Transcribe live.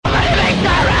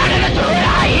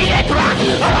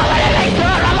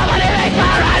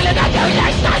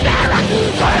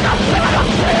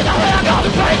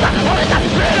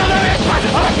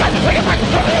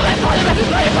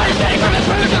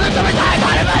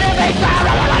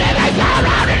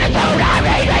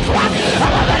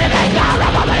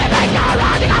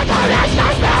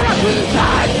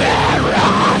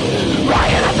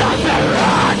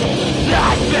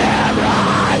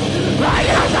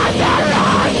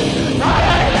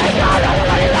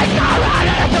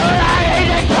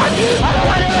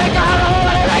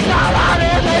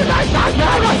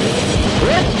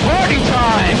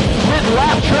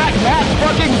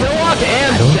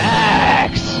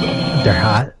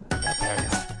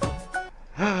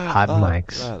Hot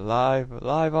mics.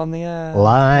 Live on the air.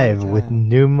 Live with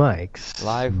new mics.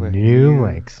 Live with new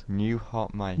mics. New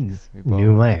hot mics.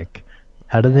 New mic.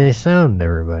 How do they sound,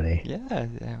 everybody?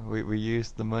 Yeah, we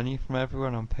used the money from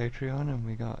everyone on Patreon, and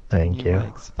we got Thank new you.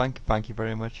 mics. Thank you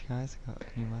very much, guys. We got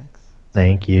new mics.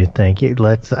 Thank you.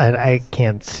 I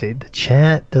can't see the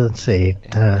chat. Let's see.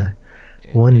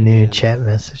 One new chat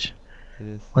message.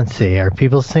 Let's see. Are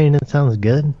people saying it sounds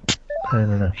good? I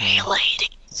don't know. Hey, ladies.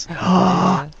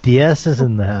 DS is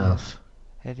in the house.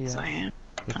 It is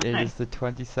the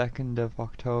 22nd of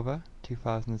October,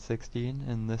 2016,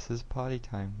 and this is party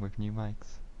time with new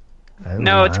mics. Oh,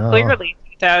 no, it's clearly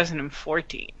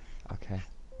 2014. Okay.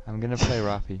 I'm gonna play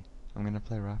Rappy.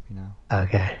 Now.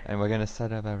 Okay. And we're gonna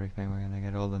set up everything. We're gonna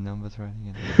get all the numbers ready.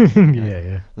 And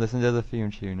yeah. Listen to the theme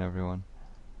tune, everyone.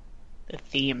 The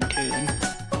theme tune.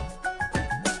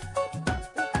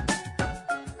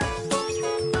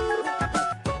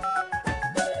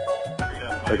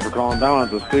 Thank you for calling down.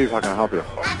 This is Steve. How can I help you?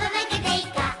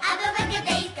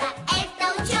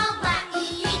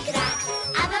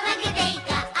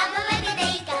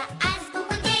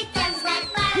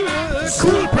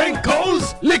 Cool prank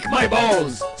calls? Lick my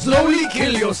balls. Slowly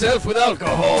kill yourself with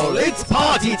alcohol. It's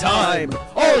party time.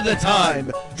 All the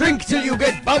time. Drink till you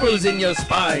get bubbles in your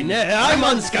spine. I'm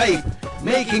on Skype.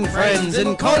 Making friends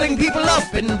and calling people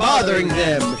up and bothering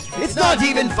them. It's not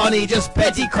even funny, just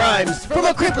petty crimes. From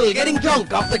a cripple getting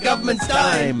drunk off the government's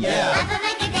dime. Yeah.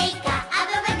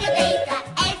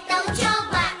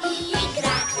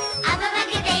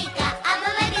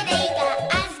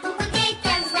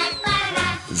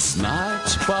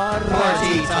 Знать пора.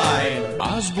 Party time.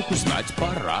 Азбуку знать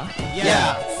пора.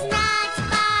 Yeah.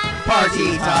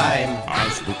 Party time.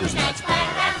 Азбуку знать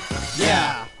пора.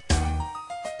 Yeah.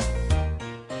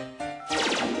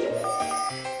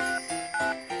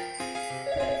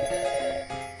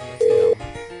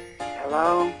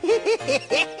 Hello?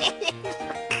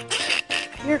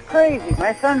 You're crazy.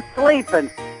 My son's sleeping.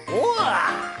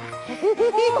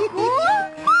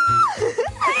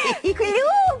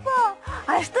 Клёпа!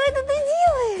 А что это ты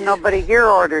делаешь? Nobody here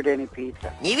ordered any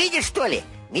pizza. Не видишь, что ли?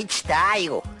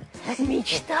 Мечтаю.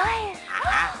 Мечтаешь?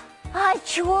 О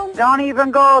чем? Don't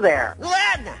even go there.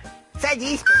 Ладно,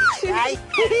 садись, помечтай.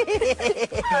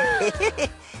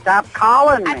 Stop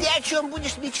calling А me. ты о чем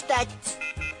будешь мечтать?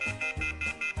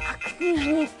 О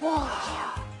книжной полке.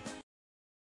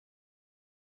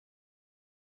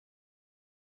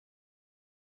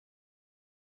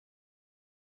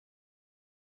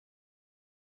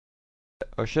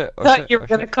 Oh shit. Thought you were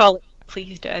gonna call it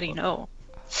Please Daddy No.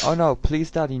 Oh no,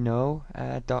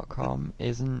 pleasedaddyno.com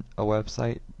isn't a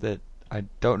website that I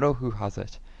don't know who has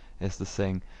it. Is the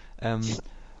thing.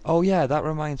 Oh yeah, that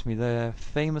reminds me. The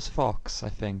Famous Fox, I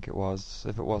think it was.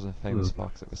 If it wasn't Famous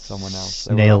Fox, it was someone else.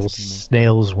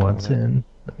 Snails wants in.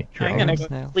 Let me try. I'm gonna go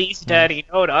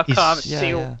pleasedaddyno.com and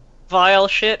see what vile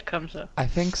shit comes up. I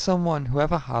think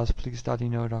whoever has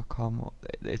pleasedaddyno.com,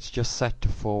 it's just set to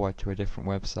forward to a different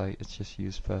website. It's just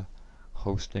used for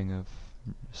hosting of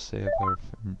server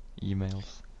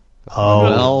emails.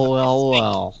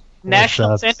 Well. National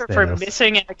What's up, Center for Thanos?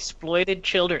 Missing and Exploited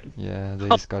Children. Yeah, they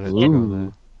just got it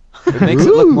there. It makes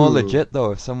it look more legit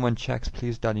though. If someone checks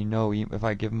Please Daddy No, if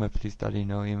I give them a Please Daddy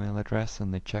No email address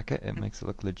and they check it, it makes it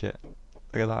look legit.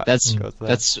 Look at that.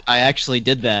 That's I actually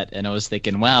did that, and I was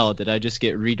thinking, wow, did I just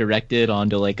get redirected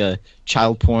onto like a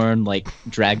child porn like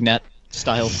dragnet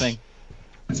style thing?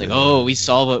 It's like, oh, we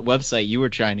saw what website you were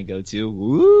trying to go to.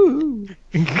 Woo!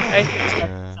 I think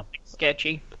it's something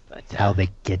sketchy. But, That's how they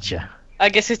get you. I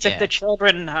guess it's if the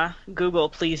children Google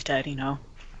Please Daddy No.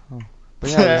 But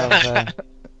yeah, we have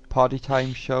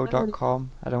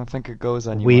partytimeshow.com. I don't think it goes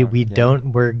anywhere. We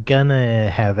don't. We're gonna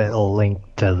have it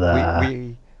linked to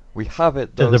the. We have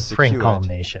it to though, the Prank Call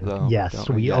secured, Nation. though, Yes,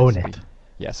 don't we own it.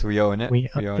 Yes, we own it. We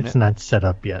own it's it. not set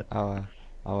up yet. Our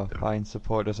fine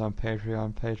supporters on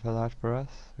Patreon paid for that for us.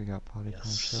 We got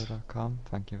partytimeshow.com.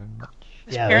 Thank you very much.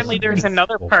 Yeah, apparently there's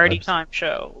another cool party website. time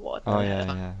show. What Oh the yeah,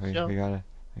 hell? yeah. We gotta.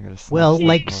 Well, snap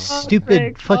like more.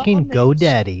 stupid fucking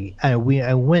GoDaddy. I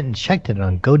went and checked it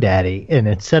on GoDaddy, and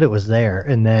it said it was there,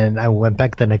 and then I went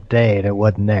back the next day, and it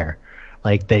wasn't there.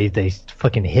 Like they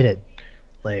fucking hid it.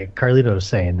 Like Carlito was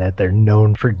saying that they're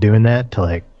known for doing that to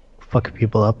like fuck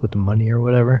people up with the money or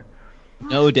whatever.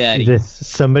 No, Daddy.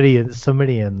 Somebody in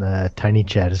the tiny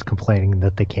chat is complaining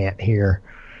that they can't hear.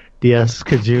 DS,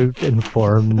 could you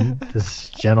inform this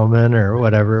gentleman or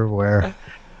whatever where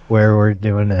we're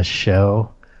doing a show?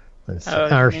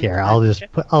 Or here, I'll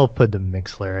put the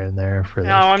Mixler in there for No,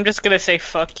 this. I'm just gonna say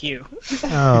fuck you.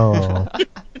 Oh.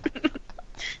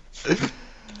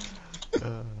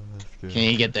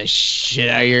 Can you get the shit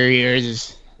out of your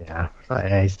ears? Yeah,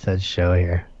 I said show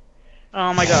here.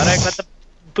 Oh my god, I got the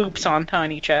boops on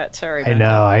Tiny Chat. Sorry. I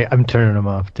know. I'm turning them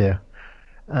off too.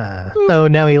 So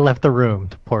now he left the room.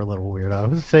 Poor little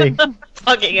weirdo. See,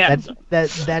 Fucking ass.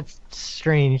 that's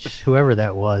strange. Whoever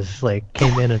that was, like,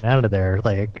 came in and out of there,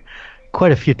 like,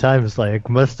 quite a few times. Like,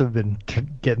 must have been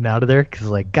getting out of there because,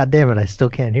 like, god damn it, I still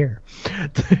can't hear.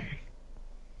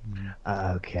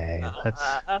 Okay,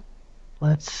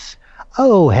 let's.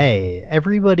 Oh, hey,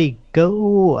 everybody,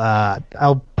 go.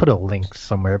 I'll put a link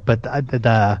somewhere, but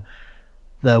the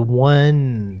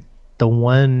one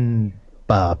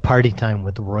party time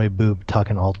with Roy Boob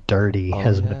talking all dirty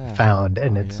has been found,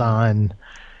 and it's on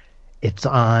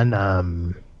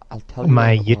I'll tell you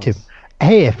my what it YouTube. was.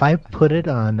 Hey, if I put it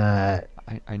on I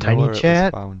know Tiny where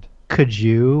Chat, it was found. could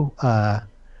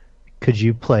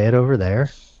you play it over there?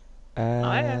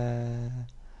 I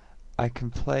can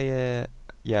play it,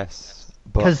 yes,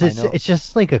 but Because I know it's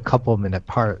just like a couple minute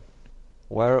part.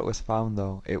 where it was found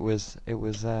though. It was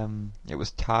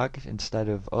tagged instead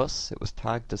of us. It was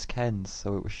tagged as Ken's,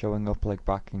 so it was showing up like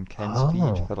back in Ken's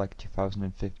feed for like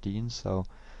 2015. So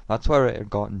that's where it had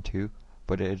gotten to,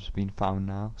 but it has been found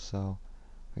now. So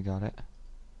we got it.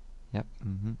 Yep.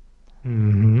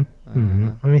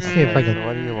 Let me see if I can.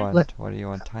 What do you want? What do you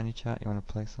want? Tiny Chat? You want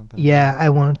to play something? Yeah, I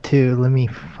want to. Let me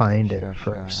find it Sure.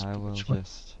 first. I will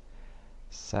just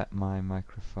set my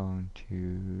microphone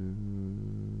to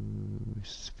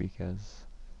speakers.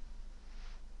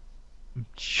 I'm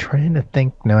trying to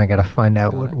think. No, I gotta find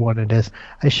out what it is.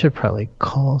 I should probably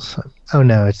call some. Oh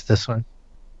no, it's this one.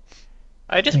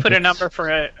 I just put a number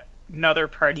for another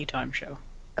party time show.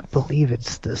 I believe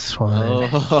it's this one.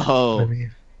 Oh,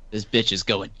 this bitch is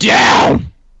going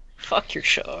down! Fuck your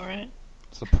show, alright?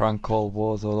 It's a prank call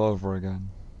wars all over again.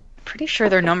 Pretty sure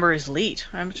their number is leet.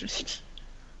 I'm just...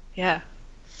 Yeah.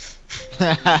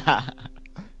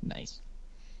 Nice.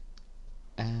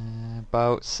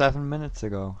 About 7 minutes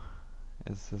ago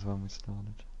is when we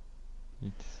started.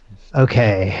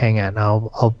 Okay, hang on.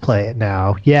 I'll play it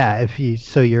now. Yeah,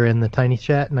 you're in the Tiny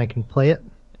Chat and I can play it.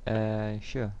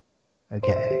 Sure.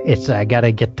 Okay, I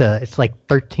gotta get it's like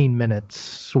 13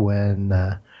 minutes when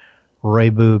Roy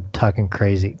Boob talking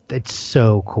crazy. It's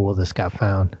so cool this got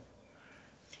found.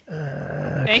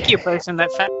 Thank you, person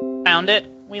that found it.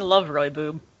 We love Roy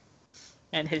Boob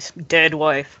and his dead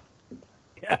wife.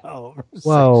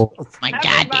 Whoa! My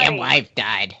goddamn wife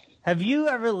died. Have you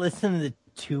ever listened to the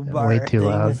two-bar Way too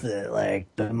loud. things that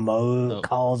like the Mo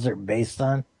calls are based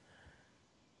on?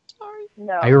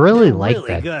 No. I really They're like really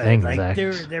that good. thing, Like Zach.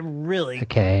 they're really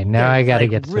Okay, now they're, I gotta like,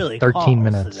 get to really 13 calls to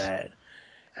minutes. that.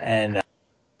 And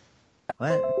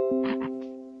what?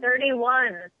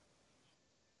 31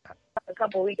 a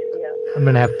couple weeks ago. I'm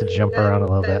gonna have to jump around a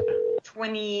little bit.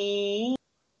 20.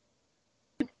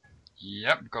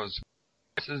 Yep, because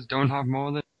voices don't have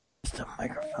more than just a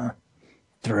microphone.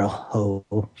 Thrill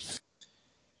hose.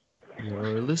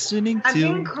 You're listening I've to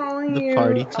been calling the you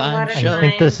Party a lot Time of Show. I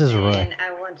think this is times, Roy. and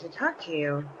I want to talk to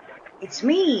you. It's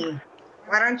me.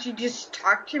 Why don't you just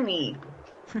talk to me?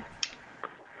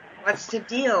 What's the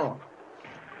deal?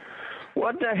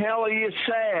 What the hell are you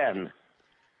saying?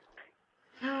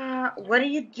 What are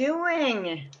you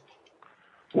doing?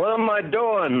 What am I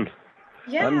doing?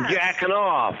 Yes. I'm jacking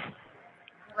off.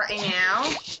 Right now?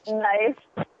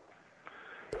 Nice.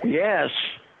 Yes,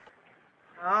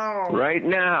 Oh. right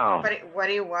now. What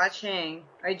are you watching?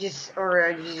 Are you just...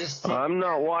 I'm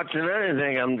not watching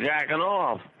anything. I'm jacking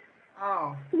off.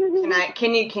 Oh.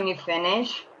 Can you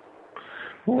finish?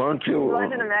 Won't you?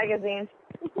 Watching a magazine.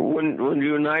 Wouldn't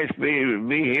you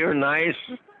be here nice?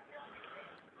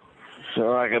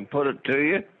 So I can put it to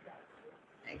you?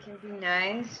 It can be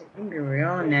nice. It can be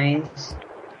real nice.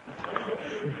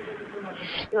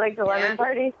 You like the lemon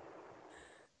party?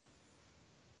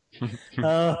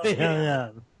 Oh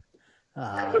yeah.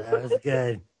 Oh, that was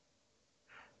good.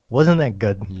 Wasn't that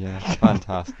good? Yeah,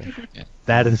 fantastic.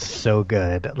 That is so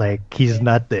good. Like, he's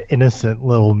not the innocent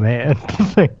little man.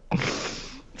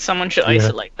 Someone should ice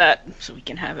it like that so we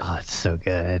can have it. Oh, it's so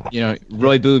good. You know,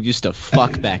 Roy Boob used to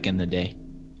fuck back in the day.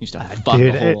 He used to fuck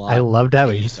Dude, a whole lot. I loved how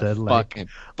he used to said, like,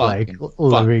 fuck.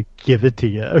 let me give it to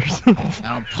you or something.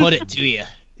 I don't put it to you.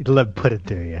 Put it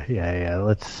to you. Yeah.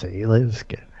 Let's see. Let's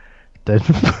get then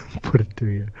put it to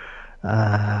you. When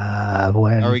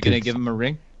Are we gonna give him a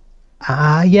ring?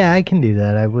 Yeah, I can do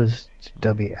that.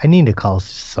 I need to call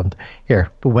something. Here,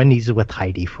 Wendy's with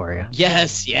Heidi for you.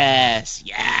 Yes. It's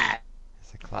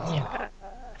a classic.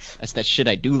 That's that shit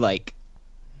I do like.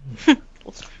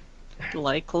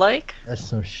 Like? That's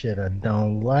some shit I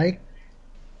don't like.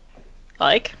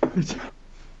 Like?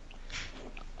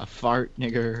 A fart,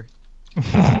 nigger.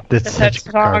 That's That such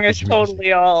song garbage is music.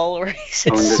 totally all racist.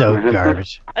 It's so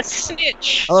garbage. A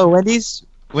snitch. Hello, Wendy's.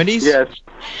 Wendy's. Yes.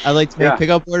 I'd like to make a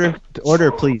pickup order.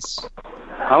 Order, please.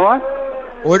 How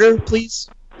much? Order, please.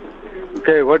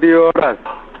 Okay, what do you order?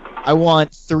 I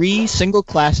want 3 single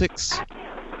classics,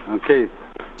 Okay.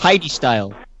 Heidi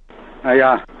style.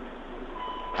 Yeah.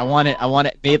 I want it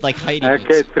made like Heidi. Okay,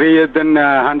 makes. 3 is then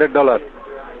 $100.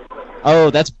 Oh,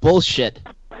 that's bullshit.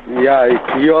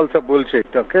 Yeah, you also bullshit,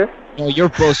 okay? No, you're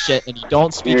bullshit, and you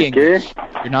don't speak Okay. English.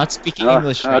 You're not speaking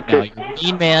English right now. okay. You're a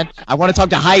mean man. I want to talk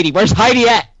to Heidi. Where's Heidi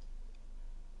at?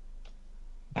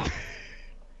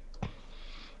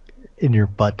 In your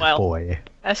butt, Well. boy.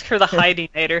 Ask for the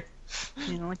Heidi-nator.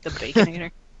 You know, like the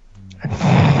Baconator.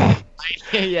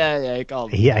 yeah, I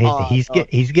called.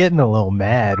 He's getting a little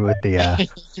mad with the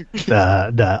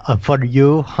for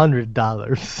you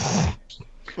 $100.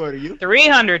 For you?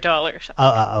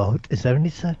 $300. Is that what he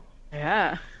said?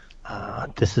 Yeah.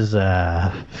 This is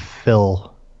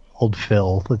Phil, old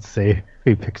Phil. Let's see if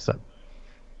he picks up.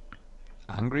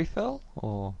 Angry Phil?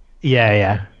 Or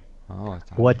Yeah. oh, it's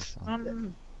What's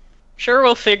Sure,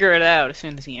 we'll figure it out as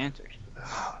soon as he answers.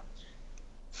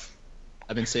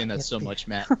 I've been saying that so much,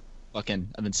 Matt. I've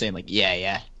been saying like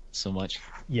yeah so much.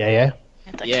 Yeah.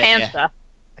 Cancer.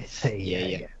 I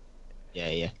say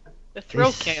Yeah. The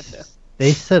throat cancer.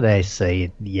 They said I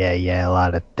say yeah a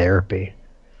lot of therapy.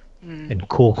 And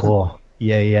cool.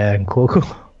 Yeah, and cool.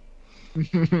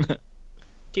 Do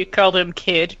you call him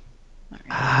kid?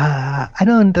 I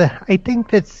don't. I think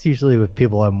that's usually with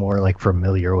people I'm more like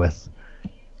familiar with.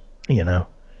 You know,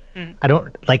 I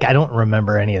don't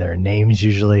remember any of their names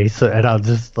usually, and I'll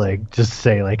just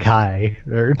say like hi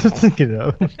or just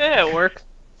Yeah, it works.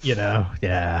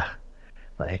 Yeah,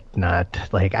 like not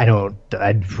like I don't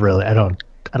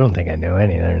think I know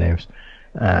any of their names.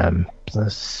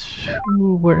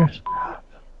 Where's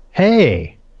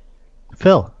Hey,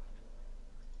 Phil.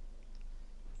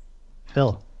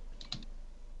 Phil.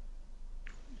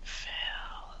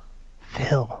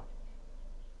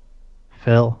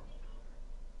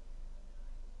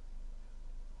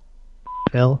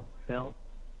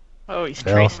 Oh, he's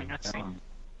Phil. tracing us.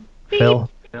 Phil.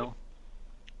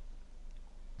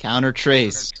 Counter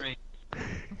trace.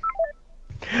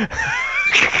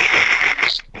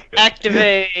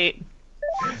 Activate.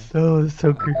 Oh, it's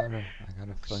so good. I got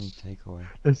a funny takeaway.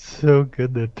 It's so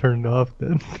good that it turned off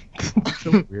then.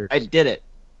 So weird. I did it.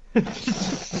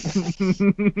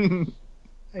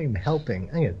 I'm helping.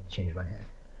 I'm gonna change my hat.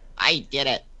 I did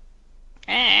it.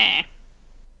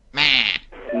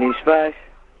 Newsflash.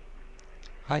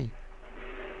 Hi.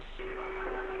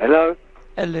 Hello?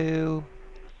 Hello.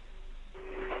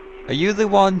 Are you the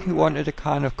one who wanted a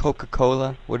can of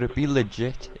Coca-Cola? Would it be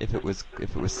legit if it was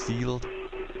sealed?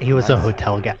 He was a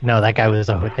hotel guy. No, that guy was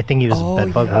I think he was a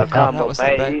bedbug hotel. That was the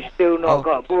bed. He's still not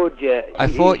got bored yet. I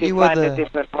thought you were find the- a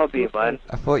different hobby, man.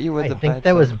 I thought you were I the think bed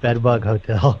that was bug. bedbug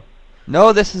hotel.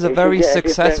 No, this is a You very should get a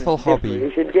successful different- hobby.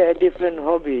 You should get a different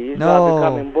hobby. It's No.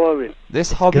 not becoming boring.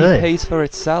 This hobby good. pays for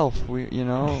itself. You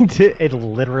know, It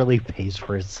literally pays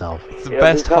for itself. it's the It'll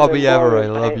best become hobby ever. I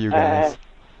boring, love mate. you guys.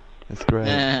 It's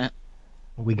great.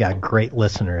 We got great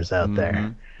listeners out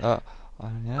there. Yeah.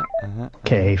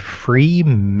 Okay, free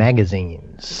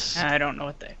magazines. I don't know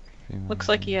what they. Looks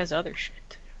like he has other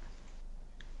shit.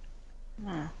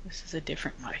 Oh, this is a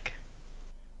different mic.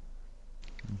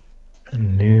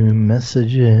 New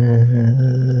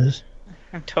messages.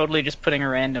 I'm totally just putting a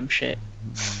random shit.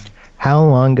 How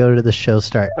long ago did the show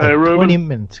start? Hey, Ruben. 20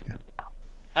 minutes ago.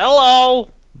 Hello.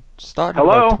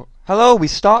 Hello. Hello. We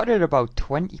started about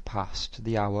 20 past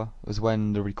the hour. Was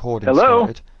when the recording Hello?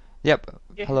 started. Yep.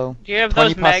 Hello. Do you have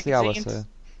 20 those past the hour, magazines? sir.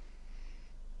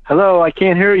 Hello, I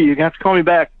can't hear you. You're going to have to call me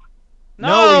back.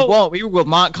 No, we won't. We will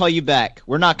not call you back.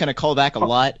 We're not going to call back a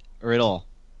lot or at all.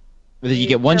 You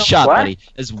get one shot, What? buddy.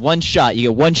 There's one shot. You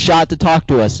get one shot to talk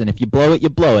to us, and if you blow it, you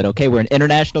blow it, okay? We're an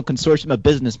international consortium of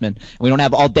businessmen, and we don't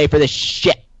have all day for this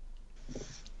shit.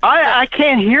 I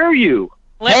can't hear you.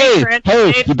 Hey,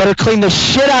 you better clean the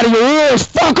shit out of your ears,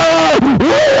 fucker!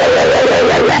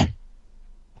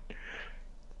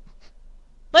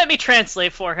 Let me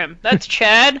translate for him. That's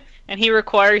Chad, and he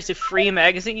requires a free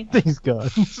magazine. He's gone.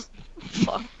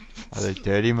 Fuck. Are they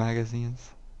dirty magazines?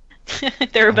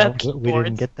 They're about We didn't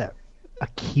keyboards. get that. A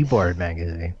keyboard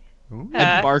magazine.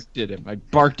 I barked at him. I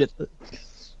barked at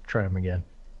Try him again.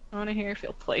 I want to hear if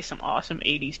he'll play some awesome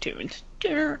 80s tunes.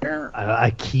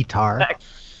 A keytar.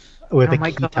 With Oh a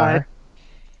my keytar. God.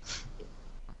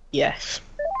 Yes.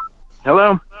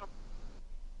 Hello?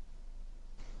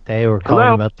 They were calling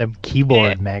Hello? about them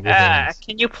keyboard magazines.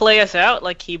 Can you play us out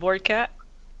like Keyboard Cat?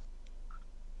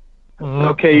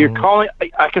 Okay, you're calling.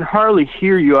 I can hardly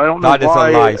hear you. I don't know That is why.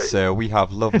 a lie, sir. We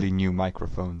have lovely new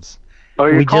microphones. Oh,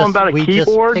 you're calling about a we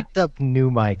keyboard? just picked up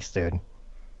new mics, dude.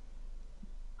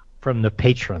 From the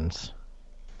patrons.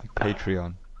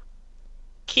 Patreon.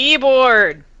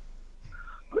 Keyboard.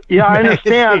 Yeah, I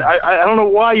understand. I don't know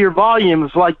why your volume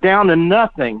is like down to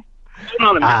nothing.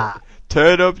 Hold on a minute.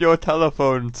 Turn up your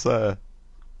telephone, sir.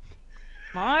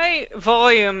 My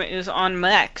volume is on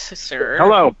max, sir.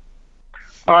 Hello.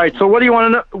 All right. So what do you want to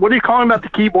know? What are you calling about the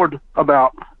keyboard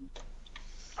about?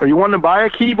 Are you wanting to buy a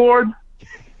keyboard?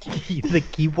 The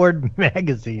keyboard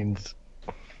magazines.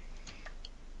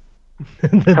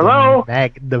 Hello.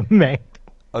 The mag.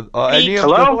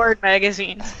 Hello? Keyboard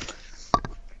magazines.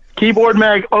 Keyboard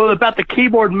mag. Oh, about the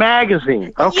keyboard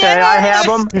magazine. Okay, I have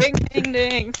them. Ding, ding,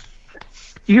 ding.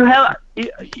 You have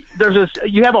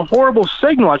you have a horrible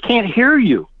signal. I can't hear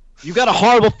you. You got a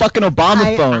horrible fucking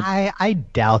Obama phone. I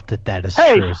doubt that is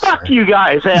Hey, true. fuck sir. you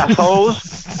guys, assholes.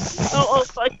 Oh,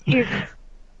 fuck you.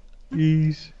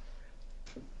 Jeez.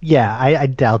 Yeah, I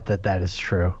doubt that is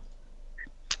true.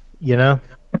 You know?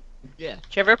 Yeah.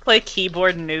 Did you ever play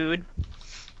keyboard nude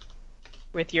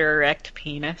with your erect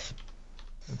penis?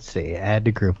 Let's see. Add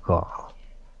to group call.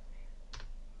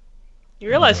 You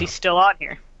realize he's still on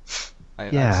here.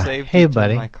 Yeah. I saved Hey, you to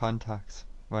buddy. my contacts.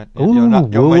 What? Ooh, You're my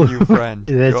whoa. new friend.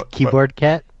 That's You're- keyboard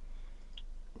cat.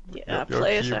 Yeah, you're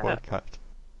play as keyboard that. cat.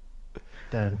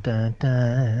 Dun dun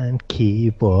dun.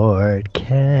 Keyboard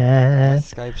cat.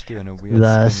 Skype's doing a weird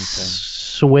The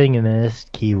spinny thing.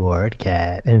 swingingest keyboard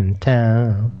cat in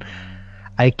town.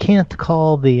 I can't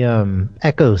call the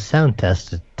Echo sound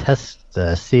test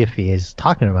to see if he is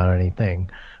talking about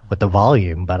anything with the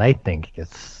volume, but I think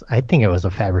it was a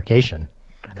fabrication.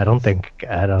 I don't think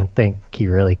he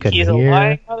really couldn't He's a hear.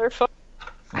 lying motherfucker.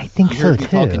 I think I so heard you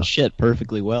too. talking shit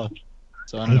perfectly well.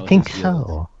 So I don't know I what think this deal is.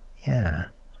 so. Yeah.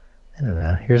 I don't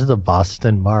know. Here's the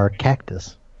Boston Bar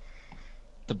Cactus.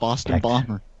 The Boston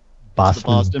Bomber. Boston, The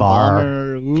Boston Bar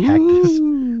Bomber. Cactus.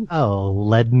 Ooh. Oh,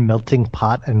 lead melting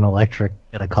pot and electric.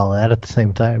 Gotta call that at the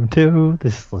same time too.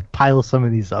 Let's pile some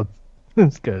of these up.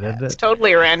 It's good, isn't It's it?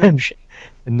 totally random shit.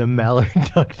 And the Mallard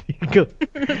duck.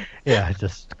 Yeah,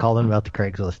 just calling about the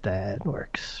Craigslist ad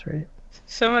works, right?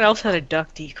 Someone else had a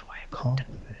duck decoy. Call.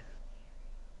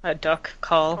 A duck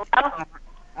call.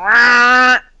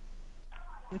 I'm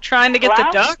trying to get the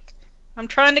duck. I'm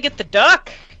trying to get the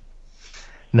duck.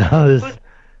 No, this.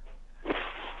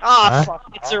 Oh,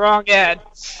 fuck. It's the wrong ad.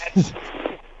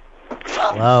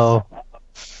 Hello.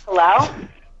 Hello?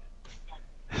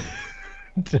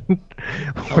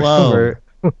 Hello.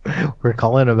 We're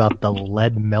calling about the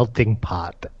lead melting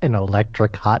pot and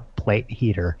electric hot plate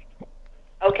heater.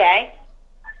 Okay.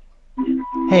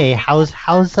 Hey, how's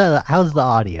the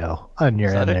audio on your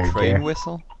Is that end a there, train dear?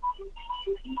 whistle?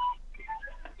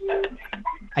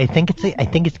 I think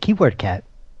it's keyboard cat.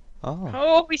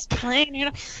 Oh, he's playing, you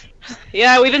know.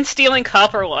 Yeah, we've been stealing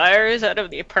copper wires out of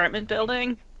the apartment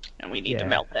building, and we need to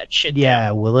melt that shit down.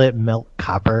 Yeah, will it melt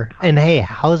copper? And hey,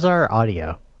 how's our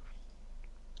audio?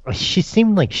 She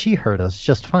seemed like she heard us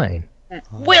just fine.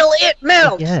 Will it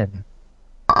melt? Again.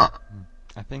 I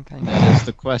think I know. That is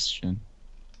the question.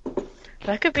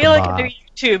 That could be Come like on. a new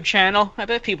YouTube channel. I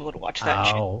bet people would watch that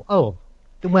shit. Oh.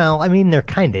 Well, I mean, there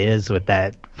kind of is with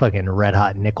that fucking red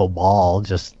hot nickel ball,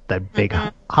 just that big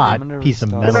hot I'm gonna piece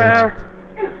of restart metal.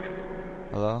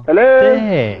 Hello? Hello?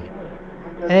 Hey,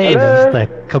 Hello? this is the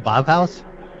kebab house.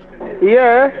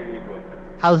 Yeah.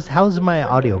 How's my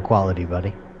audio quality,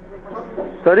 buddy?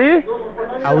 Sorry?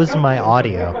 How's my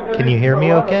audio? Can you hear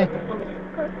me okay?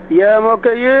 Yeah, I'm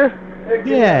okay. You?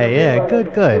 Yeah, good.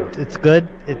 It's good.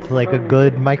 It's like a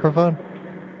good microphone.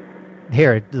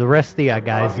 Here, the rest of the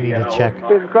guys need to check.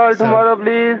 Please call tomorrow,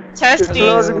 please.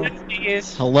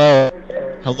 Testes. Hello.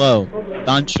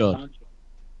 Dancho.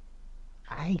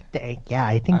 I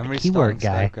think I'm the keyboard restarting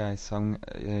guy. Skype, guys. So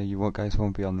you guys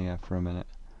won't be on the air for a minute.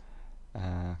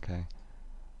 Okay.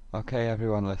 Okay,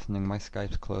 everyone listening, my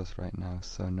Skype's closed right now,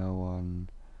 so no one...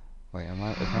 Wait, is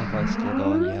my voice still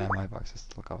going? Yeah, my voice is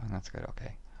still going. That's good.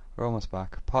 Okay, we're almost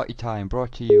back. Party time,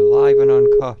 brought to you live and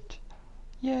uncut.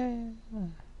 Yeah.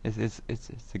 It's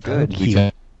a good.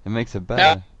 It makes it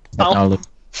better.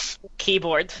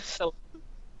 Keyboard. So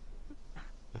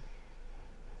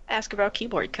ask about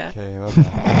keyboard cat. Okay,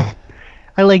 okay.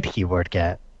 I like the keyboard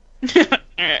cat.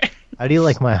 Alright. How do you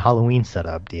like my Halloween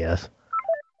setup, DS?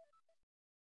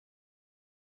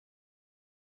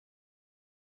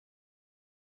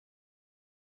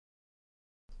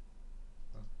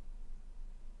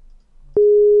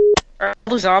 Are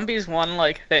all the zombies one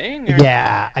like thing? Or?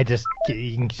 Yeah,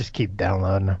 you can just keep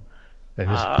downloading them. And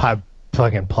just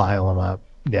fucking pile them up.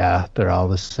 Yeah, they're all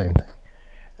the same thing.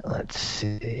 Let's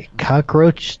see.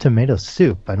 Cockroach tomato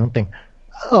soup. I don't think...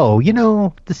 Oh,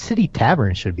 the City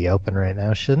Tavern should be open right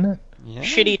now, shouldn't it? Yeah.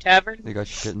 Shitty tavern. They got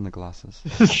shit in the glasses.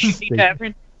 Shitty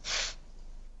tavern.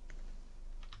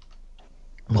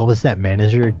 What was that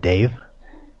manager, Dave?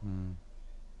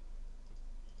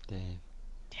 Dave.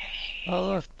 Oh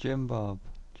look, Jim Bob.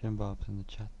 Jim Bob's in the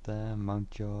chat there.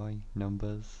 Mountjoy,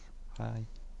 Numbers. Hi.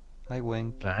 Hi,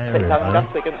 Wink. Hi,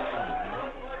 everybody.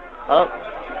 Oh.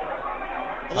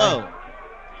 Hello.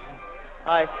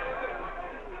 Hi.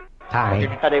 Hi. We're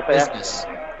here to do business.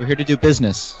 We're here to do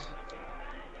business.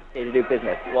 Here to do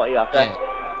business. What are you after? Yeah.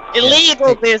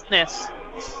 Illegal business.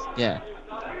 Yeah.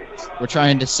 We're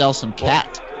trying to sell some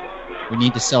cat. We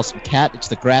need to sell some cat. It's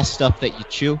the grass stuff that you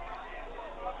chew.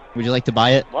 Would you like to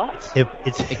buy it? What?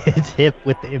 It's hip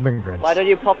with the immigrants. Why don't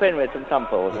you pop in with some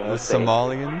samples? The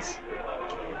Somalians?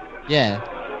 Yeah.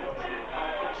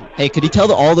 Hey, could you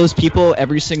tell all those people,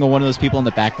 every single one of those people in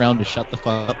the background, to shut the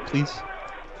fuck up, please?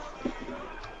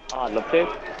 Oh, I'd love to.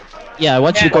 Yeah, I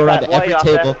want you to go around to every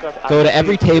table, go to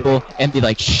every table, and be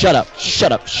like, shut up,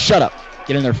 shut up, shut up.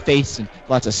 Get in their face and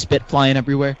lots of spit flying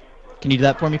everywhere. Can you do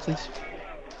that for me, please?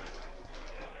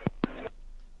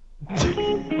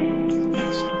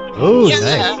 Oh,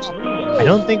 nice. I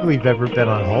don't think we've ever been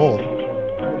on hold.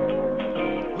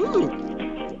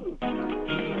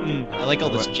 I like all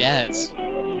this jazz.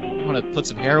 I want to put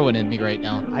some heroin in me right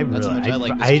now. I like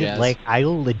this jazz. I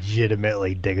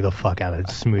legitimately dig the fuck out of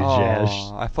smooth jazz.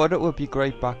 I thought it would be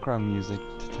great background music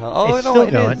to tell. Oh, It's no, still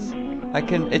it going. is.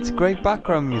 It's great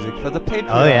background music for the Patreons.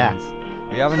 Oh, yeah.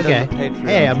 We haven't done the Patreons.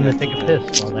 Hey, I'm gonna yet. take a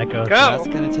piss while that goes. Matt's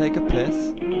gonna take a piss,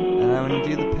 and I'm gonna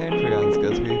do the Patreons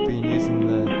because we've been using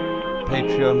the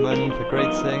Patreon money for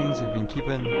great things. We've been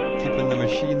keeping the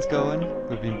machines going.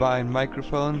 We've been buying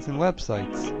microphones and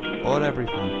websites. Bought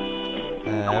everything.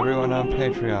 Everyone on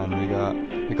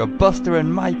Patreon. We got Buster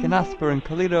and Mike and Asper and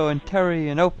Colito and Terry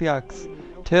and Opiax,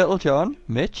 Turtle John,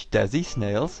 Mitch, Desi,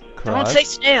 Snails, Don't Krog, say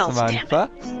snails, Samantha,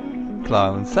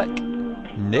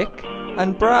 Clownsec, Nick,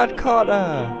 and Brad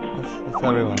Carter. That's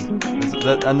everyone.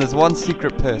 There's one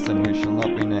secret person who shall not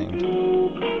be named.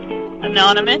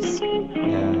 Anonymous.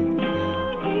 Yeah.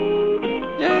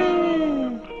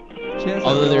 Yay! Cheers,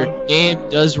 Although their name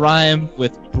does rhyme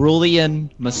with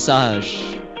Brilliant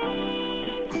Massage.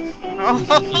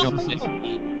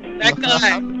 That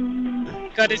guy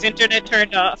got his internet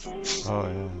turned off. Oh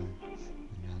yeah.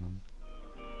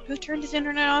 Who turned his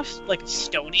internet off? Like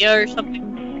Estonia or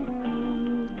something?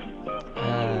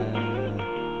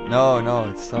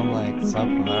 No, it's some like South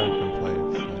American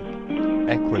place,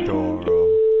 like Ecuador or.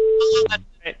 Oh, that's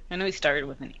right. I know he started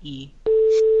with an E.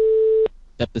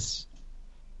 Peppis.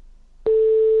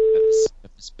 Oh,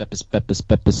 it's just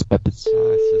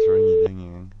ringy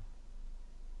dinging.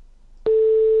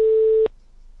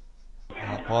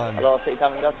 Hello, City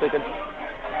Tavern, that's speaking.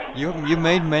 You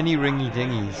made many ringy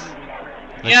dingies.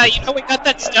 Yeah, we got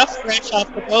that stuff fresh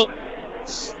off the boat.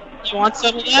 You want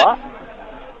some of that?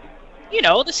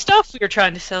 What? The stuff we were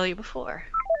trying to sell you before.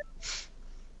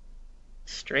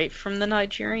 Straight from the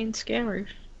Nigerian scammers.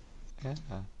 Yeah.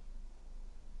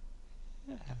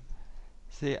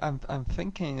 See, I'm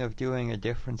thinking of doing a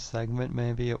different segment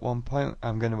maybe at one point.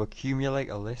 I'm going to accumulate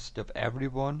a list of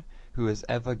everyone who has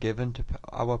ever given to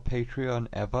our Patreon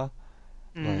ever.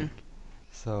 Mm.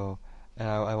 And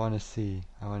I want to see.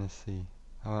 I'm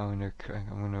going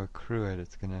to accrue it.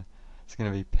 It's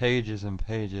gonna be pages and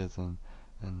pages and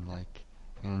like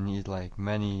I'm gonna need like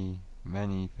many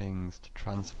things to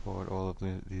transport all of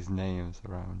these names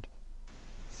around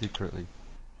secretly.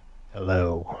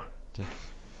 Hello.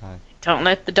 Hi. Don't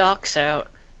let the docs out.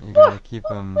 You gotta keep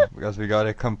them because we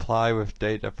gotta comply with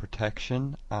data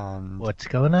protection and. What's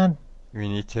going on? We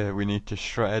need to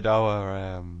shred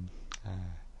our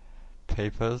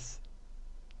papers.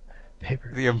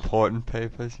 The important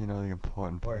papers, the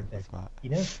important papers, Matt.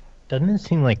 Doesn't it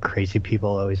seem like crazy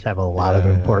people always have a lot of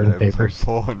important papers?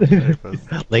 Important papers.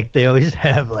 Like they always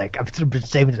have I've been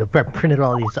saving it. I printed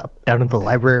all these up down at the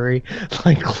library.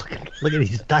 Like look at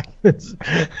these documents.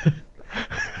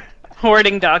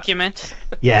 Hoarding documents.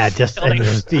 Yeah,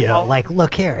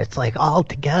 look here, it's like all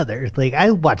together. Like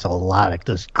I watch a lot of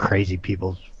those crazy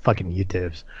people's fucking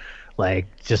YouTubes, like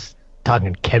just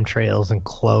talking chemtrails and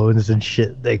clones and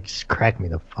shit. They just crack me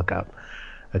the fuck up.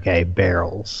 Okay,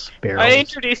 barrels. I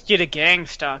introduced you to gang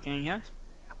stalking, yes?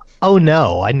 Oh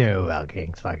no, I knew about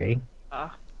gang stalking.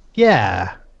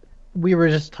 Yeah, we were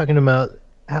just talking about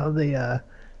how there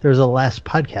was a last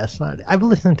podcast. I've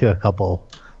listened to a couple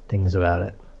things about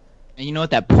it. And you know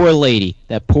what? That poor lady.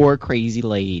 That poor crazy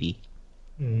lady.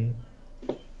 Mm.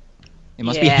 It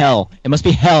must be hell. It must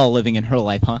be hell living in her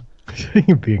life, huh?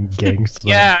 You're being gang-stalked.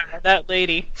 Yeah, that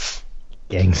lady.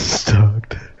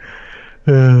 Gang-stalked.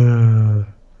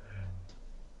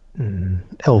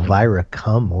 Elvira,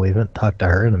 come. We haven't talked to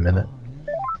her in a minute.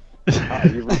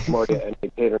 You've reached Morgan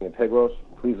at Catering and Pig Roast.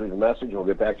 Please leave a message and we'll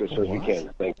get back to you as soon as we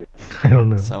can. Thank you. I don't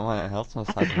know. Someone else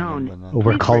must have tone. the number now.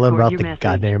 We're calling about the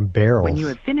goddamn barrels. When you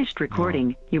have finished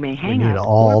recording, you may We hang need up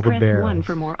all or the press barrels. 1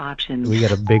 for more options. We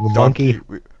got a big monkey.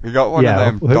 We got one Yeah.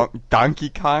 of them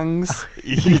Donkey Kongs.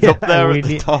 He's Yeah, up there we at the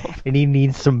need- top. And he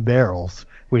needs some barrels.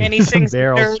 We And he need some sings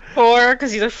barrels. nerdcore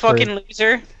because he's a fucking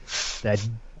loser. That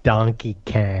Donkey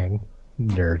Kong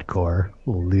nerdcore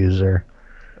loser.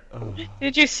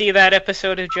 Did you see that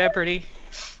episode of Jeopardy?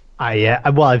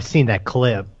 Well, I've seen that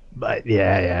clip, but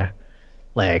yeah.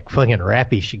 Like, fucking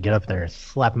Rappy should get up there and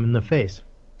slap him in the face.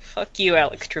 Fuck you,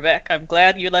 Alex Trebek. I'm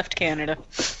glad you left Canada.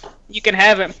 You can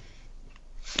have him.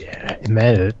 Yeah,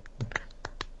 imagine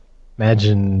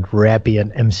Rappy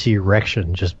and MC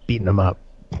Rection just beating him up.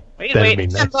 That'd be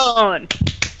nice. on.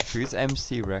 Who's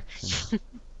MC Rection?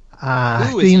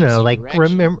 Who is like, MC Rection?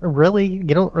 remember, really? You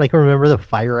don't, like, remember the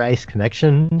Fire Ice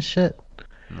Connection and shit?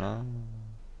 No.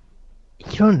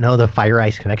 You don't know the Fire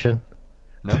Ice Connection?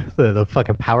 No. The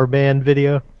fucking power band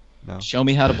video? No. Show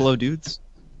me how to blow dudes.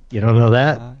 You don't know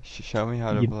that? Show me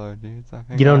how to blow dudes. I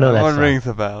think You don't know that one song. rings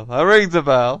a bell. That rings a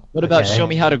bell. What about Okay. show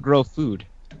me how to grow food?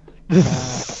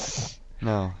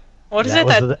 No. What is that it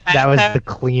was that that was the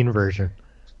clean version.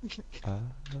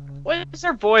 What is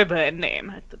their boy band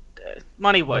name?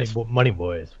 Money Boys. Money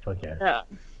Boys. Fuck yeah. Yeah.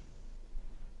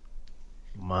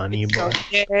 Money Boys.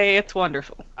 Yay, it's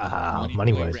wonderful.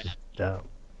 Money Boys is dope.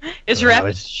 Is That Rap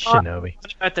was Shinobi.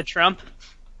 at the Trump?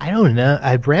 I don't know.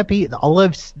 Rappy,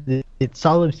 it's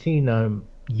all I've seen on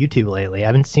YouTube lately. I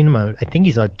haven't seen him on. I think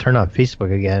he's turned on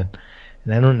Facebook again,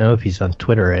 and I don't know if he's on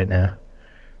Twitter right now.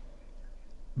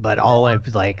 But all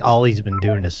he's been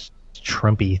doing is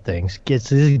Trumpy things.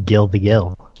 This is Gill to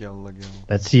Gill. Gill to Gill.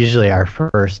 That's usually our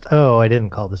first. Oh, I didn't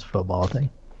call this football thing.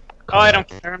 I don't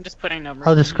care. I'm just putting numbers.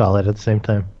 I'll just call it at the same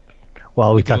time.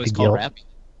 While we can talk to always call Gill. Rappy.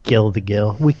 Gill to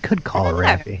Gill. We could call it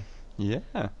Rappy. Yeah.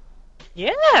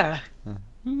 Yeah.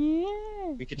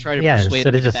 We could try to Yeah, persuade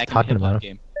instead him of to just get back in talking the hip-hop about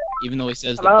game. Even though he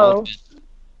says that Hello? bald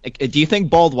men. Do you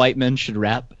think bald white men should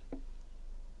rap?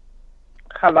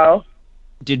 Hello?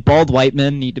 Did bald white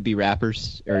men need to be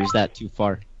rappers, or is that too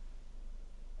far?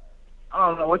 I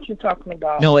don't know what you're talking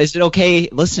about. No, is it okay?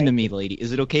 Listen to me, lady.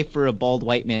 Is it okay for a bald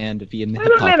white man to be in the Wait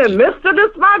a hip-hop minute, game? mister.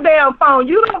 This is my damn phone.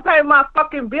 You don't pay my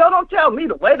fucking bill. Don't tell me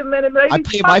to wait a minute, baby. I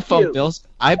pay my Fuck phone you. bills.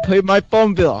 I pay my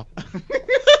phone bill.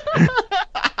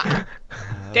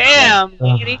 Damn,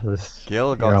 lady. Gil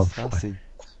You're got all sassy.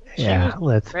 Yeah,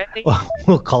 let's. Ready?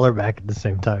 We'll call her back at the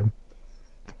same time.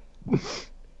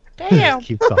 Damn.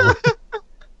 Keep calling.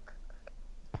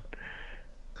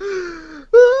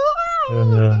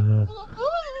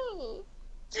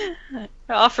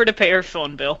 Offer to pay her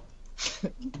phone bill.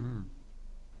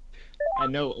 I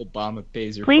know Obama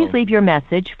pays her Please phone. leave your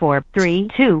message for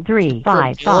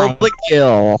 32355. From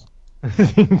Gil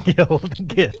Gill to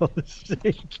Gill.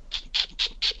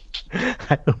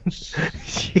 I don't.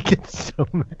 She gets so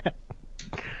mad.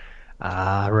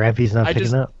 Rappy's not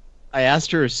picking up. I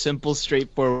asked her a simple,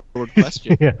 straightforward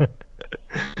question. Yeah.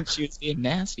 She was being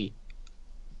nasty.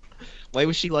 Why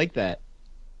was she like that?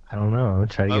 I don't know. I'm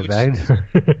trying to Why get back to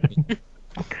her.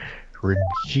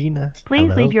 Regina. Please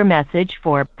hello? leave your message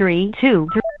for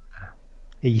 323.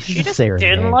 You She should just say her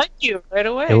didn't name. like you right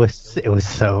away. It was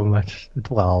so much.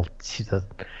 Well, she does.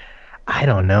 I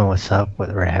don't know what's up with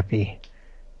Rappy.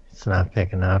 It's not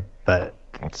picking up, but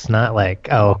it's not like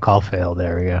call failed.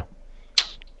 There we go.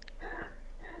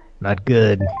 Not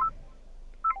good.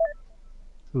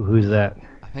 Who's that?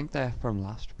 I think they're from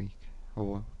last week.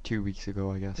 Or 2 weeks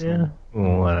ago, I guess. Yeah.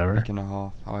 Whatever. Week and a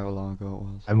half, however long ago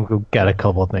it was. I've got a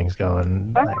couple of things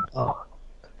going. Like,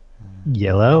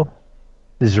 Yellow?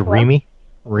 This is Remy?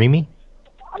 Remy?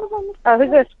 Oh, who's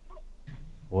this?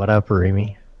 What up,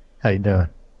 Remy? How you doing?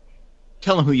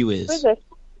 Tell him who you Who's is. this?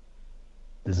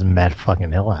 This is Matt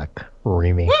fucking Hillock.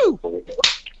 Remy.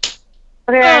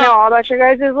 Okay, I know all about your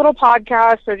guys' little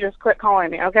podcast, so just quit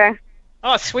calling me, okay?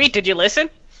 Oh, sweet. Did you listen?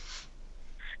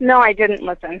 No, I didn't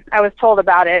listen. I was told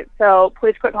about it, so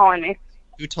please quit calling me.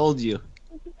 Who told you?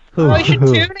 Oh, you should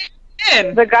tune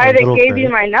in. The guy A that little gave bit. you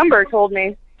my number told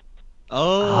me.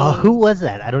 Oh, who was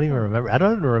that? I don't even remember. I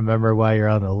don't even remember why you're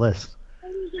on the list.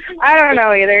 I don't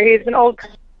know either. He's an old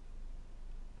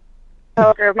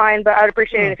coworker of mine, but I'd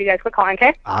appreciate it if you guys quit calling,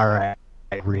 okay? All right,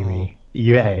 Remy.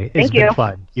 Yeah, it's Thank been you.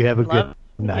 fun. You have a Love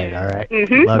good night. All right.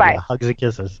 Mhm, Love bye. you. Hugs and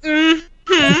kisses.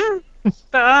 Mm-hmm.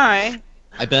 Bye.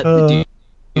 I bet the dude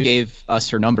gave us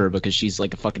her number because she's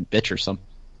like a fucking bitch or something.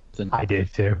 I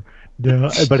did too.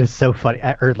 No, but it's so funny.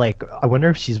 Or like, I wonder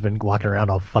if she's been walking around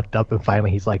all fucked up, and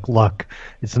finally he's like, "Look,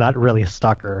 it's not really a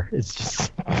stalker. It's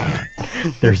just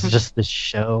there's just this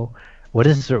show. What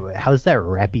is? How's that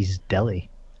Rappy's Deli?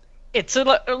 It's a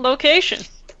location.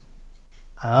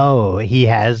 Oh,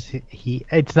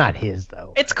 It's not his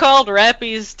though. It's called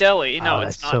Rappy's Deli. No,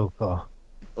 That's it's not. so cool.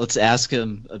 Let's ask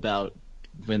him about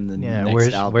when the Yeah,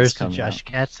 next album's where's the coming Josh out.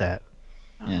 Katz at?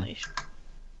 Yeah.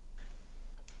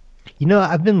 You know,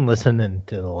 I've been listening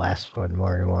to the last one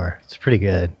more and more. It's pretty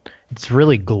good. It's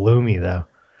really gloomy though.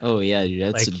 Oh yeah, dude,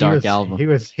 that's Like, a dark album. He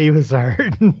was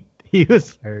hurt. He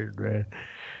was hurt, man.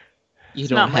 You It's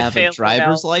don't not my have a favorite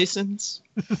driver's album. license?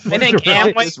 I think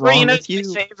Right. Amway What's wrong Green with is my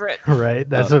you? favorite. Right,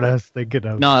 that's what I was thinking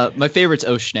of. No, my favorite's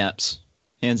Oh Schnaps.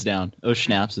 Hands down. Oh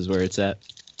Schnaps is where it's at.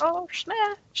 Oh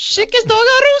snap! Shikis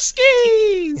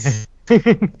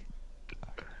Dogaruskis!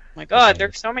 My God,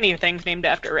 there's so many things named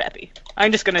after Rappy.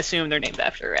 I'm just gonna assume they're named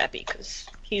after Rappy because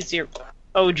he's your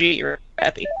OG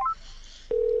Rappy.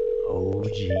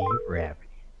 OG Rappy.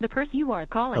 The person you are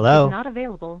calling Hello? is not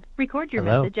available. Record your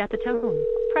Hello? message at the tone.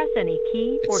 Press any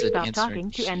key or It's an stop answering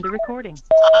talking to end the recording.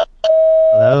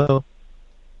 Hello.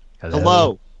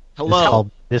 Hello.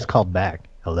 Hello. This called back.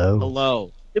 Hello.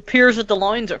 Hello. It appears that the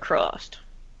lines are crossed.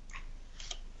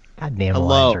 Goddamn Hello.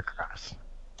 lines are crossed.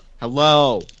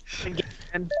 Hello.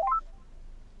 Again.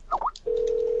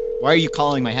 Why are you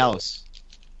calling my house?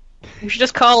 We should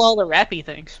just call all the Rappy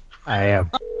things. I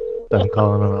am. I'm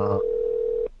calling them all.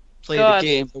 Play God. the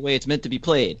game the way it's meant to be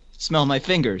played. Smell my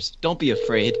fingers. Don't be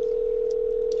afraid.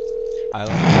 I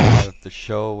like the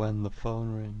show when the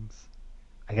phone rings.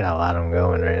 I got a lot of them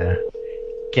going right now.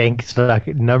 Gang stock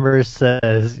numbers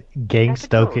says gang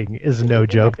stoking is no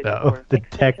joke though. The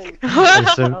tech,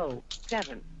 is some,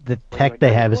 the tech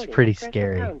they have is pretty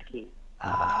scary.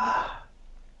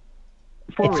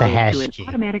 It's a hash key.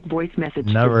 Automatic voice message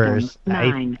Numbers.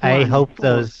 system. I hope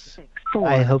those. Four,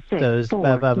 I hope six, those. four,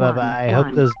 I hope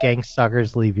one. those gang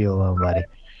stalkers leave you alone, buddy.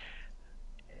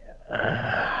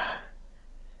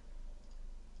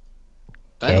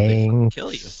 I hope they Gang.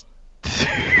 kill you.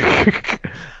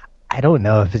 I don't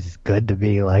know if it's good to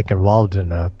be like involved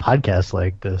in a podcast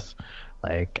like this,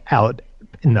 like out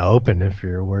in the open. If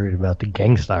you're worried about the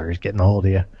gang stalkers getting a hold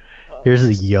of you, here's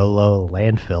a YOLO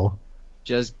landfill.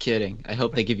 Just kidding. I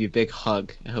hope they give you a big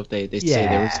hug. I hope they say Yeah.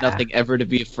 there was nothing ever to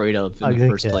be afraid of in Hug the the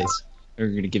first kid. place. They're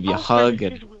gonna give you a hug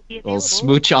and a little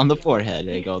smooch on the forehead.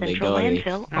 They go. Each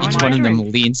one of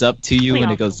them leans up to you and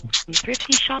it goes.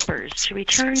 Thrifty shoppers to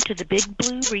return to the Big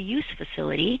Blue Reuse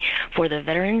Facility for the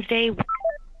Veterans Day.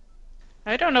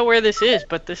 I don't know where this is,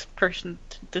 but this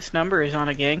number is on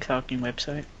a gang stalking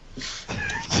website.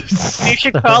 You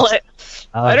should call it.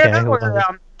 I don't know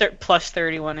where plus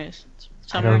 31 is.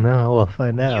 I don't know. We'll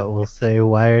find out. We'll say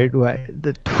why were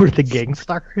the gang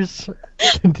stalkers?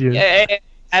 Dude. Yeah,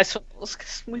 assholes.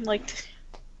 'Cause we like to,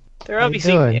 they're How you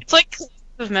obviously. doing? It's like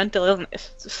of mental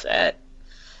illness. It's just sad.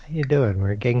 How you doing?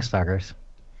 We're gang stalkers.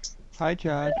 Hi,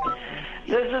 Josh.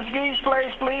 This is Gee's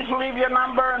Place. Please leave your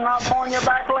number and I'll phone you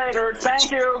back later.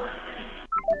 Thank you.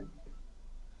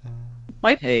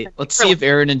 Hey, let's see if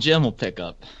Aaron and Jim will pick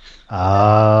up.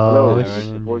 Hallo, Oh, dit is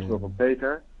de voicemail van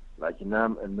Peter. Laat je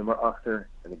naam en nummer achter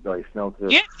en ik bel je snel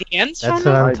terug. Yeah, the end. That's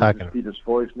what I'm Hi, talking this about. is Peter's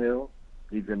voicemail.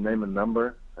 Leave your name and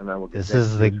number and I will get This back is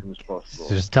to you the. as soon as possible.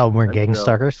 Just tell them we're gang Dankjewel.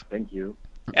 stalkers. Thank you.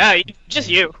 Yeah, just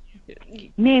you.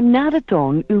 Neem na de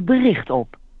toon uw bericht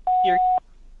op.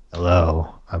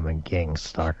 Hello, I'm a gang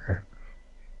stalker.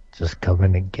 Just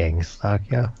coming to gang stalk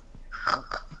you.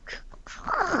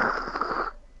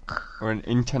 We're an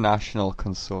international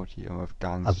consortium of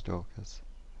gang stalkers.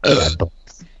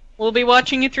 We'll be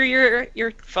watching you through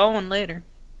your phone later.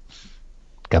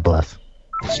 God bless.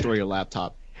 Destroy your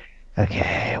laptop.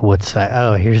 Okay, what's that?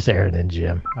 Oh, here's Aaron and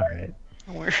Jim. All right.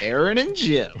 Aaron and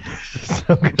Jim.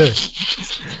 So good.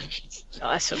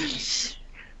 Awesome.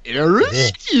 Aaron Yeah.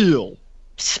 Steele.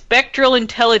 Spectral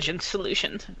Intelligence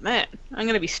Solutions. Man, I'm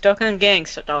gonna be stuck on gang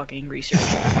stalking research.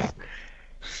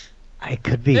 I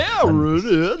could be.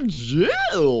 Aaron and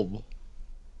Jim.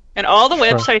 And all the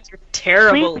websites are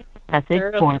terrible.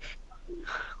 Message for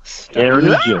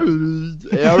Aaron and Jim.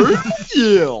 Aaron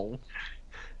Steele.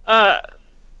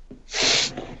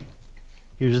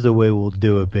 Here's the way we'll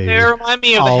do it, baby. They remind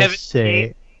me of the I'll Heaven's say,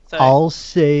 Gate site.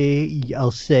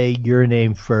 I'll say your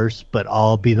name first, but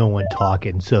I'll be the one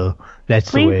talking. So that's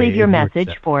the Please way. leave your it works message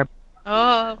out. for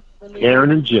Oh.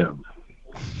 Aaron and Jim.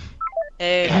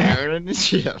 Hey. Aaron and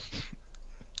Jim.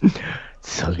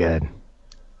 So good.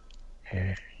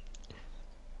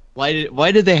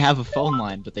 Why did they have a phone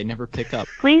line but they never pick up?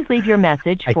 Please leave your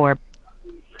message for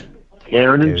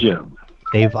Aaron and Jim.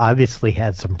 They've obviously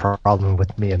had some problem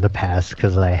with me in the past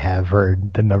because I have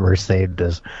heard the number saved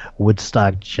as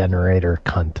Woodstock Generator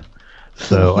Cunt.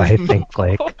 So I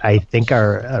think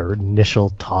our initial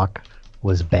talk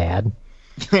was bad.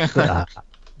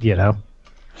 You know.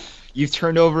 You've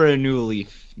turned over a new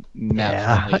leaf,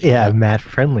 Matt. Matt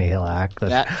Friendly Hillock.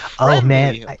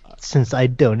 Since I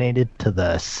donated to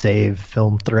the Save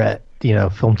Film Threat,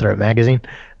 Film Threat magazine,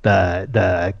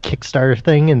 the Kickstarter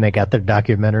thing, and they got their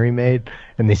documentary made,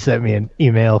 and they sent me an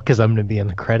email because I'm going to be in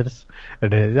the credits,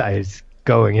 and I was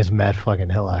going as Matt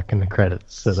fucking Hillock in the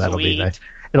credits, so that'll be nice.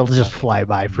 It'll just fly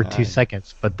by for 2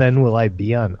 seconds, but then will I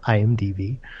be on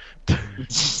IMDb?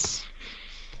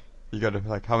 You gotta,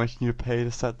 how much do you pay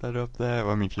to set that up there?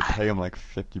 Well, I mean, if you pay them like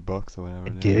 $50 or whatever.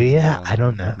 Do you? I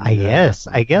don't know.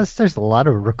 I guess there's a lot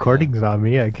of recordings on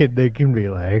me. They can be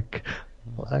like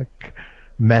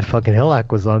Matt fucking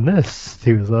Hillock was on this.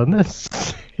 He was on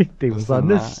this. He was on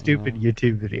this stupid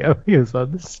YouTube video. He was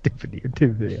on this stupid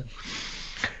YouTube video.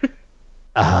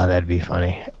 That'd be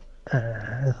funny.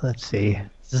 Let's see.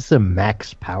 This is a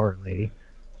Max Power Lady.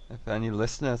 If any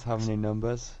listeners have any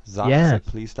numbers,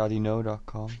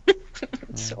 Zach@pleasedaddyno.com.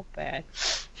 It's so bad.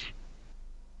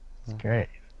 That's great.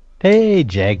 Hey,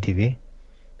 Jag TV.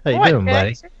 How you doing,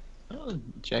 buddy? Oh,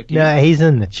 Jag TV. No, he's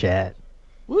in the chat.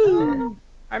 Woo!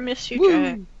 I miss you,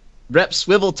 Jag. Rep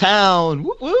Swivel Town.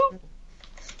 Woo woo.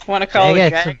 Want to call it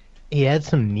Jag? He had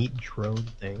some neat drone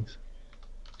things.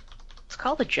 It's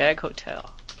called the Jag Hotel.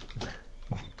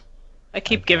 I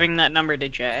keep giving that number to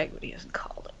Jag, but he hasn't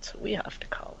called it, so we have to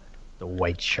call it. The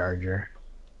White Charger.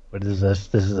 What is this?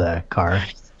 This is a car.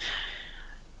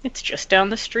 It's just down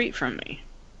the street from me.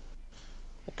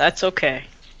 But that's okay.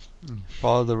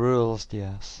 Follow the rules,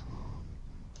 yes.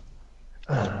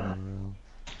 Follow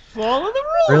the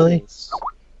rules. Really?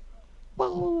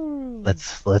 Follow.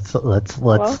 Let's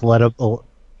let him.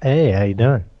 Hey, how you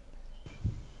doing?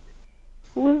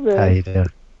 Who is this? How you doing?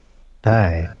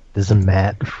 Hi, this is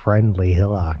Matt Friendly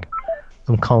Hillock.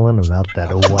 I'm calling about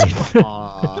that wife.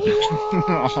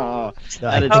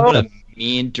 That is what a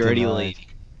mean, dirty lady.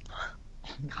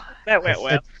 That went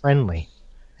well. I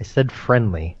said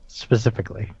friendly,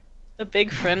 specifically. The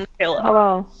big friendly killer.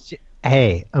 Hello.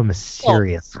 Hey, I'm a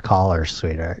serious caller,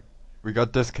 sweetheart. We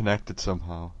got disconnected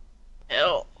somehow.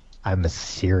 Ew. I'm a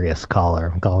serious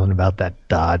caller. I'm calling about that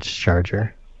Dodge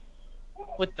Charger.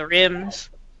 With the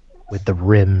rims. With the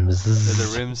rims.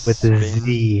 The rims with the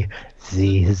spin.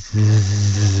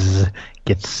 Z.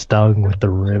 Get stung with the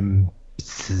rim.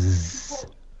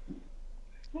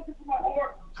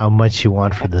 How much you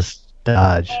want for this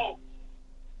Dodge?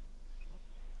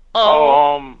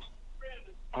 Hello?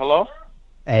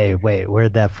 Hey, wait,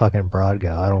 where'd that fucking broad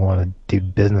go? I don't want to do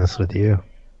business with you.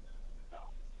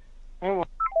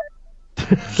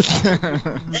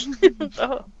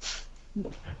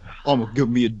 I'ma give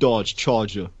me a Dodge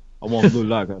Charger. I want to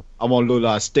look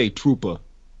like a state trooper.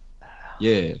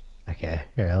 Yeah. Okay.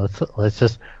 Here, let's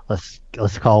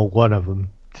call one of them.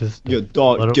 Just get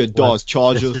Dodge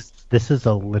Charger. This is a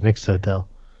Linux hotel.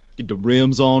 Get the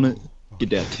rims on it.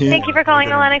 Get that tin. Thank you for calling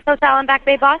the Lennox Hotel in Back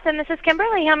Bay, Boston. This is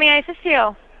Kimberly. How may I assist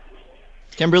you?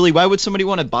 Kimberly, why would somebody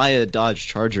want to buy a Dodge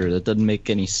Charger? That doesn't make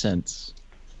any sense.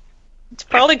 It's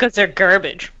probably because they're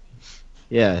garbage.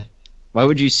 Yeah. Why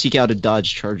would you seek out a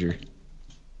Dodge Charger?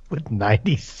 With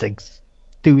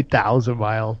 2,000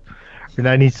 miles. Or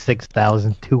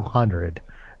 96,200.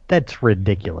 That's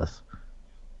ridiculous.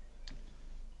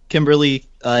 Kimberly,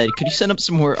 could you send up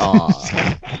some more? Oh.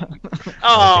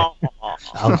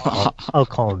 I'll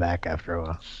call him back after a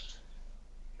while.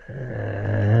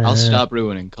 I'll stop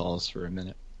ruining calls for a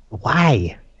minute.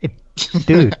 Why?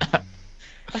 Dude.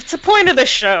 That's the point of the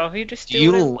show. You just do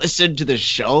you whatever. listen to the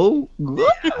show?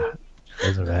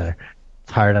 Doesn't matter.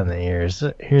 It's hard on the ears.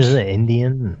 Here's an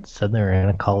Indian that said they were going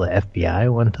to call the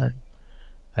FBI one time.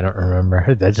 I don't remember.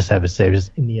 I just have it saved as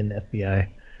Indian FBI.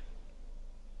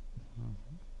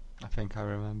 I think I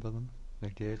remember them. They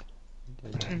did.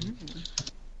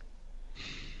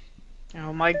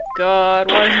 Oh my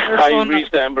God! Why is your Hi, phone? you've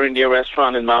reached the Amber India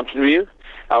restaurant in Mountain View.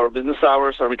 Our business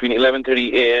hours are between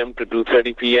 11:30 a.m. to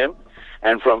 2:30 p.m.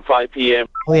 and from 5 p.m.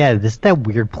 Oh yeah, this is that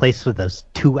weird place with those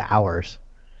 2 hours.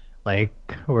 Like,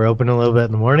 we're open a little bit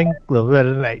in the morning, a little bit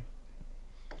at night.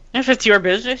 If it's your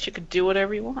business, you can do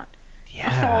whatever you want.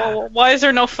 Yeah. Oh, why is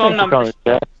there no phone number?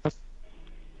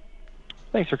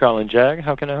 Thanks for calling, Jag.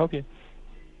 How can I help you?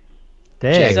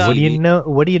 Dang, what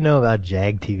do you know about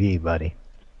Jag TV, buddy?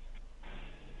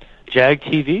 Jag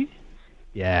TV?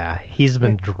 Yeah, he's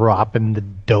been dropping the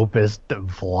dopest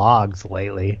vlogs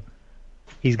lately.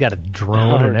 He's got a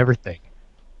drone and everything.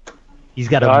 He's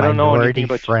got a I don't know minority anything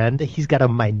about friend. He's got a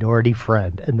minority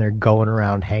friend, and they're going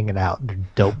around hanging out. They're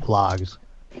dope vlogs.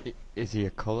 Is he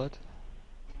a colored?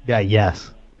 Yeah,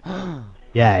 yes.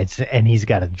 Yeah, and he's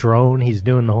got a drone. He's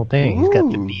doing the whole thing. He's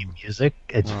got the beat music.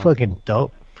 It's fucking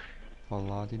dope. Well,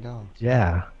 la-di-da.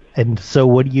 Yeah. And so,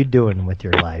 what are you doing with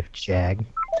your life, Jag?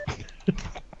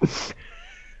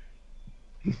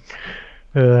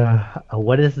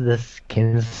 What is this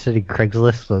Kansas City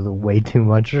Craigslist with way too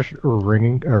much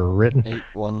ringing or written?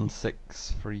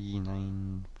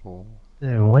 816394.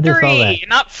 What is all that? Free,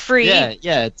 not free.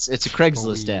 Yeah, it's a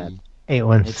Craigslist ad.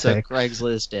 816. It's a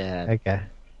Craigslist ad. Okay.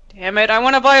 Damn it! I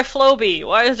want to buy a Flowbee.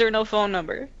 Why is there no phone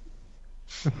number?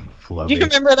 Flowbee. Do you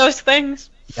remember those things?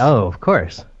 Oh, of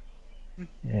course.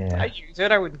 Yeah. I use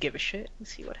it. I wouldn't give a shit.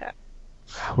 Let's see what happens.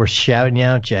 We're shouting you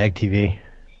out, Jag TV.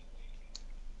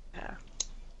 Yeah.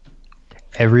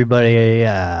 Everybody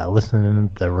listening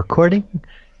to the recording,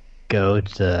 go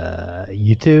to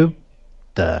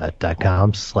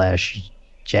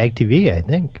youtube.com/JagTV, I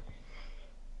think.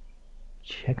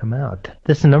 Check them out.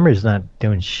 This number is not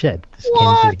doing shit. This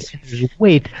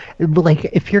wait, like,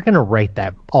 if you're gonna write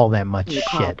all that much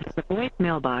shit. The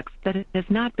voicemail box that has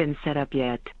not been set up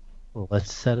yet. Well,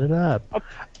 let's set it up.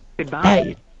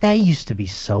 Goodbye. That used to be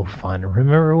so fun.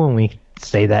 Remember when we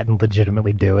say that and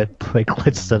legitimately do it? Like,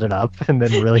 let's set it up and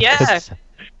then really. Yeah.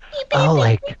 Oh,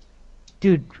 like,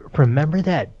 dude, remember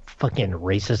that fucking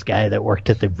racist guy that worked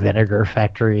at the vinegar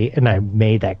factory, and I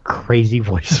made that crazy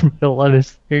voicemail on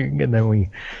his thing, and then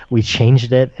we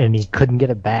changed it, and he couldn't get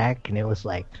it back, and it was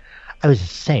like, I was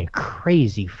just saying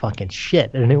crazy fucking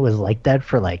shit, and it was like that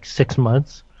for like 6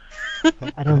 months.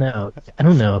 I don't know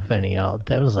if any of y'all,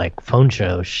 that was like phone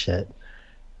show shit.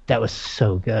 That was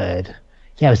so good.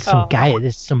 Yeah, it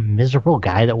was some miserable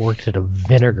guy that worked at a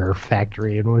vinegar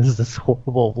factory and was this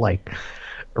horrible, like,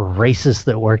 racist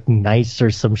that worked nights or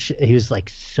some shit. He was like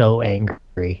so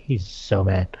angry. He's so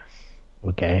mad.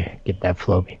 Okay, get that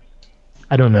Flowbee.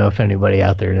 I don't know if anybody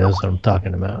out there knows what I'm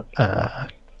talking about.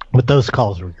 But those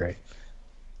calls were great.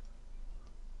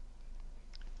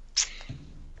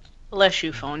 Bless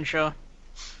you, phone show.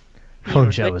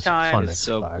 Phone show was fun. It's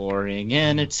so boring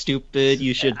and it's stupid.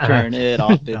 You should turn it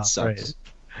off. It sucks.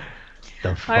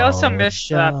 I also missed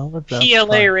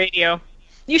PLA radio.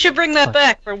 You should bring that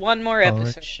back for one more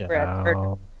episode,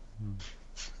 Bradford.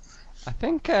 I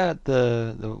think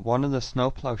the one of the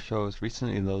snowplow shows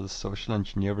recently, though, the social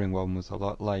engineering one, was a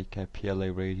lot like PLA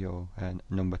radio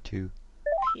number 2.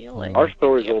 PLA. Our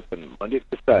store is open Monday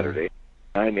to Saturday,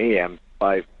 9 a.m.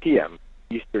 5 p.m.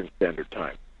 Eastern Standard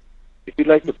Time. If you'd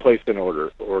like to place an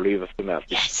order or leave us a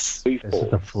message, please This hold.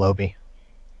 is the Flowbee.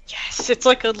 Yes, it's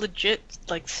like a legit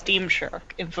Steam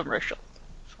Shark infomercial.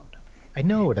 I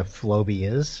know what a Flowbee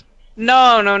is.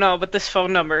 No, but this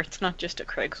phone number, it's not just a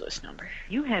Craigslist number.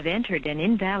 You have entered an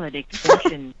invalid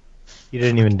extension. You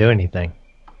didn't even do anything.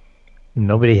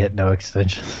 Nobody hit no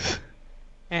extensions.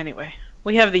 Anyway,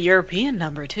 we have the European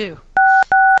number, too.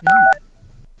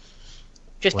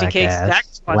 Just in Black case ass, Zach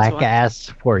wants Black one.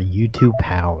 ass for you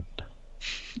 £2.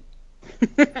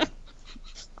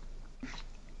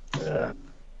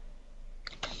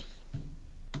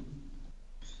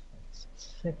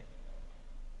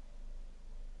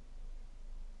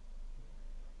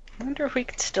 I wonder if we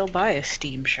could still buy a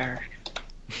Steam Shark.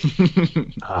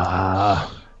 That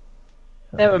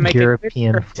would make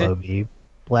European it good. Flowbee.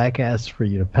 Black ass for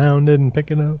you to pound it and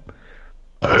pick it up.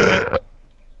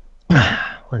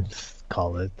 Let's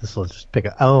call it. This will just pick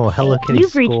up. Oh, Hello Kitty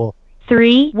You've reached School.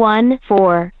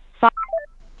 3145.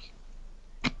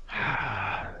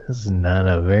 This is not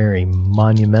a very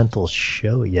monumental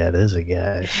show yet, is it,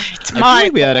 guys? It's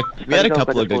I feel like we had a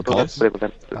couple of good calls. Oh,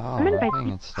 I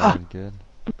think it sounded good.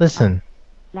 Listen.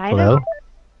 Hello?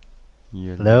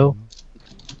 Hello?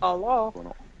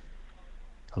 Hello?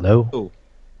 Hello? Oh.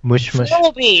 Mush mush.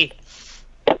 Flowbee!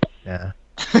 Yeah.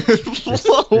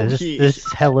 This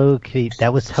Hello Kitty,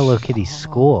 that was Hello Kitty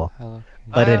School.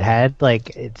 But it had,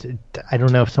 like, I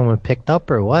don't know if someone picked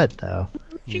up or what, though.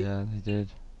 Yeah, they did.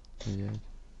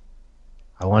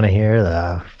 I want to hear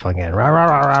the fucking rah rah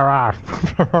rah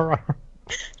rah rah.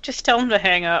 Just tell him to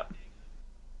hang up.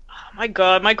 Oh my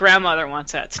god, my grandmother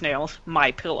wants that snail's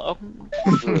My Pillow.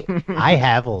 I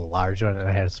have a large one and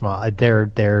I have a small.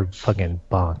 They're fucking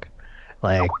bonk.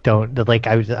 Like,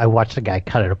 I watched a guy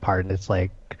cut it apart and it's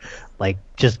like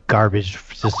just garbage,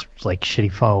 just like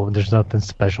shitty foam. There's nothing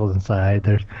special inside.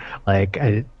 There's like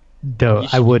I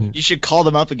wouldn't. You should call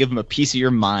them up and give them a piece of your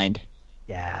mind.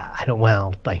 Yeah, I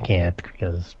can't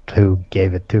because who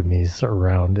gave it to me is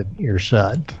around an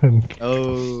earshot.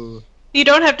 Oh. You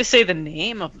don't have to say the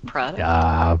name of the product.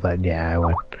 But yeah, I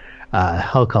would.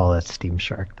 I'll call it Steam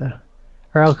Shark though.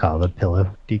 Or I'll call it a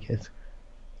pillow. DK's.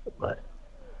 But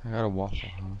I got a Waffle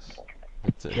House.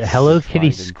 the Hello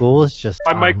Kitty school is just.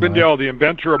 I'm Mike Lindell, the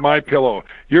inventor of MyPillow.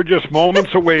 You're just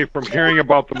moments away from hearing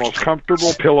about the most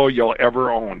comfortable pillow you'll ever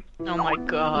own. Oh my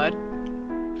god.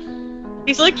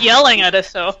 He's like yelling at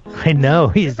us though. I know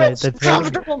he's that's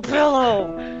comfortable pillow.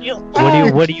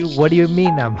 What do you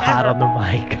mean I'm hot on the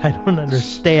mic? I don't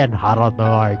understand hot on the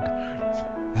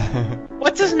mic.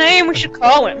 What's his name? We should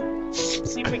call him.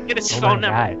 See if we can get his phone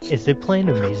number. God. Is it playing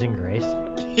Amazing Grace?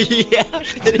 Yeah,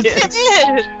 it is.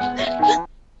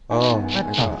 Oh, I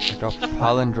got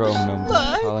palindrome numbers,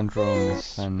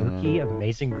 palindromes, and Spooky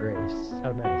Amazing Grace.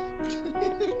 How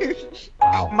nice.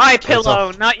 Wow. My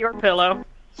pillow, not your pillow.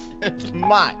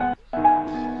 Mine.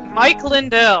 Mike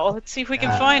Lindell. Let's see if we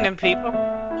can find him, people.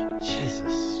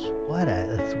 Jesus, what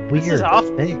that's weird. This is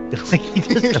awful. Thing. Like he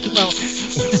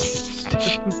just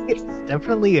it's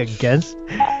definitely against.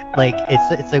 Like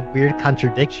it's a weird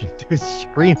contradiction to his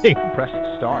screaming. Press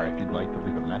star if you'd like to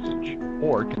leave a message,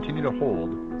 or continue to hold,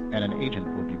 and an agent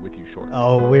will be with you shortly.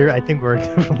 Oh, I think we're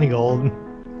definitely old.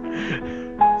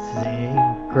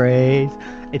 Sing Grace.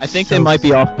 I think they might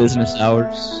be off business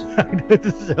hours.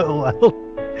 So well.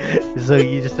 So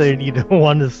you just need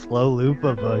one slow loop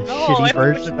of a shitty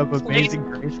version of Amazing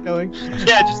Grace going?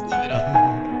 Yeah, just leave it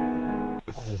up.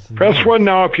 Press 1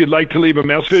 now if you'd like to leave a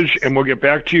message, and we'll get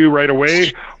back to you right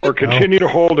away, or continue to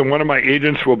hold, and one of my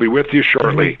agents will be with you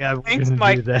shortly. Thanks,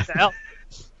 Mike.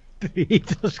 He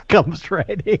just comes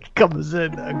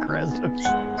in aggressive,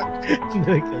 and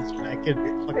then goes back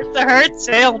in. It's a hard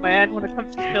sale, man, when it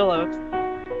comes to pillows.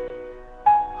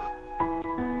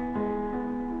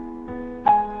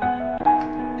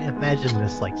 I imagine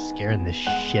this like scaring the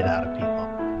shit out of people.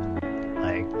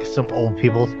 Like some old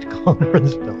people calling for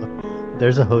this pillow.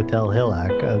 There's a Hotel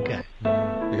Hillock. Okay.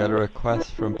 We got a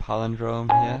request from Palindrome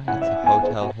here. It's a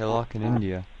Hotel Hillock in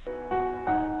India.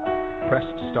 Press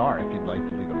star if you'd like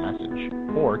to leave a message,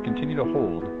 or continue to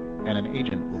hold, and an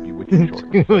agent will be with you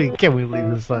shortly. Can we leave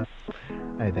this on?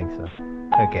 I think so.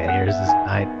 Okay, here's this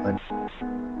night one.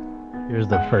 Here's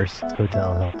the first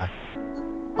Hotel Hillock.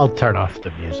 I'll turn off the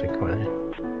music when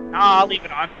No, I'll leave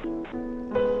it on.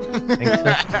 Think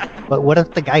so? But what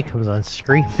if the guy comes on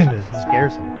screaming and it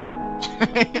scares him? You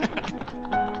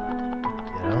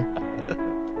know?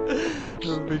 That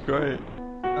would be great.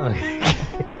 Okay.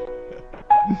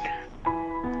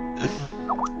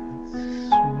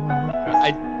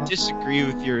 I disagree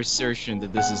with your assertion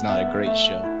that this is not a great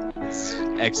show. It's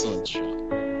an excellent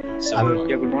show. So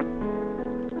Yeah, good morning.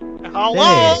 Hello?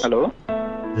 Hey. Hello?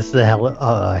 This is the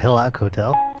Hillock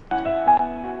Hotel.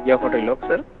 Yeah, Hotel Hillock,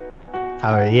 sir.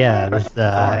 Yeah, this is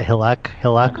the Hillock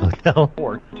Hotel.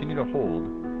 Or continue to hold,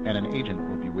 and an agent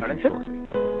will be with you shortly.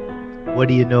 What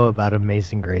do you know about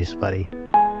Amazing Grace, buddy?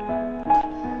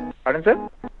 Pardon, sir?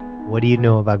 What do you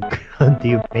know about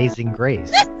the Amazing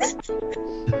Grace?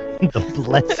 The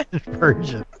blessed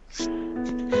virgin.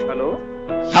 Hello?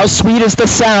 how sweet is the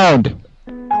sound?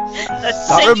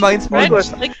 That reminds me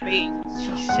like me.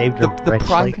 She saved her the like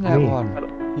Pranknet me.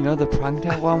 one. You know the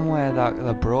Pranknet one where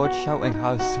the broad shouting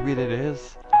how sweet it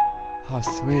is? How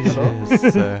sweet it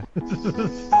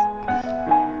is.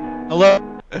 Hello?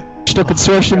 International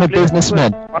Consortium of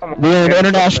Businessmen. We're an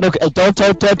international.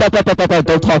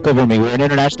 Don't talk over me. We're an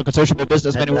international consortium of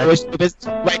businessmen who wish to do business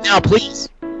right now, please.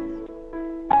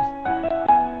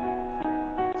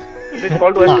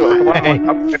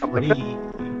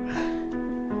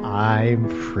 I'm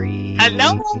free.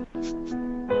 Hello?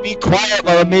 Be quiet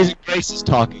while Amazing Grace is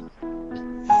talking.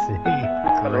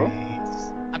 Hello?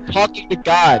 I'm talking to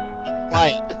God.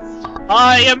 Quiet.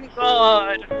 I am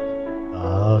God.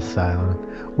 Oh, silent.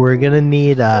 We're gonna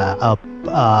need a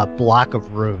block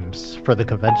of rooms for the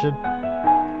convention.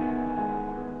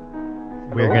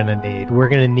 We're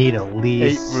gonna need at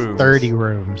least 30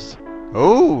 rooms.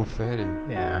 Oh, 30.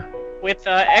 Yeah. With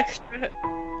extra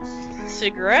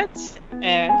cigarettes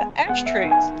and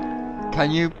ashtrays. Can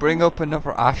you bring up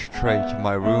another ashtray to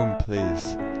my room,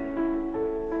 please?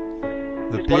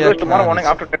 The beer tomorrow can morning is-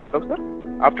 after 10 o'clock, sir?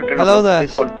 After 10 Hello there.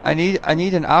 o'clock, I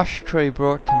need an ashtray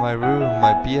brought to my room.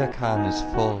 My beer can is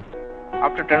full.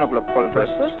 after 10 o'clock, call Press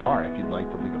sir. star if you'd like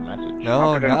to leave a message.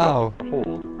 No, After 10 now.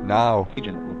 Hold. Now.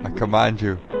 Agent will be I with command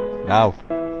you. Now.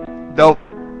 Nope.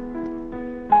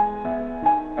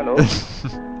 Hello?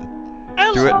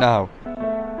 Do it now.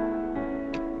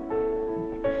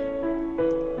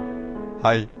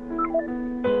 Hi.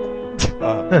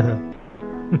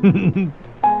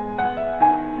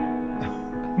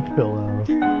 Pillow.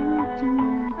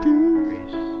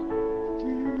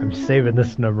 I'm saving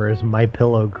this number as My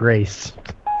Pillow Grace.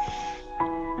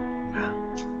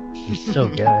 You still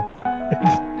get it.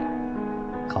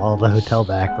 call the hotel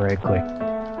back right quick.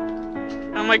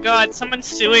 Oh my god, someone's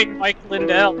suing Mike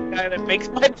Lindell, the guy that makes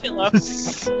my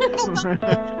pillows. Trying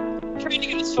to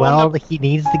get his phone Well, number. he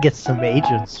needs to get some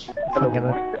agents.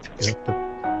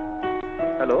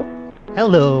 Hello.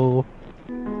 Hello.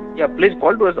 Yeah, please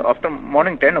call to us after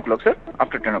morning 10 o'clock, sir.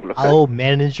 After 10 o'clock, sir. Oh,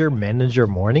 manager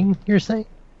morning, you're saying?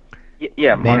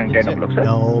 Yeah, morning 10 o'clock, sir.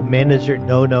 No, manager,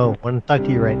 no. I want to talk to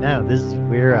you right now.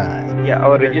 We're Yeah,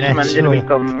 our register manager will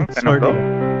come 10 o'clock.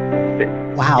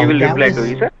 Wow, He will that reply was, to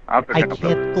you, sir, after I 10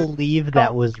 o'clock. can't believe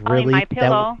that was Calling really. My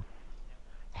Pillow.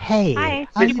 Hey, Hi,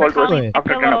 how Please you call to us doing?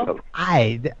 after 10 o'clock.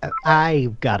 I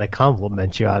gotta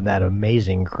compliment you on that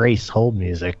amazing Grace hold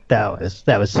music. That was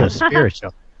so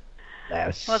spiritual. That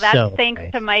was Well, that's so thanks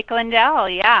nice. to Mike Lindell.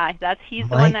 Yeah, he's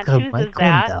the one that chooses Mike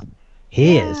that. Lindell.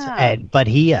 He is, Yeah. but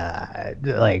he,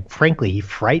 frankly, he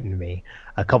frightened me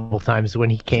a couple times when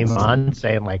he came on,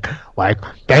 saying like,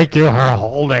 thank you for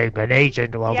holding an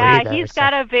agent over here. Yeah, he's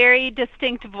got a very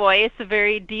distinct voice, a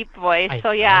very deep voice.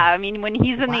 So yeah, I mean, when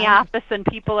he's in the office and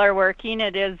people are working,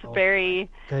 it is very.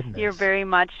 goodness. You're very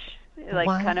much like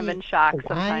kind of in shock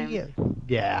sometimes.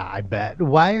 Yeah, I bet.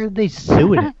 Why are they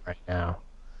suing him right now?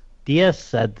 Diaz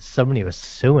said somebody was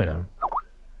suing him.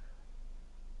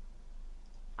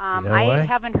 You know I what?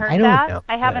 haven't heard I don't that. know.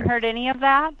 I haven't heard any of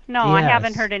that. No, I Diaz.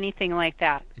 haven't heard anything like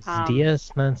that.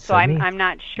 Diaz not So I'm sending? I'm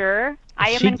not sure. I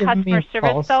am she in giving me customer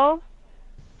service false- though.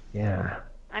 Yeah.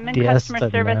 I'm in Diaz customer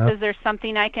doesn't service. know. Is there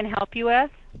something I can help you with?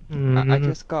 I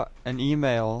just got an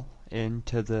email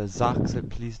into the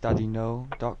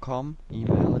zax@pleasedaddyno.com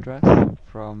email address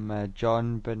from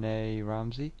John Benet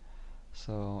Ramsey.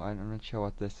 So I'm not sure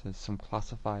what this is. Some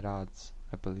classified ads,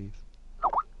 I believe.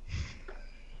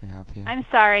 We have here. I'm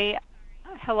sorry.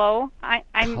 Hello. I'm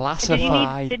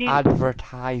Classified did you need,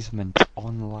 advertisement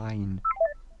online.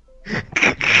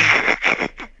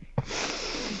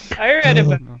 I read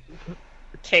about the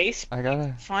case. I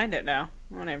gotta find it now.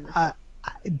 Whatever.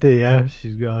 Yeah,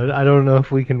 she's gone. I don't know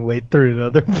if we can wait through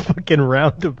another fucking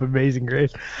round of Amazing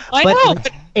Grace. I But, know,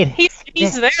 like, but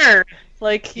he's there.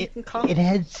 Like you can call. It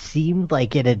had seemed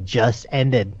like it had just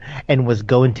ended and was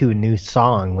going to a new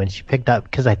song when she picked up,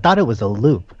 because I thought it was a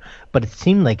loop, but it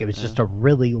seemed like it was just a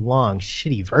really long,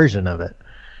 shitty version of it.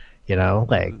 You know,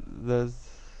 like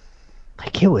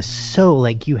it was so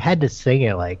like you had to sing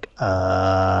it like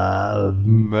yeah,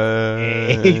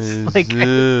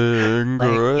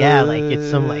 like it's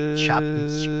some like chopped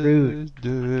and screwed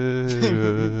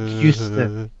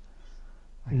Houston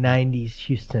 90s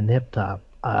Houston hip hop.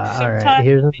 All right,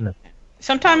 here's another.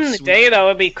 Sometime in the day, though,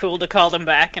 it'd be cool to call them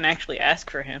back and actually ask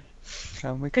for him.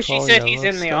 Because she call said he's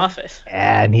in the Yellowstone? office.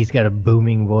 Yeah, and he's got a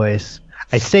booming voice.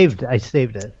 I saved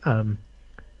it.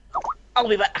 I'll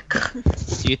be back.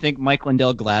 Do you think Mike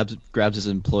Lindell grabs his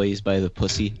employees by the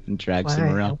pussy and drags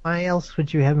them around Why else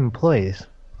would you have employees?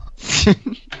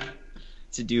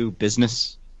 to do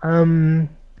business?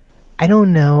 I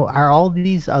don't know. Are all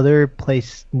these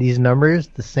these numbers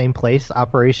the same place?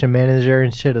 Operation manager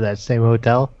and shit of that same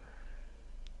hotel?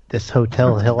 This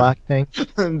Hotel Hillock thing?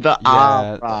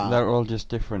 Yeah, they're all just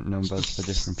different numbers for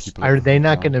different people. Are they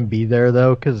not going to be there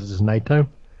though because it's nighttime?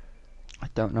 I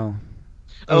don't know.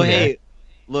 Oh, Okay. hey,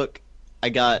 look, I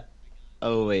got.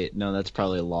 Oh wait, no, that's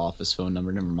probably a law office phone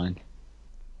number. Never mind.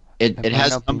 It might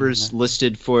has not be, numbers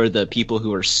listed for the people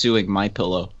who are suing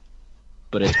MyPillow,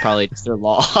 but it's probably just their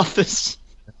law office.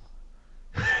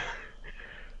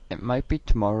 It might be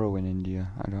tomorrow in India.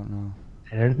 I don't know.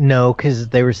 I don't know because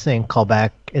they were saying call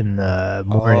back in the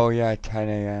morning. Oh yeah, 10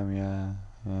 a.m. Yeah.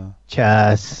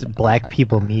 Just black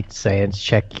people meet saying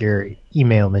check your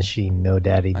email machine. No,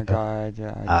 daddy. I no. got.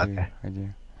 Yeah, I do. I do.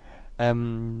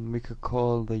 We could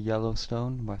call the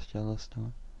Yellowstone, West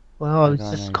Yellowstone. Well, it's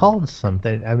just called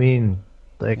something. I mean,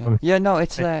 like Yeah, no,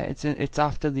 it's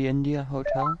after the India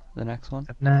hotel, the next one.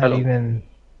 not Hello. even.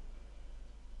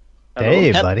 Hello.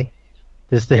 Hey, buddy.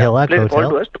 This is the Hillock Please call Hotel.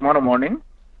 to us tomorrow morning.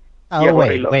 Oh Yeah,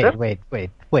 wait, hotel, sir.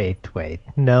 wait.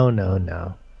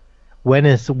 No. When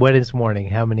is morning?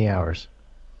 How many hours?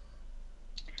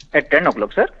 At 10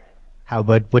 o'clock, sir. How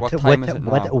about What time is it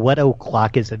now? what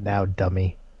o'clock is it now,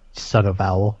 dummy? Son of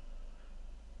owl.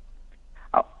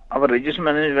 Our register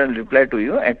manager will reply to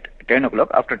you at 10 o'clock.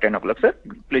 After 10 o'clock, sir.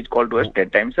 Please call to us 10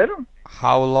 times, sir.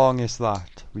 How long is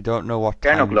that? We don't know what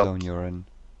 10 time o'clock. zone you're in.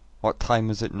 What time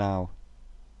is it now?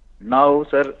 Now,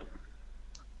 sir.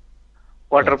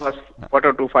 Quarter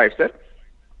to 5, sir.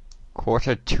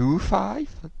 5:45?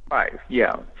 5.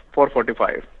 Yeah.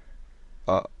 4:45.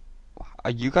 Are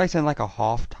you guys in like a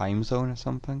half time zone or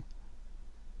something?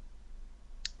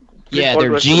 Yeah, call they're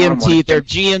to us tomorrow morning. GMT. They're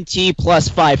GMT plus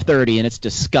 5:30, and it's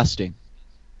disgusting.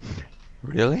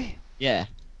 Really? Yeah.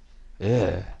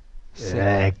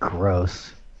 Yeah.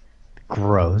 Gross.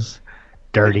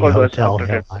 Dirty Call to us hotel after 10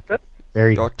 hillock. o'clock, sir.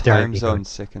 Very Your time dirty. zone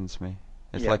sickens me.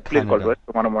 It's like Please call to Canada. us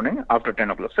tomorrow morning after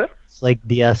 10 o'clock, sir. It's like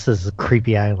DS's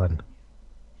creepy island.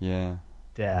 Yeah.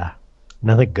 Yeah.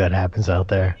 Nothing good happens out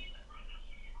there.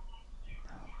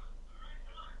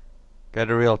 Get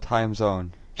a real time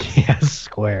zone. Yeah,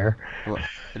 square. Well,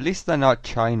 at least they're not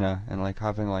China and like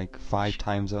having like 5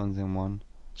 time zones in one.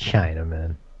 China,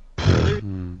 man.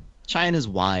 China's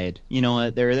wide. You know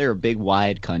what? They're a big,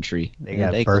 wide country. They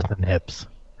got birth and hips.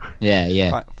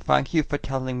 Yeah. Thank you for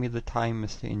telling me the time,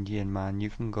 Mr. Indian Man. You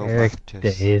can go Eric back to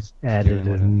Days added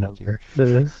a number to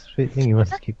this. He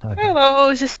wants to keep talking. Hello,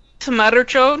 is this the matter,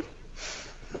 Chode?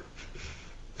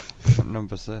 What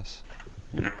number's this?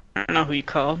 I don't know who you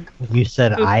called. You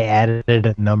said I added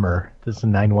a number. This is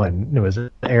 9-1. It was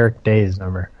Eric Day's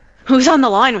number. Who's on the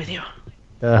line with you?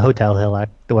 The Hotel Hillock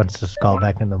wants to call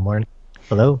back in the morning.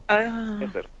 Hello?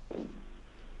 Yes, sir.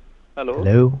 Hello?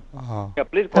 Hello? Oh. Yeah,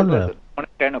 please call to Hello. us on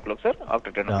 10 o'clock, sir.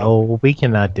 After 10 o'clock. No, we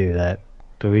cannot do that.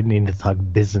 We need to talk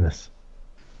business.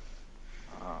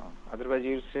 Otherwise,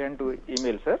 you send to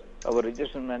email, sir. Our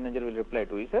registration manager will reply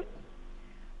to you, sir.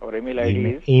 Our email ID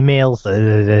is... Emails,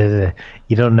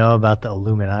 you don't know about the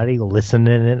Illuminati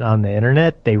listening it on the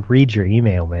internet? They read your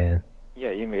email, man.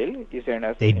 Yeah, email. You send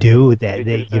us... They do that.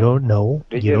 You don't know.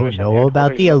 You don't know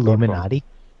about the Illuminati.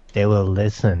 They will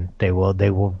listen. They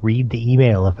will read the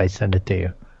email if I send it to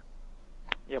you.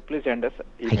 Yeah, please send us I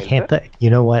email, can't. sir. You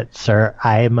know what, sir?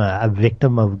 I am a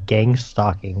victim of gang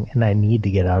stalking, and I need to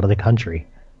get out of the country.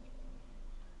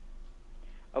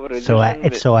 So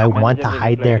I want to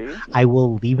hide there. I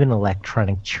will leave an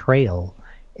electronic trail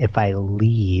if I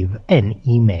leave an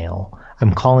email.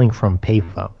 I'm calling from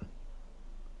payphone.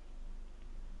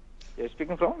 You're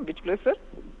speaking from which place, sir?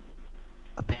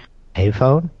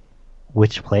 Payphone?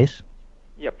 Which place?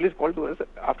 Yeah, please call to us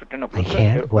after 10 I o'clock.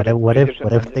 can't. What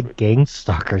if the gang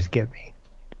stalkers get me?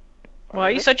 Why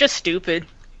are you such a stupid?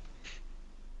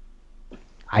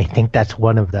 I think that's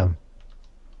one of them.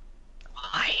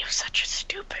 Why are you such a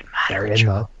stupid They're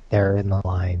matter? in the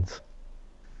lines.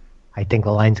 I think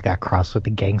the lines got crossed with the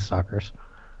gang stalkers.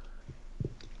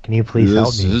 Can you please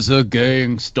help me? This is a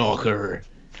gang stalker.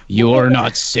 You're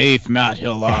not safe, Matt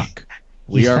Hillock.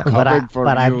 We are coming for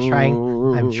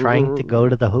you. I'm trying to go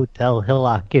to the Hotel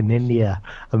Hillock in India.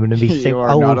 I'm going to be safe. You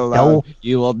are not allowed.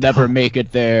 You will never make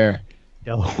it there.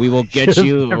 No. We will get Should've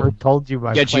you. never told you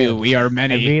my Get plan. you. We are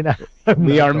many. I'm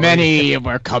We not are going many.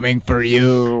 We're coming for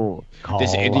you.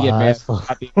 This Indian man us. will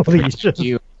not be afraid of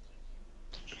you.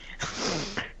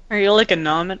 Are you like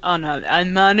anonymous?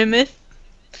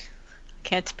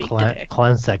 Can't speak today.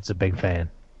 Clensec's a big fan.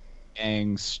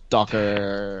 Gang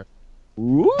stalker.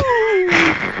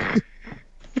 I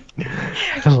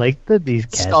like that these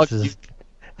cats is,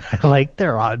 I like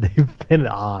they've been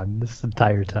on this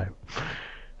entire time.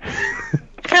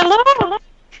 Hello.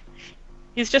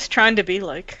 He's just trying to be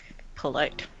like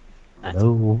polite.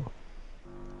 Hello.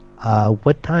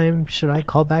 What time should I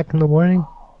call back in the morning?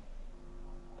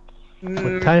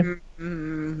 What time?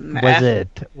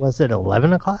 Was it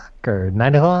 11 o'clock or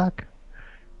 9 o'clock?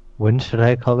 When should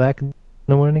I call back in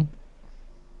the morning?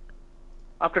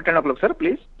 After 10 o'clock, sir,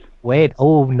 please. Wait,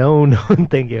 no,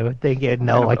 thank you.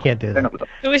 No, I can't do that.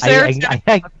 Who is there?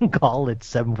 I can call at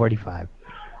 7:45.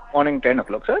 Morning 10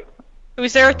 o'clock, sir.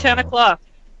 Who's there at 10 o'clock?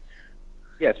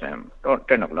 Yes, ma'am.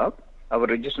 10 o'clock. Our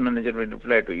register manager will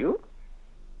reply to you.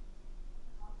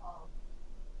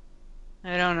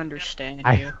 I don't understand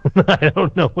you. I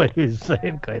don't know what he was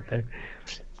saying quite there.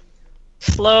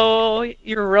 Slow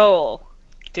your roll,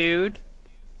 dude.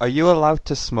 Are you allowed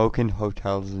to smoke in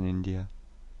hotels in India?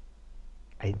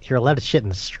 You're allowed to shit in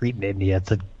the street in India.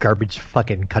 It's a garbage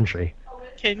fucking country.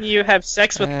 Can you have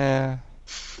sex with... I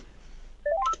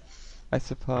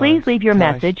suppose. Please leave your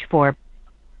message for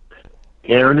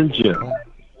Aaron and Jim.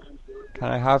 Can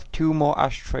I have 2 more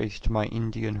ashtrays to my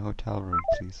Indian hotel room,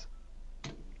 please?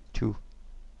 2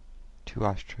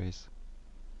 ashtrays.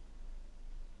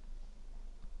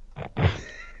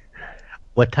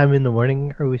 What time in the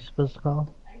morning are we supposed to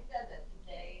call?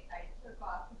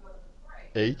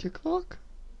 8 o'clock?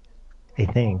 I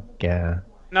think,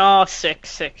 No,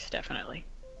 6, definitely.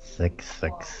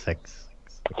 6.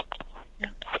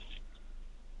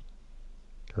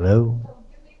 Hello?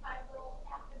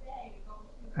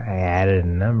 I added a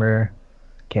number.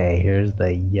 Okay, here's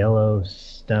the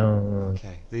Yellowstone.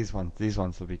 Okay, these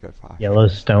ones will be good for ashtrays.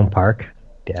 Yellowstone Park.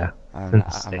 Yeah. An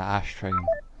ashtray.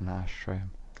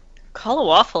 Call a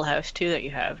Waffle House, too, that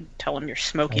you have. Tell them you're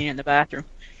smoking in the bathroom.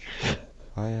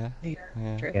 Oh, yeah.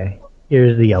 Okay,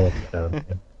 here's the Yellowstone.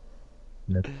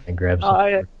 And then I grab some.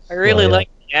 I really like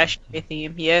the ashtray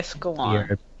theme. Yes, go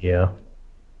on. Yeah.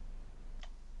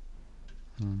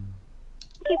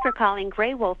 Thank you for calling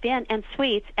Grey Wolf Inn and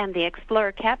Suites and the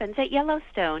Explorer Cabins at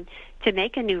Yellowstone. To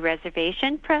make a new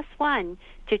reservation, press 1.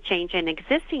 To change an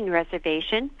existing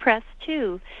reservation, press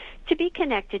 2. To be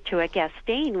connected to a guest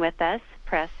staying with us,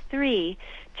 press 3.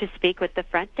 To speak with the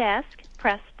front desk,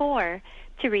 press 4.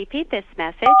 To repeat this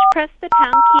message, press the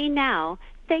pound key now.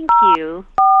 Thank you.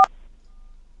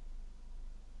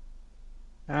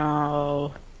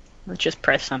 Oh, let's just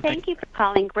press something. Thank you for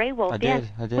calling Grey Wolf Inn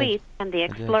Suites and the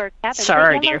Explorer Cabins.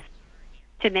 Sorry, at dear. Yellowstone.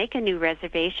 To make a new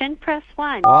reservation, press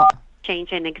 1. What?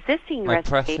 Change an existing My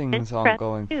reservation, pressings aren't press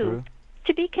going 2. through.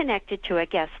 To be connected to a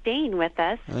guest staying with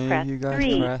us, press You guys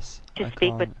 3. press. To I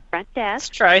speak with can't. the front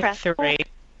desk, Try press 3. 4.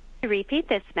 To repeat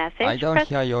this message, I don't press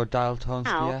hear your dial tones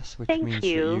now. DS, which Thank means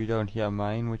you. that you don't hear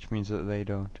mine, which means that they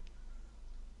don't.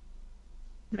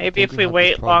 Maybe if we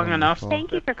wait long enough.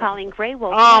 Thank you for calling Grey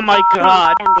Wolf Oh Inn my Suites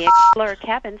God. and the Explorer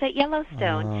Cabins at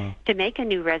Yellowstone. Oh. To make a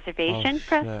new reservation, Oh,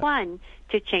 press shit. 1.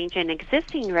 To change an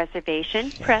existing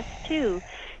reservation, press 2.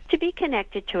 To be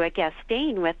connected to a guest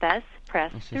staying with us,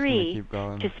 press It's just gonna 3. keep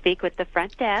going. To speak with the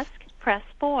front desk, press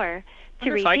 4. To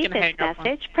Wonder if I repeat can hang this up on-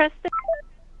 message, press the...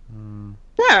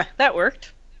 Yeah, that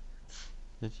worked.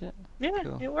 Did you? Yeah,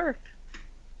 Cool. it worked.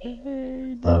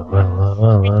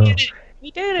 We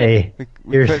did it. Hey,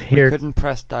 We here. couldn't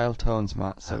press dial tones,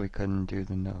 Matt, so we couldn't do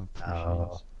the no.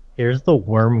 Oh, here's the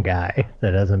worm guy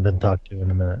that hasn't been talked to in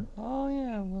a minute. Oh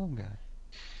yeah, worm guy.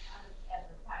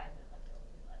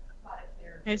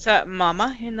 Is that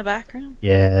Mama in the background?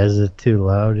 Yeah, is it too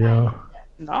loud, Joe?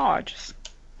 No, I just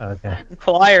Okay.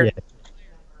 inquired. Yeah.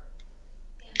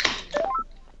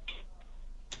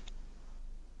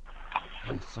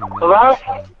 Hello?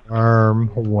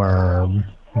 Worm.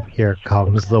 Here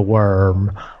comes the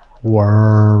worm.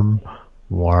 Worm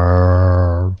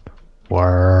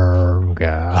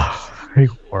guy.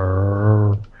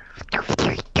 Worm.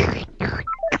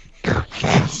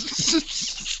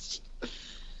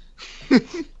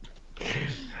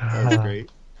 That's great.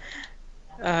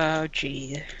 Oh,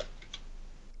 gee.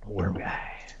 Worm guy.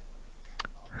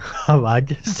 I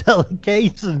just selling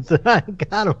cases and I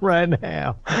got them right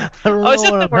now. I don't Oh, is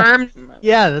know it what the I'm- worm?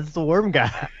 Yeah, that's the worm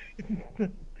guy.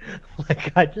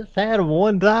 Like, I just had him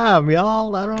one time,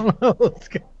 y'all. I don't know what's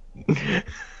going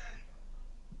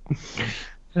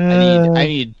I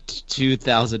need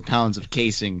 2,000 pounds of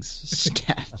casings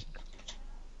stacked.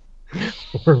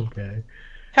 Worm guy.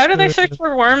 How do they search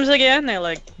for worms again? They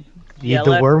like You yell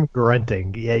the at- worm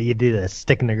grunting. Yeah, you do the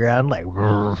stick in the ground like.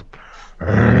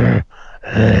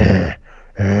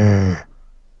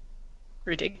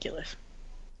 ridiculous.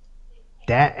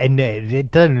 That and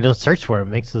it doesn't just search for it. It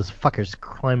makes those fuckers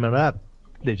climb it up.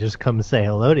 They just come and say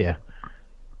hello to you.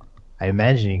 I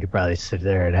imagine you could probably sit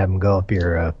there and have them go up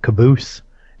your caboose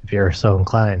if you're so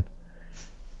inclined.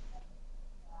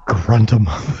 Grunt them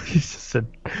up. You just sit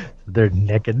there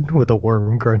naked with a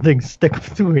worm grunting stick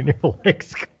between your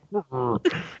legs.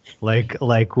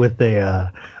 like with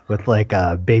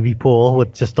a baby pool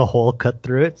with just a hole cut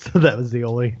through it. So that was the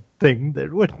only thing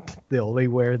that would, the only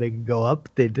where they could go up.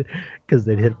 Because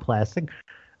they'd hit plastic.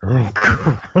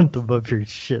 Grunt above your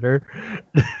shitter.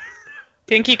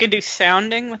 Think you can do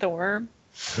sounding with a worm?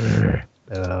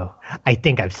 Oh, I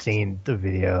think I've seen the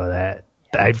video of that.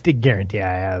 I guarantee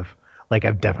I have. Like,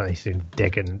 I've definitely seen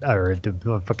dick or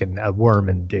fucking a worm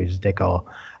in dude's dick hole.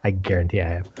 I guarantee I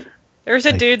have. There's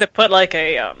a Like- dude that put like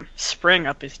a spring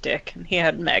up his dick, and he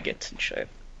had maggots and shit.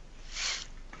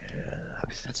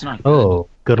 That's not Oh,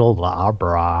 good old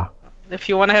Abra. If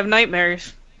you want to have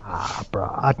nightmares,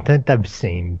 Abra. I think I've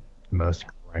seen most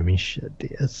grimy shit.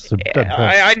 Yes.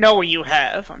 I know you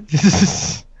have.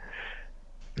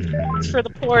 It's for the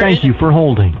poor. Thank you for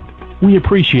holding. We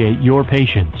appreciate your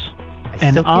patience.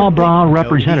 An still can't Abra believe nobody's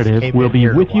representative came will in be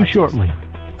here to with you watch shortly.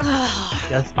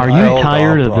 Just Are my you old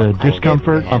tired of Abra the Colgate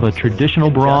discomfort of a hands. traditional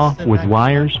bra with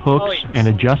wires, hooks, and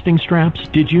adjusting straps?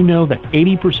 Did you know that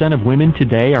 80% of women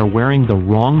today are wearing the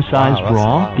wrong size that's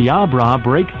bra? wild. The Abra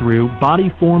breakthrough body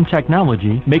form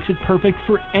technology makes it perfect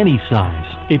for any size.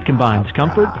 It combines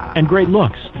comfort and great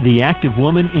looks. The active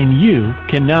woman in you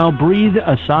can now breathe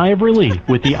a sigh of relief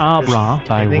with the Abra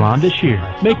by Rhonda Shear.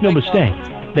 Make no mistake,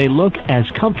 they look as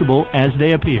comfortable as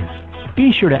they appear.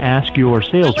 Be sure to ask your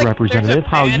sales representative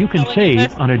how you can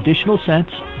save on additional sets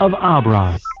of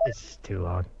Abra. It's too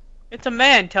long. It's a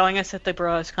man telling us that the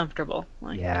bra is comfortable.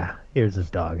 Like, Yeah, here's a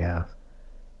doghouse.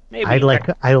 maybe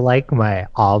I like my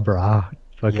Abra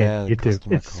fucking Yeah, the YouTube.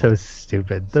 customer It's so call.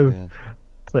 stupid. It's good.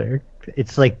 It's like,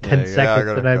 It's like 10 seconds,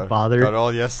 and I bothered. Got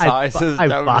all your sizes I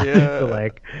down bothered here. to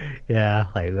like,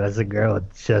 that's a girl.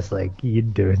 It's just like you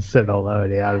doing sitting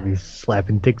alone. You ought to be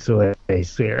slapping dicks away,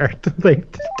 sweetheart.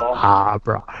 Like,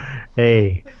 bro.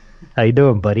 Hey, how you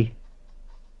doing, buddy?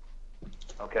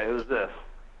 Okay, who's this?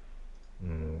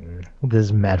 This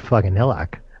is Matt fucking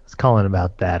Hillock. I was calling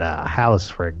about that house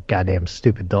for a goddamn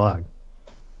stupid dog.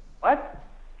 What?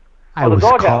 I the was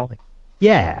dog calling. house?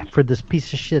 Yeah, for this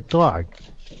piece of shit dog.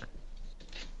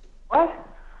 What?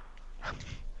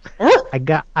 I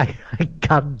got a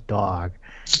dog,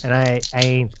 and I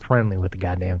ain't friendly with the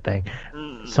goddamn thing.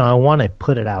 So I want to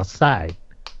put it outside.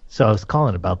 So I was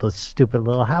calling about this stupid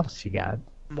little house you got.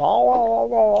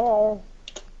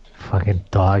 Fucking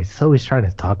dog. He's always trying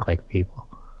to talk like people.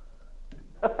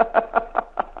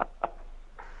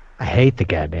 I hate the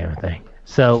goddamn thing.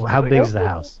 So how big is the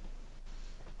house?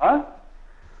 Huh?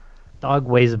 Dog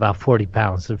weighs about 40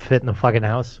 pounds. Does it fit in the fucking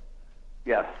house?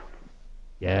 Yes.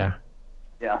 Yeah.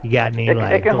 Yeah. You got any It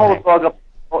like... can hold a dog up.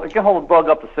 Well, it can hold a dog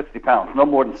up to 60 pounds. No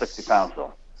more than 60 pounds,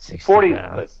 though. 40 is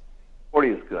good. 40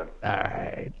 is good.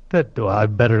 Alright. Well, I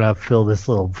better not fill this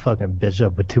little fucking bitch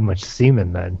up with too much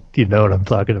semen then. You know what I'm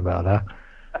talking about,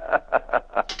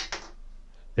 huh?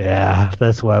 Yeah,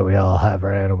 that's why we all have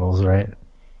our animals, right?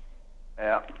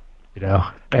 Yeah. You know,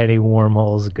 any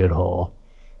wormhole's a good hole.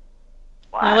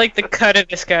 I like the cut of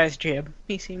this guy's jib.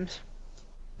 He seems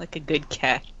like a good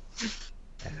cat.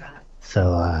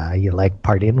 So, you like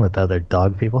partying with other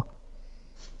dog people?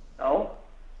 No.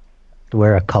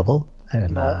 We're a couple,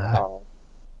 and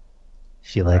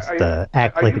she likes to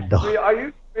act like a dog. Are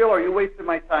you real or are you wasting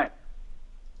my time?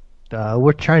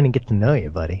 We're trying to get to know you,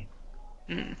 buddy.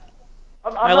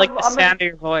 I like the sound of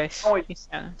your voice.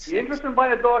 You interested in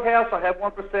buying a dog house? I have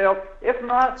one for sale. If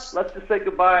not, let's just say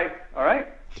goodbye. All right?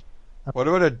 What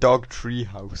about a dog tree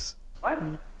house? What?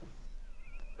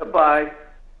 Goodbye.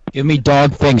 Give me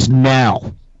dog things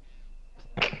now.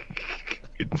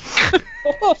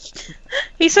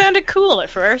 He sounded cool at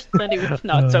first, then he was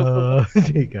not so cool.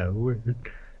 He got weird.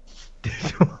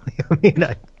 I mean,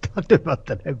 I talked about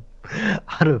that. I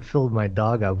ought to have filled my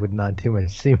dog up with not too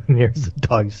much semen. Here's a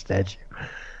dog statue.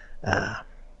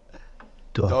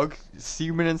 Dog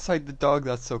semen inside the dog,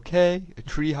 that's okay. A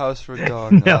tree house for a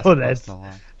dog. No, that's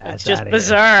just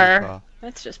bizarre.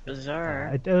 That's just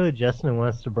bizarre. Justin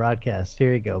wants to broadcast.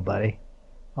 Here you go, buddy.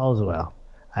 All's well.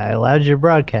 I allowed you to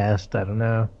broadcast. I don't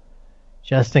know.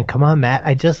 Justin, come on, Matt.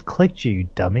 I just clicked you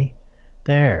dummy.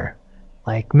 There.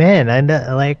 Like, man, I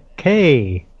know, like,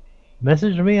 hey,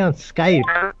 message me on Skype.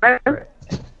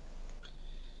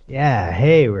 Yeah,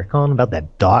 hey, we're calling about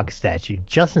that dog statue.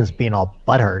 Justin's being all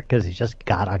butthurt because he just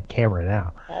got on camera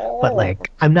now. But,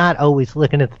 like, I'm not always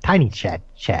looking at the tiny chat,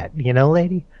 you know,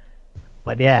 lady?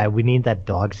 But, yeah, we need that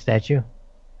dog statue.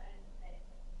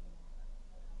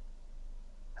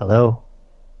 Hello?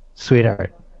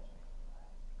 Sweetheart.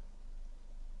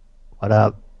 What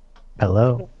up?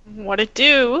 Hello? What it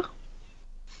do?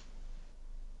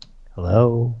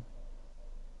 Hello?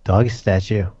 Dog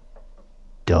statue.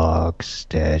 Dog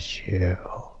statue.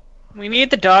 We need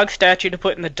the dog statue to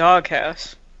put in the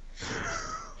doghouse.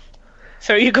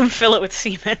 So you can fill it with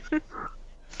semen.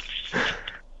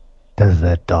 Does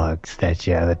that dog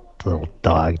statue have a little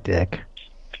dog dick?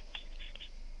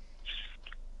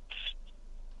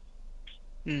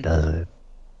 Does it?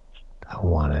 I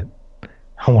want it.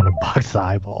 I want a box of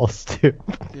eyeballs, too.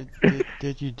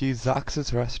 Did you do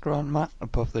Zax's restaurant, Matt,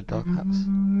 above the doghouse?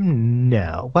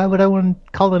 No. Why would I want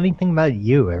to call anything about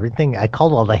you? Everything I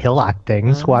called all the Hillock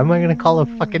things. Why am I going to call a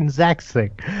fucking Zax's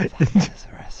thing? Zax's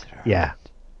restaurant. Yeah.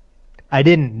 I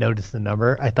didn't notice the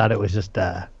number. I thought it was just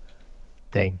a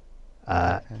thing.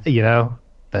 You know,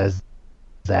 the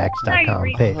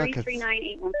Zax.com page.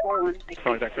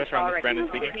 3398141. Zax's restaurant. This Brandon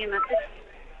speaking.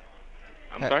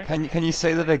 I'm sorry? Can you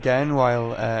say that again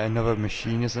while another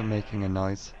machine isn't making a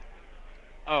noise?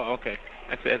 Oh, okay.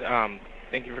 I said,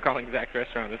 thank you for calling Zach's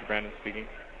Restaurant. This is Brandon speaking.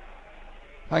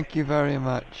 Thank you very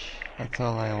much. That's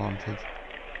all I wanted.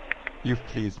 You've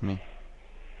pleased me.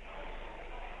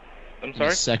 I'm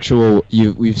sorry?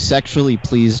 We've sexually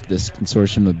pleased this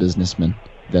consortium of businessmen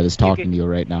that is talking to you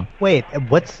right now. Wait,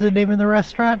 what's the name of the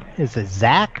restaurant? Is it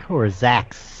Zach or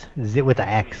Zax? Is it with an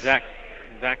X? Zach's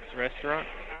Restaurant?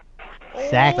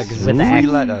 Zax like with an X.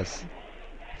 3 letters.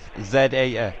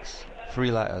 Z-A-X.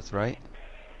 3 letters, right?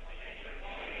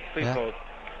 Please hold.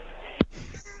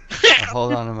 I'll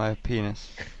hold on to my penis.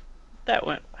 That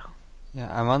went well. Yeah,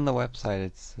 I'm on the website.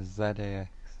 It's Z-A-X. I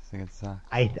think it's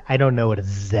Zax. I don't know what a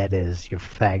Z is, you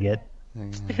faggot.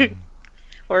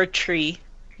 Or a tree.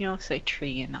 You don't say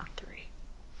tree and not 3.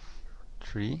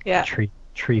 Tree? Yeah.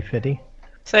 Tree fitty.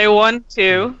 Say 1,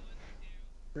 2.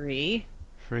 Free.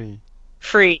 Free.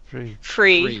 Free. Free.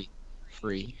 Free.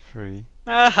 Free. Free.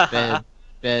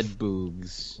 Bed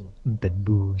boogs. Bed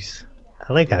boogs.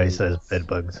 I like how he says bed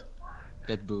bugs.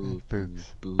 Bed boogs.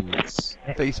 Boogs.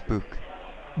 Facebook.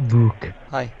 Book.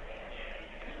 Hi.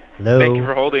 Hello. Thank you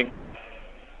for holding.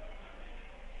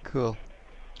 Cool.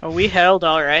 Oh, we held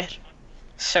all right.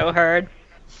 So hard.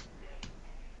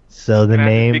 So the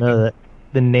name of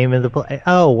the play.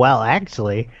 Oh well,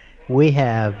 actually, we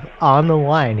have on the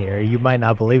line here. You might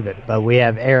not believe it, but we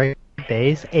have Eric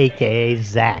Bays, aka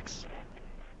Zax.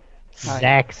 Hi.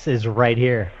 Zax is right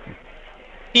here.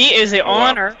 He is the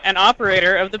owner and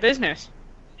operator of the business.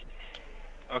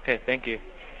 Okay, thank you.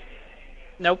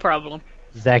 No problem.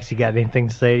 Zax, you got anything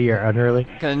to say to your unruly?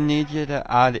 Gonna need you to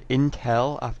add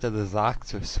Intel after the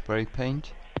Zax with spray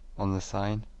paint on the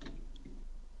sign.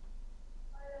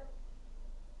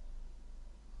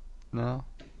 No?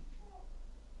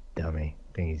 Dummy.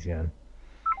 Think he's gone.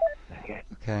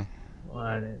 Okay.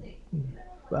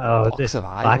 Oh, Box this of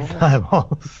box of eyeballs?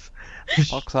 eyeballs.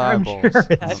 Box of I'm eyeballs. sure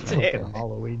it's That's fucking it.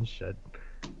 Halloween shit.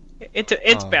 It's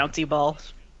Oh. bouncy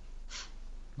balls.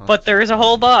 But there is a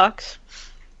whole box.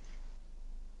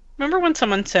 Remember when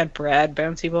someone said Brad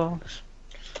bouncy balls?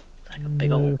 Like a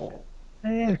big old ball.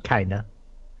 Kinda.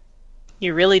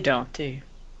 You really don't, do you?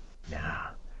 Nah.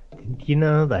 You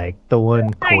know, like the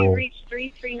one Hi, you cool, reached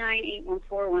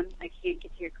 339-8141. I can't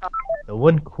get to your call. the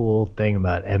one cool thing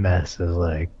about MS is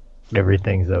like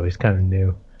everything's always kind of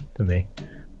new to me.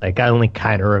 Like I only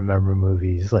kind of remember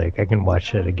movies. Like I can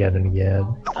watch it again and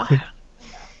again.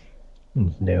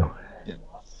 It's new.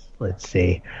 Let's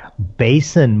see.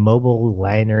 Basin Mobile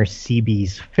Liner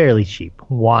CB's fairly cheap.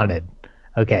 Wanted.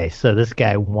 Okay, so this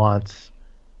guy wants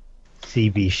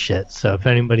CB shit. So if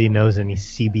anybody knows any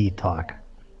CB talk.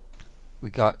 We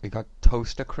got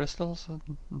toaster crystals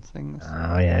and things.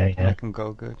 Oh yeah. That can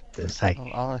go good. This I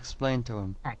I'll explain to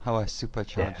him how I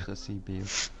supercharge the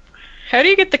CPU. How do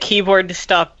you get the keyboard to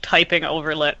stop typing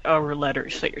over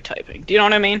letters that you're typing? Do you know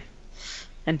what I mean?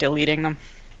 And deleting them.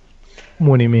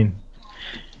 What do you mean?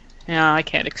 Yeah, I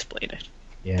can't explain it.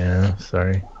 Yeah,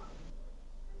 sorry.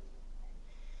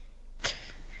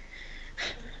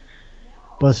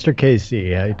 Buster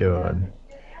Casey, how you doing?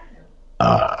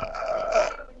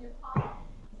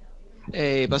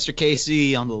 Hey, Buster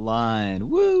Casey on the line.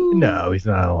 Woo! No, he's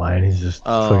not on the line. He's just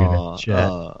fucking in the chat.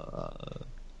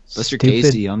 Buster Stupid-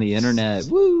 Casey on the internet.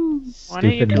 Woo! Why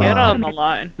don't you Stupid get mom. on the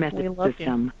line? Message We love you.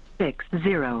 system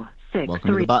 6063.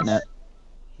 Welcome to the botnet.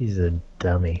 He's a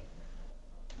dummy.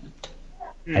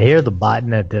 I hear the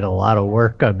botnet did a lot of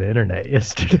work on the internet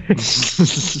yesterday.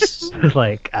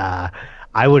 Like,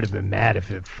 I would have been mad if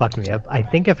it fucked me up. I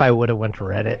think if I would have went to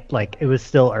Reddit, like, it was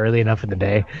still early enough in the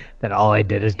day that all I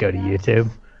did is go to YouTube.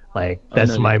 Like,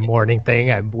 that's my morning thing.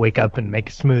 I wake up and make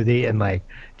a smoothie and, like,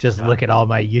 just look at all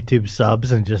my YouTube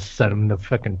subs and just send them to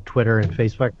fucking Twitter and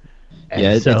Facebook. And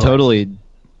Yeah, it so- totally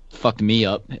fucked me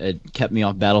up. It kept me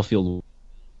off Battlefield.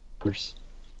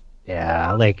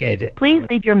 Yeah, like, Please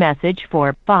leave your message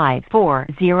for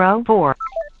 5404.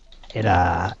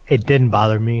 it didn't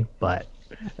bother me, but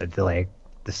it's like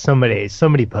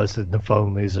somebody posted the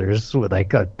phone losers with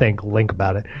like a link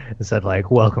about it and said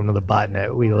like, "Welcome to the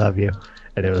botnet, we love you,"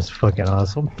 and it was fucking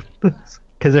awesome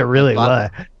because it really was.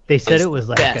 They said it was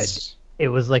like it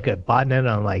was like a botnet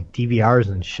on like DVRs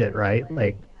and shit, right?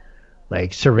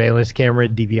 Like surveillance camera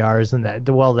DVRs and that.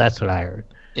 Well, that's what I heard.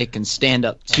 It can stand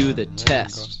up to the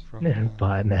test.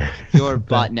 Botnet. Your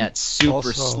botnet's super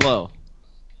Also- slow.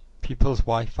 People's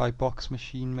Wi-Fi box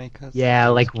machine makers. Yeah,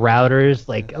 like routers,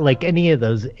 like any of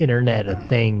those Internet of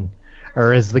Thing,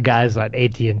 or as the guys on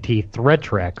AT&T Threat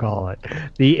Track call it,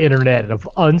 the Internet of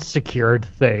Unsecured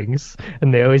Things,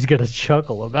 and they always get a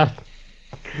chuckle about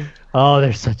it. Oh,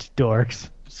 they're such dorks.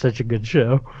 Such a good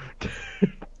show.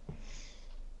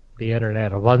 The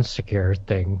Internet of Unsecured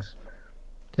Things.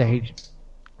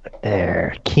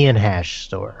 Their Key and Hash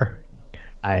store.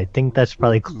 I think that's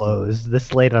probably closed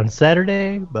this late on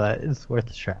Saturday, but it's worth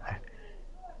a try.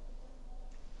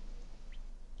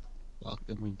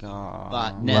 We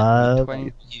got Love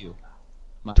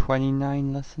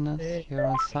 29 listeners here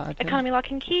on Saturday. Economy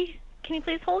Lock and Key. Can you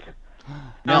please hold?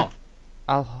 No.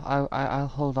 I'll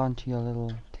hold on to your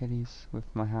little titties with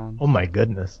my hand. Oh my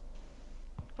goodness.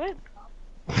 What?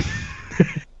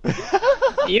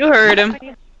 You heard him.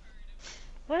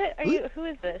 What are you? Who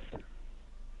is this?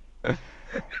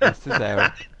 This is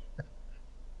Eric.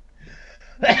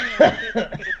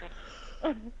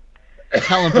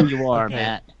 Tell him who you are, Okay.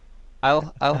 Matt.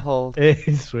 I'll hold. Hey,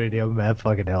 sweetie, I'm Matt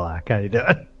fucking Hillock. How you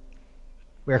doing?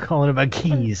 We're calling about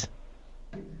keys.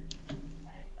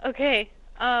 Okay.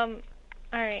 All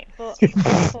right. Well,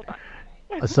 hold on.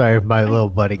 Sorry if my little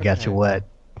buddy got you wet.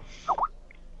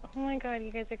 Oh my god,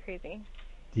 you guys are crazy.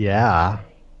 Yeah.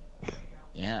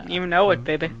 Yeah. You know it,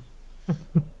 baby.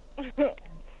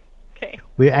 Okay.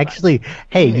 We actually,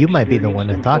 hey, you might be the one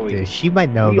to talk to. She might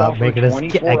know about making us a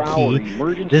key.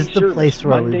 This is the place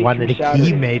where we wanted a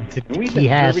key made to key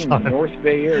hash on. North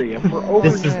Bay area for over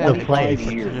This is the 25 place.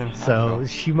 years. So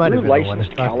she might have We're been the one to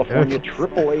licensed talk California to.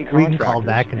 AAA We can call contractors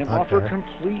back and talk to offer her.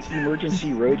 complete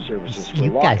emergency road services for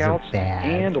You guys are lockouts bad.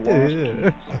 and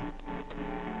lost keys.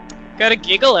 Got a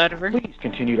giggle out of her. Please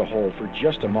continue to hold for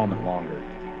just a moment longer.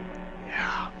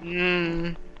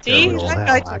 See? Little That hell,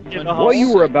 guy told you to What hold.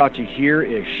 you are about to hear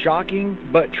is shocking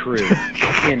but true.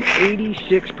 In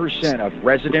 86% of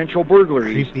residential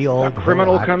burglaries, Creepy old the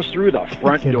criminal rock. comes through the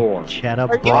front door. Shut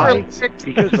up, Why? boy.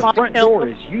 Because the front door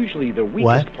is usually the weakest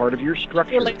What? part of your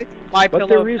structure. My But pillow.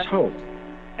 there is hope.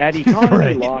 At Economy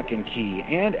Right. Lock and Key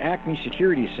and Acme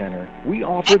Security Center, we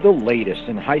offer the latest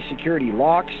in high security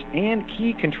locks and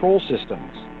key control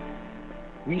systems.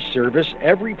 We service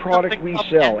every product we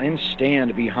sell and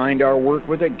stand behind our work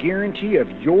with a guarantee of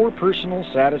your personal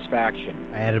satisfaction.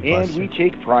 I had a And buster. we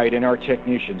take pride in our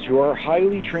technicians who are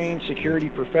highly trained security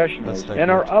professionals That's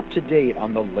and are up to date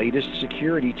on the latest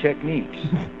security techniques.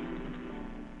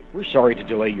 We're sorry to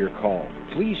delay your call.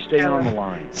 Please stay on the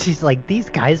line. She's like, these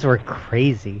guys were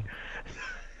crazy.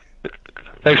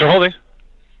 Thanks for holding.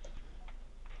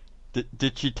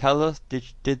 Did she tell us? Did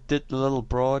the little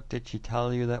broad? Did she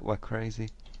tell you that we're crazy?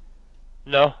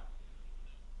 No.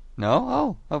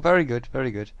 No. Oh, very good,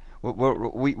 very good.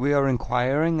 We are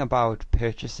inquiring about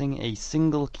purchasing a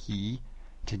single key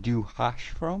to do hash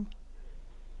from.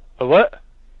 A what?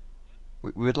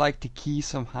 We would like to key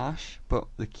some hash, but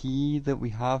the key that we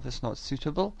have is not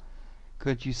suitable.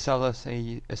 Could you sell us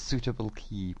a suitable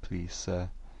key, please, sir?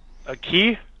 A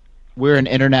key? We're an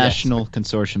international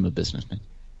consortium of businessmen.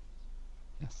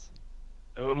 Yes.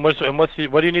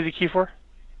 What do you need the key for?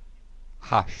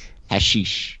 Hash.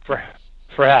 Hashish. For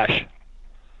hash.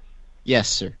 Yes,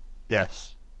 sir.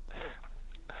 Yes.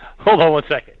 Hold on one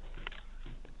second.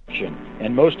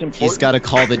 And most important, He's got to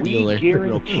call the we dealer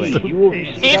real guarantee quick. you will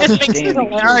receive He just thinks he's outstanding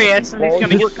hilarious and he's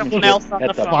quality gonna get someone else on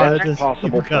at the the phone. best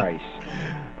possible price.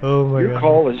 Oh my Your god.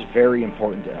 call is very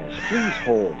important to us. Please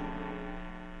hold.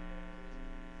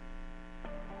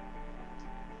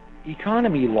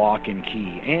 Economy Lock and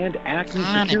Key and Acme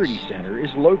Security Center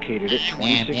is located at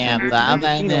 2600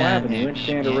 Mendocino Avenue in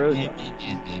Santa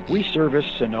Rosa. We service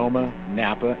Sonoma,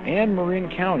 Napa, and Marin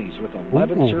counties with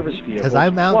 11 service vehicles Because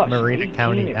I'm out plus in Marina 18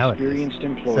 County nowadays. experienced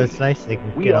employees. So it's nice they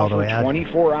can We get all the offer way out.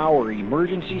 24-hour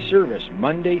emergency service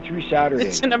Monday through Saturday.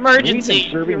 It's an emergency. We've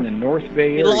been serving the North Bay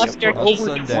You area lost your for over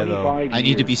Sunday, though. 25 years. I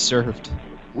need to be served.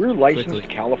 We're licensed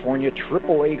quickly. California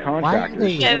AAA contractors.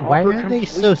 they- and why offer are they complete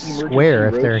so emergency square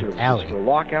if road they're in services Cali? For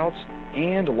lockouts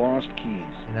and lost keys.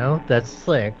 You know, that's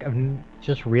slick. I'm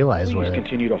just realized Please where.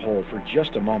 continue to hold for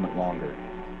just a moment longer.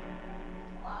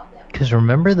 Because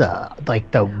remember the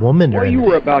woman. What or you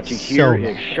were about to hear so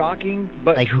is shocking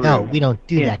but like true. no, we don't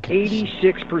do In that. Kind of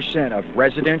shit. 86% of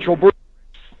residential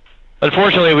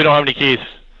Unfortunately, we don't have any keys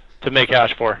to make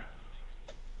hash for.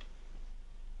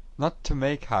 Not to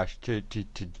make hash, to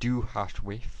do hash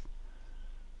with.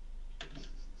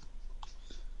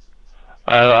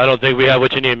 I don't think we have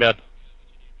what you need, man.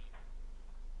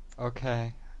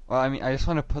 Okay. Well, I mean, I just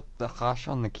want to put the hash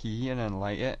on the key and then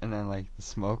light it, and then like the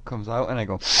smoke comes out, and I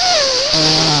go,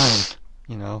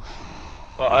 you know.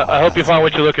 Well, I hope you find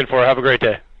what you're looking for. Have a great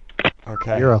day.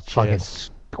 Okay. You're a fucking cheers.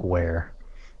 square.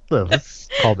 Look, let's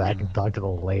call back and talk to the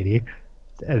lady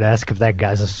and ask if that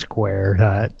guy's a square or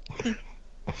not.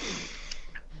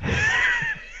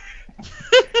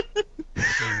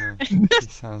 He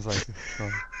sounds like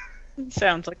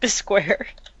Sounds like the square.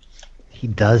 He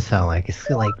does sound like it's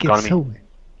Economy. so.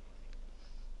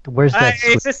 Where's that? Hi,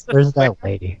 is this the Where's that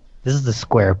lady? This is the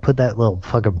square. Put that little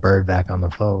fucking bird back on the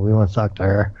phone. We want to talk to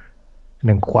her and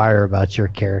inquire about your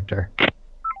character.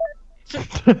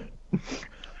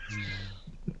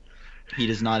 He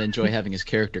does not enjoy having his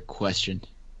character questioned.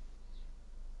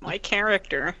 My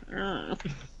character.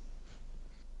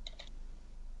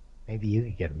 Maybe you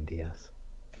could get him DS.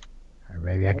 Or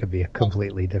maybe I could be a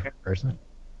completely different person.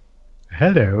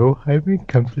 Hello, I'm a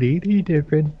completely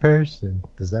different person.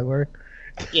 Does that work?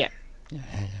 Yeah. Yeah,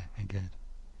 good.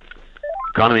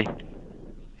 Economy.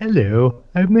 Hello,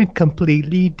 I'm a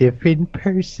completely different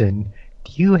person.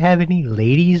 Do you have any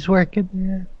ladies working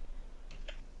there?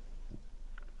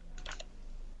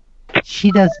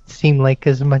 She doesn't seem like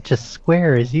as much a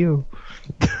square as you.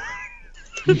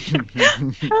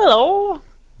 Hello.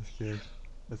 That's good.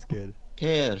 That's good.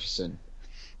 Person.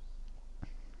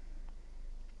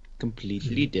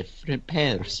 completely different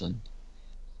person.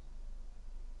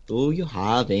 Do you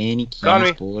have any Got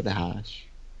keys me. for the hash?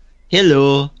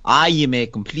 Hello, I am a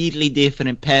completely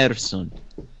different person.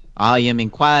 I am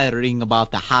inquiring about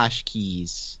the hash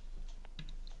keys.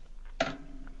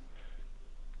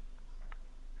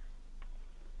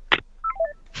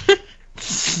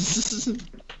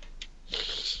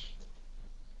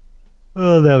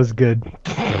 Oh, that was good.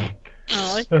 I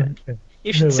like it.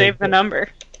 You should save the number.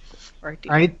 All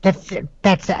right,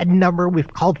 that's a number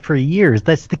we've called for years.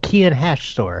 That's the key and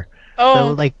hash store.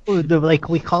 Oh. So, like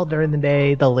we called during the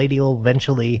day. The lady will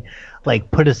eventually like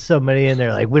put us somebody in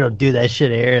there. Like, we don't do that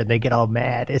shit here, and they get all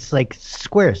mad. It's like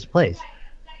Square's place.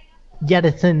 Yet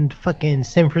it's in fucking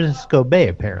San Francisco Bay,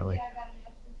 apparently.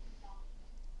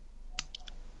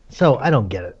 So I don't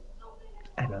get it.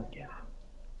 I don't get it.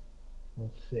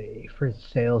 Let's see. For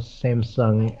sale,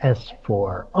 Samsung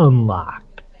S4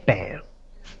 unlocked. Bam.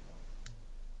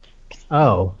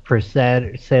 Oh, for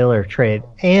sale or trade,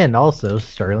 and also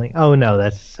Sterling. Oh no,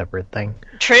 that's a separate thing.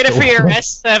 Trade it for your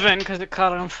S7 because it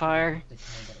caught on fire.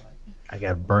 I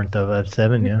got burnt of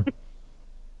S7, yeah.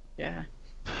 Yeah.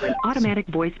 Automatic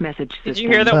voice message system. Did you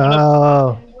hear that one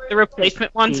of the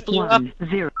replacement ones blew up?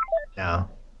 No.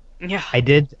 Yeah.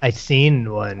 I seen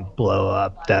one blow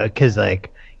up though, because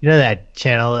like, you know that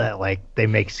channel that like they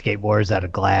make skateboards out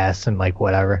of glass and like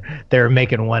whatever. They were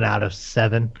making one out of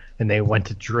 7, and they went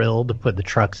to drill to put the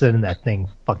trucks in, and that thing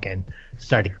fucking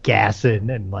started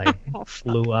gassing and like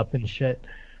blew up and shit.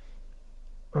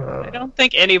 I don't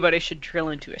think anybody should drill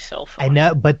into a cell phone. I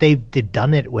know, but they've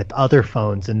done it with other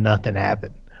phones and nothing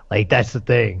happened. Like, that's the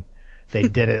thing. They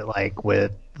did it like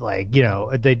with like, you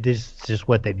know, they just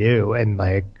what they do, and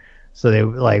like, so they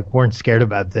like weren't scared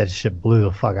about that shit. Blew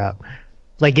the fuck up.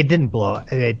 Like, it didn't blow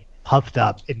up. It puffed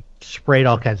up. It sprayed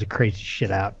all kinds of crazy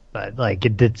shit out, but like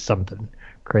it did something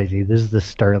crazy. This is the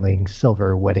Sterling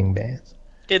Silver wedding bands.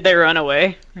 Did they run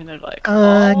away? And they're like,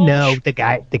 no, the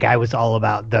guy was all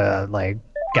about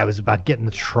guy was about getting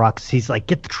the trucks. He's like,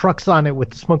 get the trucks on it with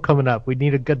the smoke coming up. We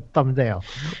need a good thumbnail.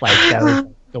 Like, that was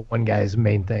the one guy's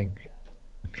main thing.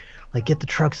 Like, get the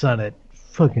trucks on it.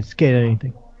 Fucking skate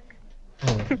anything.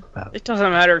 It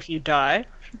doesn't matter if you die.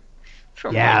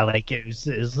 Yeah, like it was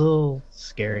a little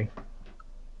scary.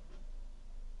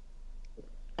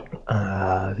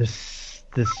 This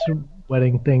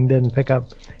wedding thing didn't pick up.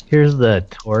 Here's the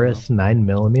Taurus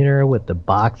 9mm with the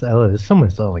box. Oh, there's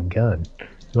someone selling a gun.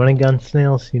 You want a gun,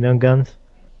 Snails? You know guns?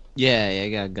 Yeah, I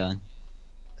got a gun.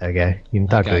 Okay, you can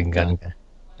talk to the gun guy.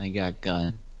 I got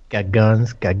gun. Got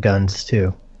guns? Got guns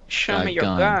too. Show me your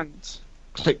guns.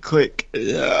 Click, click.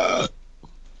 Yeah.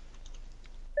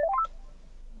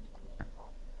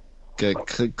 Good.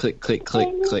 Click, click, click, click,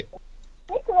 click.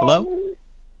 Hello?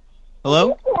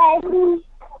 Hello?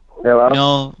 Hello?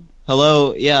 No.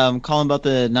 Hello? Yeah, I'm calling about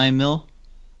the 9mm.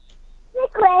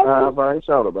 It's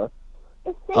all about.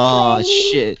 Oh,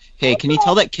 shit. Hey, can you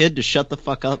tell that kid to shut the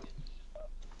fuck up?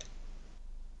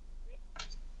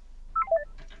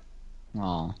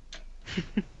 Oh.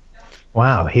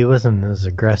 Wow, he wasn't as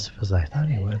aggressive as I thought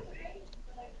he would be.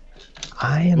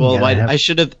 I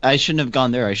shouldn't have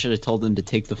gone there. I should have told him to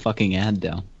take the fucking ad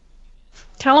down.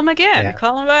 Tell him again. Yeah.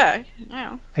 Call him back.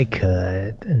 Yeah. I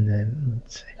could, and then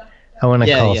let's see. I want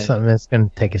to call something that's going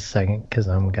to take a second because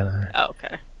I'm gonna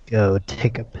go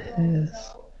take a piss.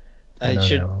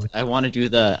 I want to do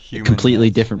the completely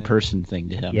different person thing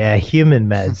to him. Yeah, human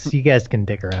meds. You guys can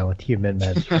dick around with human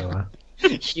meds for a while.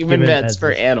 Human meds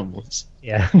for animals.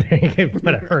 Yeah,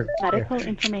 whatever. Medical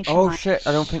information. Oh shit,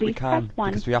 I don't think we can,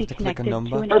 because we have to click a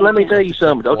number. Hey, let me tell you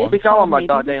something. Don't you be calling my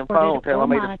goddamn phone. Tell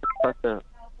me to fuck up.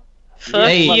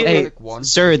 Hey,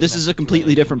 sir, this is a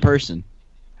completely different person.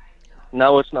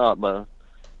 No, it's not, bro.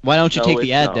 Why don't you take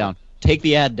the ad down? Take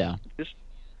the ad down.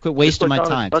 Quit wasting my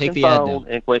time. Take the ad down.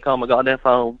 And quit calling my goddamn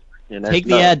phone. Take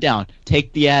the ad down.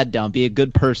 Take the ad down. Be a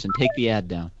good person. Take the ad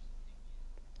down.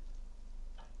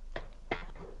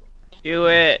 Do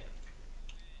it.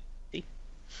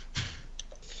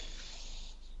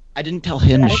 I didn't tell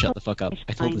him to shut the fuck up.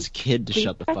 I told this kid to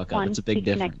shut the fuck up. It's a big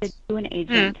difference. To an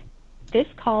agent. This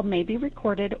call may be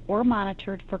recorded or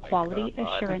monitored for quality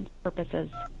assurance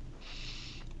purposes.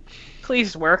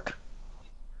 Please work.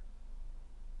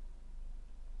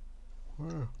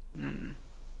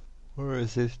 Where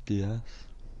is this DS?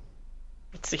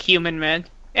 It's a human med.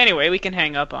 Anyway, we can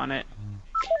hang up on it.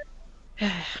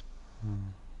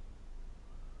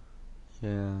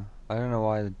 Yeah, I don't know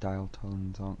why the dial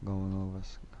tones aren't going over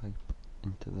like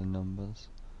into the numbers.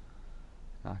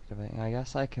 Activating. I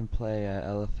guess I can play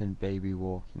Elephant Baby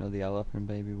Walk. You know the Elephant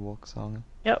Baby Walk song?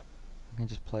 Yep. I can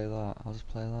just play that. I'll just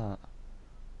play that.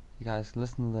 You guys,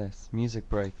 listen to this. Music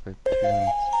break for 2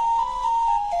 minutes.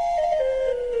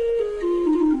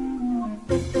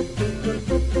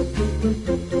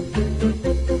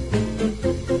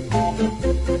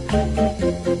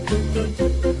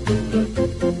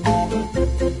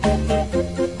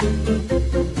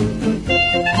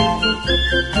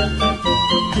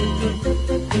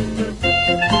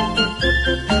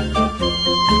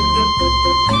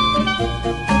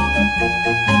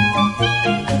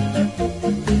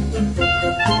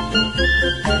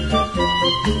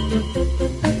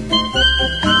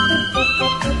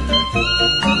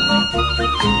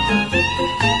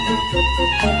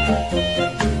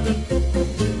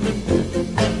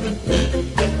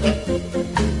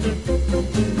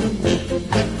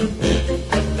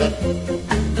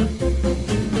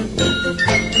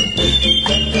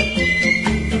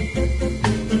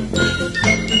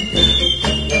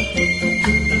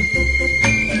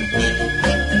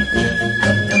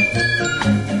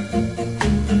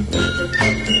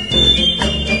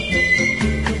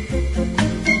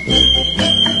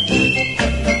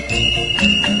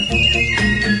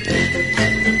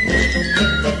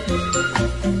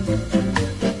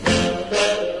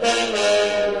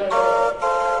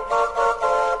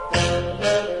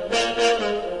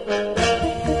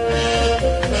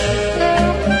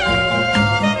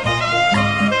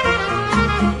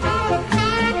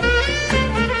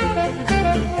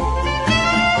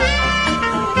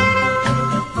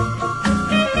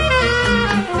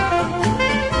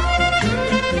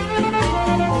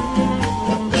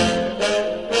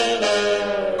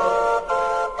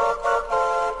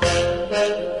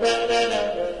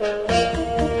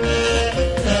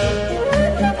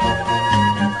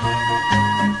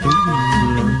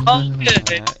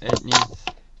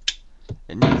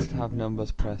 It needs to have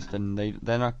numbers pressed, and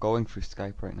they're not going through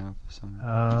Skype right now for some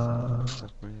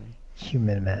reason.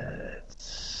 Human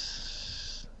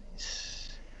minutes.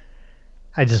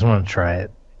 I just want to try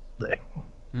it.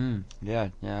 Yeah,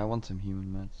 I want some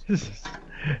human minutes.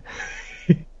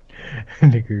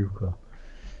 The group call.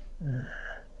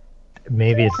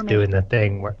 Maybe it's doing the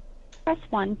thing where. Press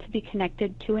 1 to be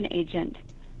connected to an agent.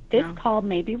 This call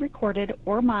may be recorded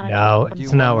or monitored. No,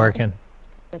 it's not working.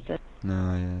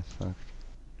 No, yeah, it's fucked.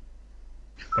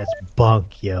 That's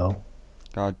bunk, yo.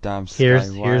 Goddamn Sky. Here's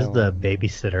the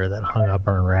babysitter that hung up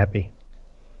on Rappy.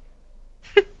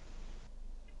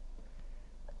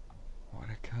 What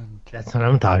a cunt. That's what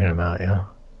I'm talking about, yo.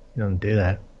 You don't do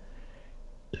that.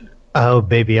 Oh,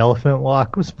 Baby Elephant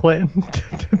Walk was playing.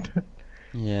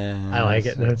 Yeah. I like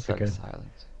it. That's like good.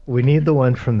 Silence. We need the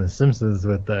one from The Simpsons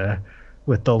with the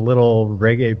little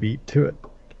reggae beat to it.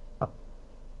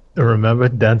 Remember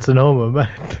dancing home,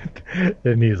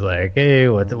 and he's like, "Hey,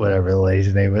 whatever the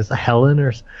lady's name was, Helen,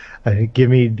 or give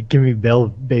me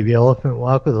Baby Elephant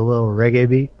Walk with a little reggae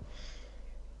beat."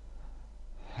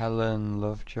 Helen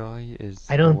Lovejoy is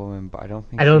I don't the woman, but I don't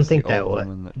think that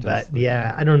would. But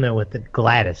yeah, I don't know what the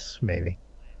Gladys maybe.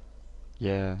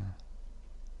 Yeah.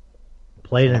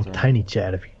 Play it in Tiny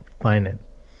Chat if you can find it.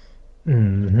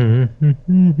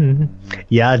 Mm-hmm.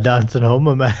 Yeah, dancing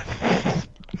home, man.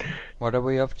 What are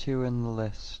we up to in the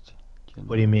list?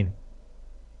 What do you mean?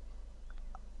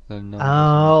 The numbers.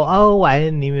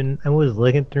 I was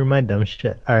looking through my dumb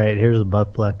shit. Alright, here's a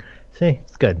butt plug. See,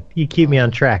 it's good. You keep me on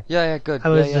track. Yeah, good. I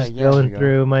was just going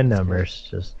through my numbers.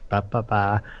 Just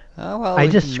ba. Oh, well, I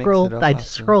just scrolled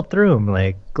through them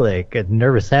like a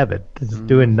nervous habit. Just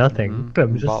doing nothing.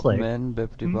 I'm just like,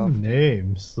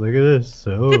 names. Look at this.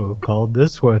 So, called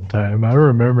this one time. I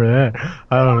remember that.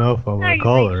 I don't know if I want to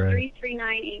call her.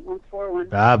 339-8141.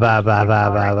 Ba.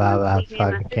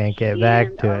 Fucking can't get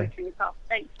back to it.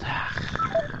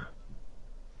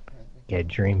 Get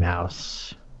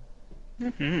Dreamhouse.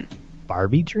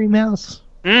 Barbie Dreamhouse?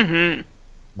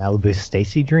 Malibu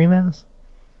Stacy Dreamhouse?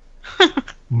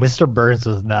 Mr. Burns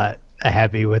was not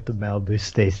happy with the Malibu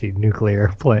Stacy nuclear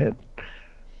plant.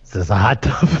 Is this a hot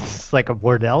tub? Is this like a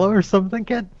bordello or something,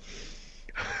 kid?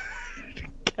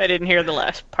 I didn't hear the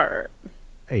last part.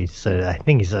 I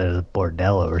think he said it was a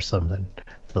bordello or something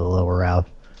to the little Ralph.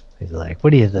 He's like,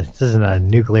 what is this? This isn't a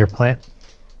nuclear plant.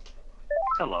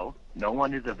 Hello. No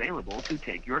one is available to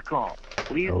take your call.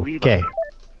 Please leave a...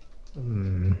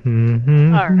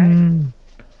 All right.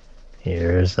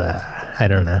 Here's, I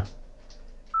don't know.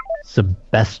 It's the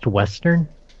Best Western?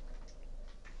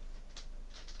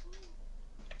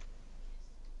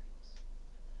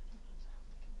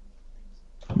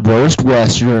 Worst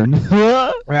Western.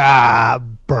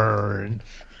 Burn.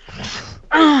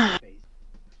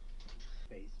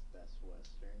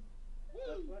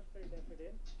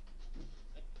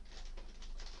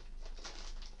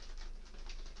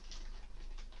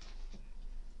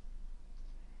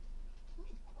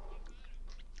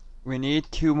 We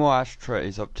need 2 more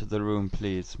ashtrays up to the room,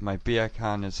 please. My beer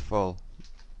can is full.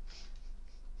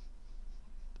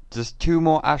 Just 2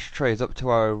 more ashtrays up to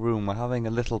our room. We're having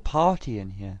a little party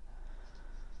in here.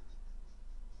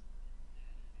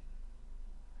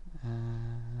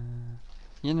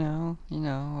 You know,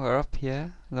 we're up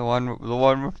here. The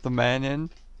one with the man in.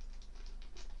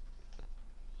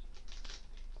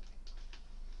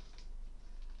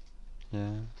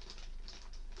 Yeah.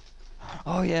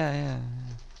 Oh yeah.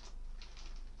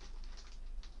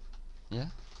 Yeah.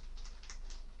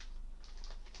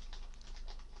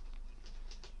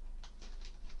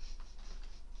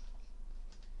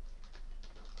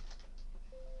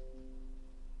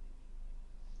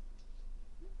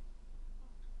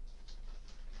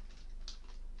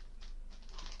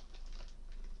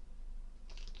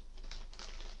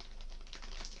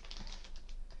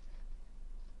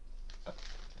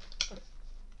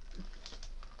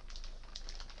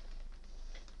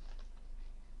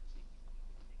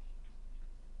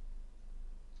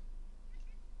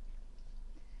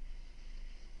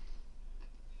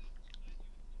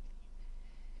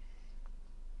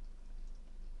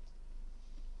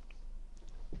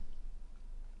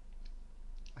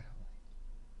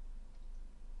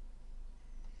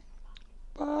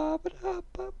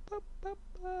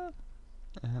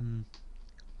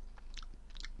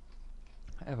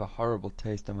 I have a horrible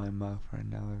taste in my mouth right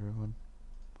now, everyone.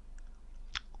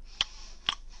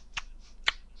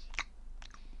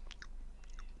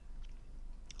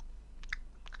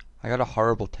 I got a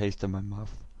horrible taste in my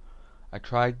mouth. I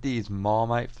tried these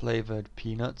Marmite flavored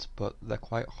peanuts, but they're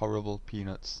quite horrible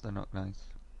peanuts. They're not nice.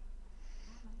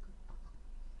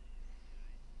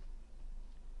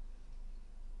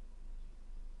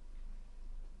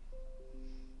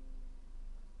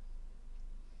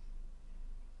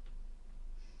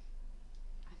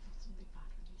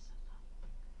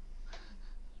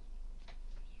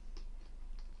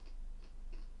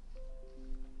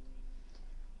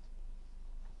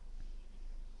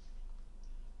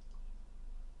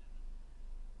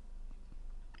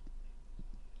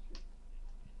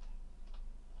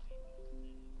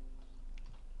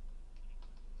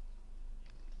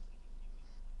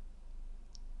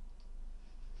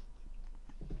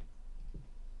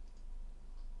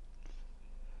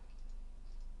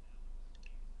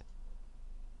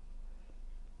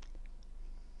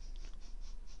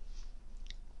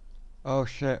 Oh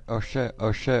shit, oh shit,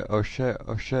 oh shit, oh shit,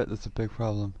 oh shit, that's a big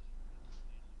problem.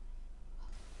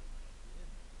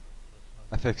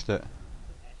 I fixed it.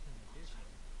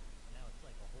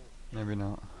 Maybe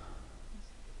not.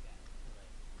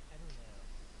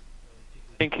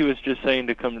 I think he was just saying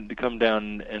to come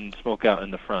down and smoke out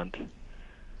in the front.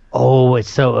 Oh,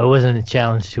 so it wasn't a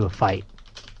challenge to a fight.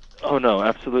 Oh no,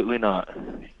 absolutely not.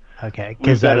 Okay, We've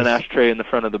because got an ashtray in the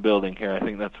front of the building here. I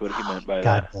think that's what he meant by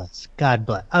God that. bless. God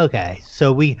bless. Okay,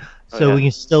 so we can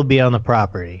still be on the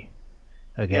property.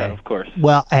 Okay. Yeah, of course.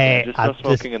 Well, hey, just no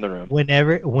smoking in the room.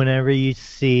 Whenever you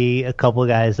see a couple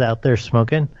guys out there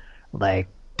smoking, like,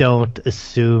 don't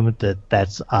assume that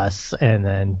that's us and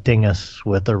then ding us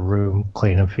with a room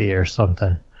cleaning fee or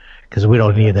something, because we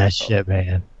don't need that shit,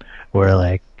 man.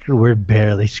 We're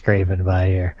barely scraping by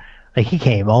here. Like, he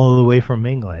came all the way from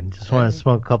England, just wanted to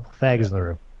smoke a couple fags in the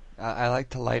room. I like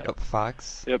to light up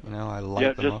fags. Yep. You know, I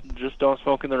light them up. Just don't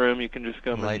smoke in the room. You can just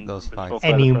come light and those fags. smoke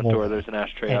by the front door. There's an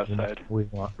ashtray outside.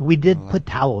 We did put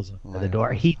towels under the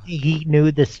door. He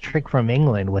knew this trick from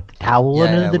England with the towel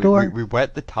under the door. We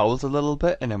wet the towels a little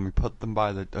bit and then we put them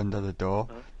under the door.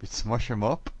 We smush them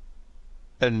up,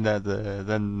 and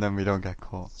then we don't get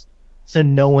caught. So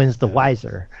no one's the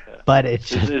wiser. But it's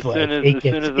just as soon as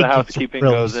the housekeeping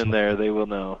goes in there, they will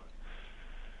know.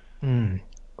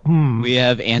 We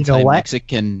have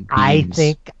anti-Mexican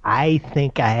beans. I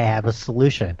think I have a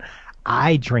solution.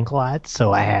 I drink a lot,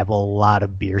 so I have a lot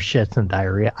of beer shits and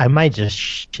diarrhea. I might just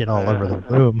shit all over the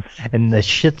room, and the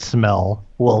shit smell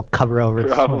will cover over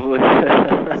the Probably.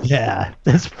 Yeah,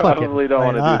 that's fucking. Probably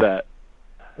don't want to do that.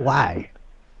 Why?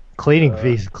 Cleaning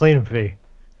fee.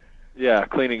 Yeah,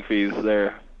 cleaning fees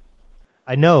there.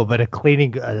 I know, but a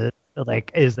cleaning,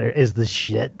 is the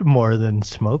shit more than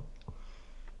smoke?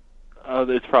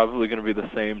 It's probably going to be the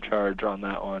same charge on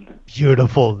that one.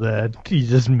 Beautiful, then. You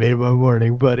just made my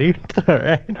morning, buddy. All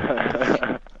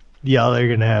right. Y'all are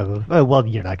going to have well,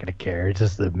 you're not going to care. It's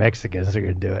just the Mexicans are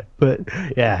going to do it. But,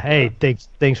 yeah, hey,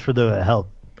 thanks for the help.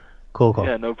 Cool.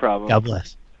 Yeah, no problem. God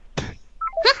bless.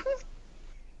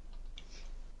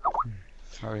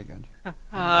 Very good.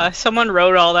 Someone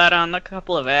wrote all that on a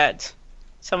couple of ads.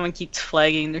 Someone keeps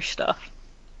flagging their stuff.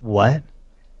 What?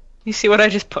 You see what I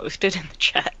just posted in the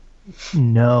chat?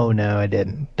 No, I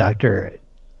didn't. Doctor,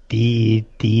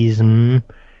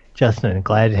 Justin,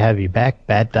 glad to have you back.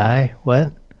 Bad die.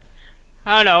 What?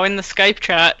 I don't know, in the Skype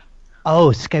chat. Oh,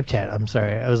 Skype chat. I'm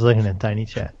sorry. I was looking at Tiny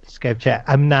Chat. Skype chat.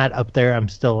 I'm not up there. I'm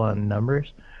still on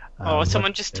numbers.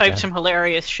 Someone just typed some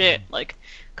hilarious shit, like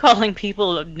calling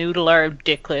people a noodle or a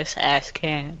dickless ass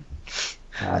can.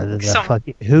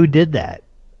 Who did that?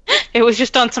 It was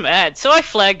just on some ads, so I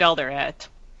flagged all their ads.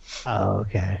 Oh,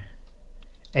 okay.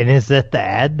 And is that the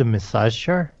ad, the massage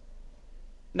chair?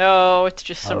 No, it's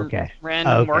just some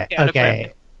random workout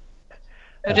equipment.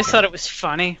 I just thought it was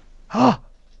funny.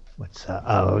 What's up?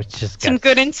 Oh, it's just some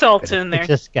good insults in there. It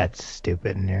just got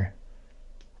stupid in here.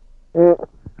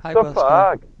 Hi, the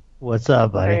fuck? What's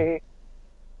up, buddy? Hey.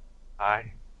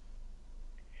 Hi.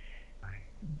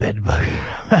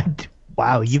 Bedbug.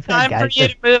 Wow, you've had time for you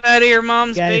to move out of your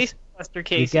mom's basement, Buster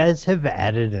Casey. You guys have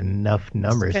added enough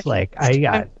numbers. Like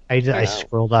I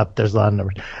scrolled up. There's a lot of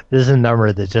numbers. There's a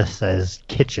number that just says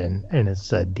kitchen, and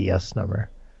it's a DS number.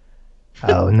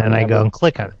 Oh, and then I go and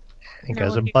click on it. It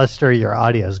goes, Buster, your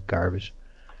audio's garbage.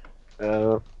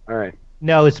 All right.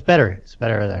 No, it's better. It's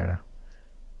better there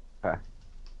now. Okay.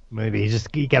 Maybe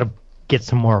you gotta get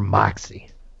some more moxie.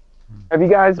 Have you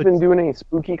guys been doing any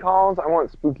spooky calls? I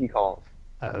want spooky calls.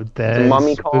 Some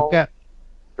mummy calls.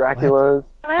 Draculas.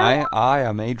 I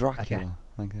am a Dracula.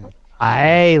 Okay.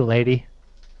 Hey, lady.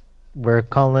 We're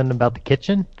calling about the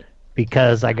kitchen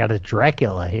because I got a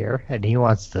Dracula here and he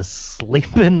wants to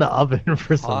sleep in the oven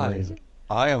for some reason.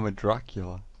 I am a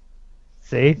Dracula.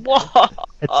 See? Whoa.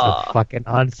 It's a fucking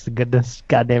honest to goodness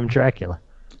goddamn Dracula.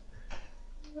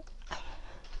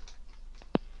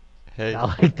 Hey. I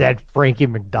like that Frankie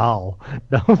McDowell.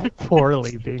 No,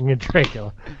 poorly being a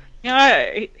Dracula.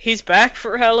 Yeah, he's back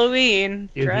for Halloween.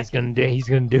 Dude, he's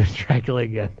gonna do Dracula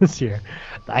again this year.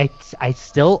 I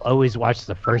still always watch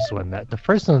the first one. The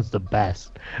first one's the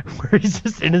best, where he's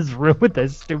just in his room with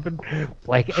that stupid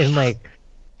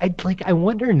I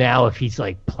wonder now if he's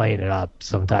like playing it up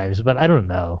sometimes, but I don't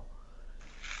know.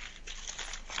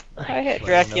 I had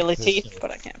Dracula teeth,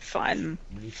 but I can't find them.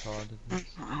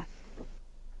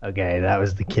 Okay, that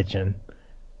was the kitchen.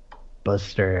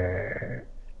 Buster,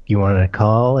 you want to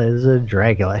call as a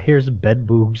Dracula? Here's a bed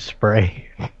boob spray.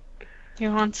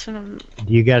 You want some?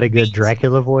 You got a good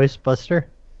Dracula voice, Buster?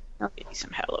 I'll give you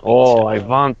some Halloween. Oh, I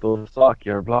want to suck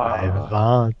your blood. I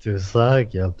want to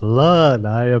suck your blood.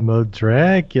 I am a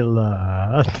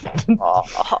Dracula.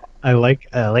 I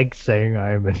like saying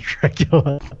I am a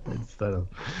Dracula instead of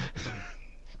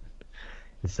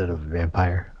a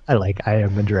vampire. I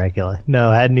am a Dracula.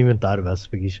 No, I hadn't even thought about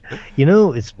spooky. You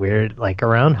know, it's weird. Like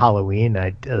around Halloween,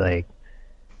 I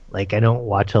don't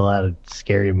watch a lot of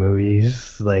scary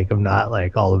movies. Like I'm not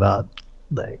like all about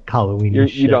like Halloween.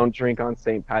 You don't drink on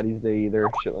St. Patty's Day either,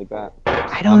 shit like that.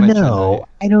 I don't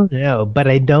know, but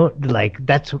I don't like.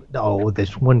 That's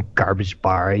this one garbage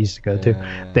bar I used to go to.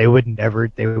 Yeah. They would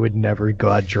never go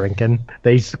out drinking.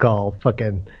 They used to call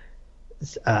fucking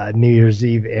New Year's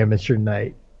Eve amateur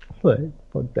night. Like,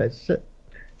 fuck that shit.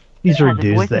 These are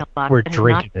dudes that were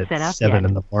drinking at 7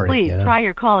 in the morning. Please you know? try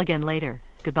your call again later.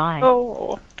 Goodbye.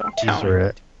 Oh, don't tell me.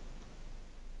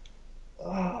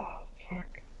 Oh,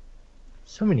 fuck.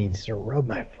 Somebody needs to rub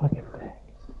my fucking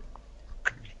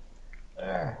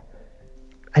back.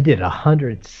 I did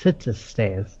 100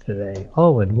 sit-to-stands today,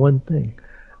 all in one thing.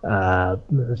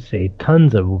 Let's see,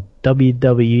 tons of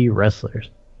WWE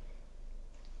wrestlers.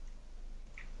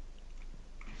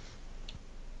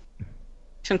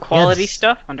 Some quality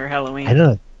stuff under Halloween. I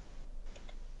don't.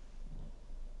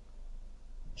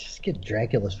 Just get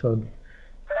Dracula's phone.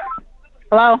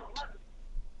 Hello.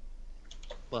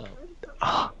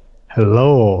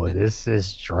 Hello, this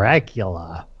is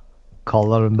Dracula.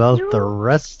 Calling about the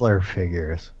wrestler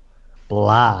figures.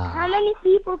 Blah. How many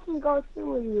people can go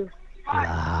through with you?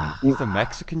 Blah. He's a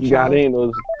Mexican. You got any of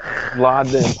those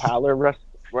Vlad the Impaler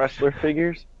wrestler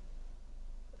figures?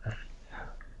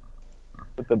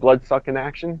 With the blood-sucking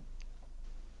action?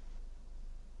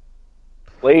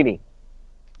 Lady.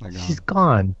 She's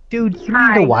gone. Dude, you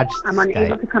need to watch this I'm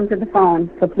unable guy. to come to the phone,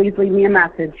 so please leave me a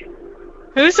message.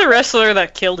 Who's the wrestler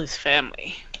that killed his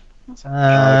family?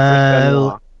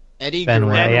 Eddie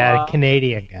Benoit, Guerrero. yeah,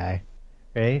 Canadian guy,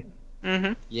 right?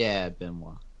 Mm-hmm. Yeah,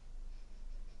 Benoit.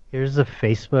 Here's the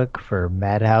Facebook for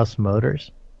Madhouse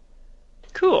Motors.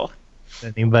 Cool.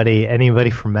 Anybody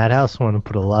from Madhouse want to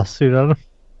put a lawsuit on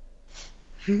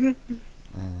him?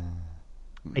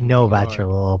 I know about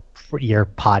your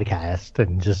podcast,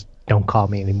 and just don't call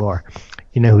me anymore.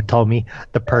 You know who told me?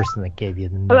 The person that gave you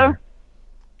the number.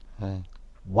 Hello? Hey.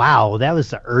 Wow, that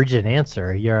was an urgent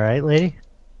answer. You alright, lady?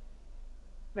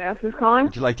 May I ask who's calling?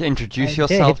 Would you like to introduce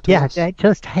yourself to us? Yeah,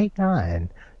 just hang on.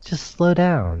 Just slow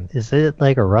down. Is it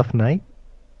like a rough night?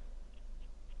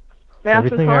 Is May I ask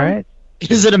everything who's all calling? right?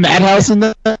 Is it a madhouse in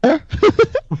there? Oh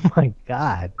my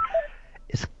god.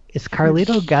 Is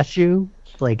Carlito got you?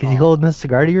 Like, is he holding a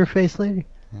cigar to your face, lady?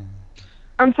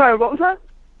 I'm sorry, what was that?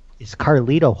 Is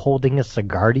Carlito holding a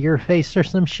cigar to your face or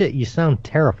some shit? You sound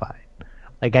terrified.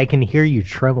 Like, I can hear you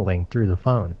trembling through the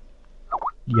phone.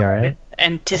 You alright?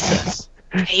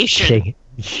 Anticipation.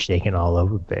 Shaking all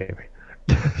over, baby.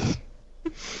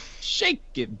 Shake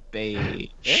it,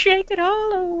 baby. Shake it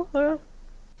all over.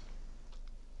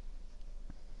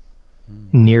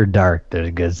 Near Dark, there's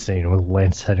a good scene with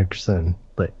Lance Henriksen,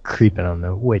 like, creeping on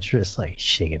the waitress, like,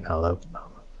 shaking all over.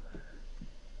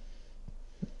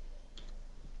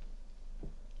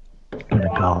 I'm gonna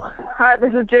call. Hi,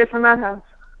 this is Jay from Madhouse.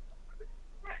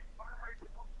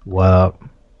 Well,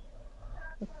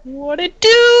 What it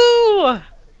do?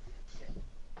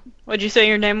 What'd you say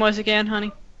your name was again,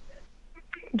 honey?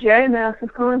 Jay, may I ask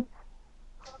who's calling?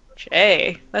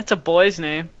 Jay. That's a boy's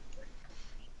name.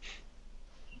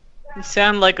 You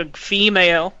sound like a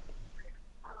female.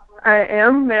 I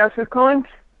am. May I ask who's calling?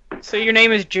 So your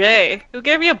name is Jay. Who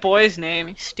gave you a boy's name,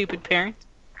 you stupid parents?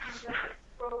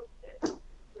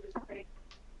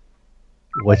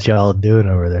 what y'all doing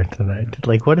over there tonight?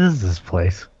 Like, what is this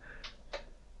place?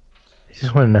 I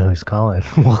just want to know who's calling.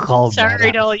 We'll call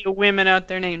Sorry to all you women out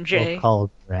there named Jay. We'll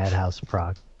call Madhouse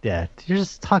Proc. Yeah, you're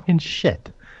just talking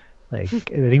shit. Like, if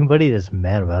anybody that's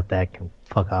mad about that can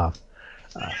fuck off.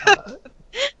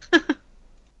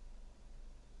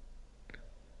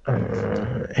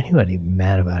 Anybody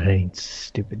mad about any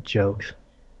stupid jokes?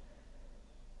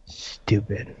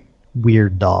 Stupid.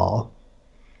 Weird doll.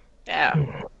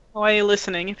 Yeah. Why are you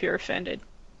listening if you're offended?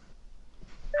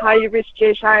 Hi, you reached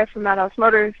Jay Shire from Madhouse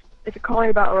Motors. If you're calling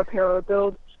about a repair or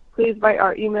build, please write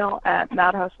our email at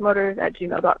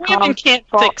madhousemotors@gmail.com. Women can't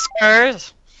fix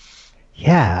cars.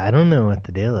 Yeah, I don't know what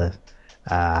the deal is.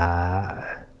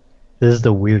 This is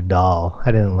the weird doll.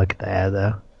 I didn't look at the ad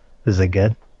though. Is it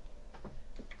good?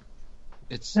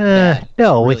 It's no,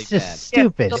 really it's just bad.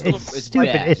 stupid. Yeah, it's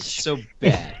stupid. bad. It's so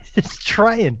bad. It's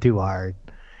trying too hard.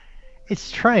 It's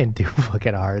trying too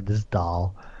fucking hard. This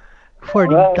doll,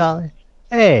 $40.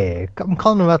 Hey, I'm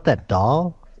calling about that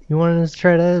doll. You want to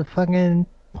try to fucking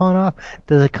pawn off?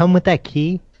 Does it come with that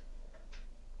key?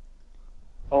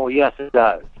 Oh yes, it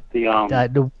does.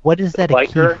 What is that a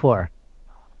biker? key for?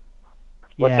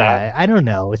 What's yeah, that? I don't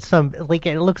know. It's some like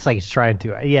it looks like it's trying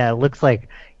to. Yeah, it looks like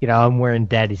I'm wearing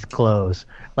daddy's clothes,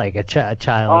 like a child.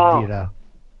 Oh.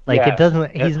 Like Yeah, it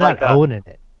doesn't. He's it's not like a- owning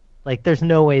it. Like there's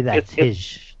no way that's It's-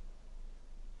 his.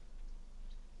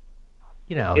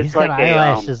 It's He's got like a,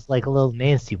 eyelashes like a little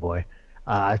Nancy boy.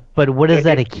 But what is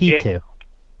that a key to?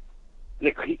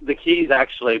 The keys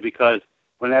actually, because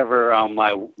whenever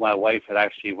my wife had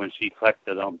actually, when she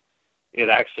collected them, it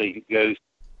actually goes.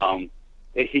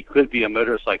 He could be a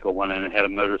motorcycle one, and it had a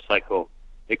motorcycle.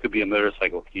 It could be a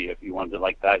motorcycle key if you wanted it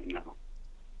like that,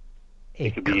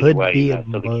 It could could be either way, be so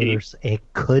the key. It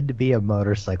could be a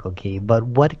motorcycle key, but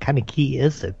what kind of key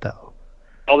is it though?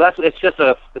 Oh, it's just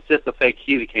a fake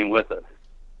key that came with it.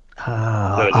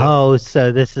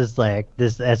 So this is like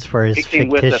this. That's for his It came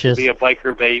with it to fictitious be a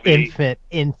biker baby.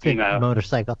 infant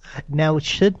motorcycle. Now,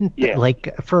 shouldn't Yeah.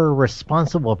 like for a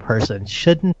responsible person,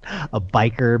 shouldn't a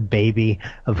biker baby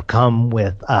have come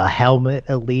with a helmet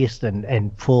at least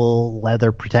and full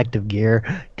leather protective gear?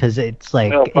 Because it's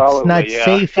like Well, it's probably, not yeah.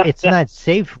 safe. It's not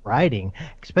safe riding,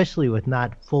 especially with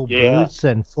not full Yeah. boots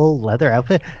and full leather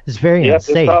outfit. It's very Yep, it's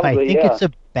unsafe. I probably, think yeah. it's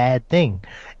a bad thing.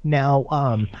 Now,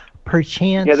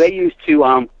 perchance. Yeah, they used to.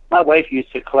 My wife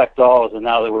used to collect dolls, and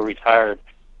now that we're retired,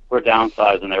 we're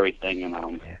downsized and everything.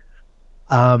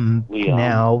 And we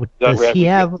now got does rid, he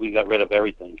have? we got rid of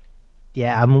everything.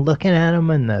 Yeah, I'm looking at him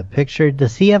in the picture.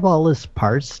 Does he have all his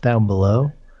parts down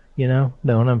below? Know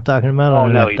what I'm talking about? Oh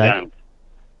On no, that he diaper?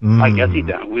 don't. I guess he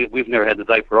don't. We've never had the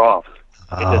diaper off.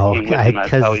 It just Oh, came with him, that's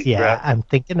how he's dressed.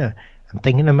 I'm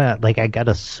thinking about like I got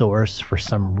a source for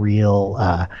some real.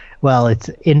 I'd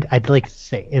like to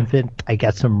say infant. I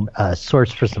got some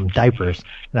source for some diapers,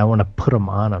 and I want to put them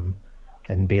on him,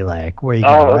 and be like, "Where you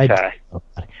gonna ride?" okay.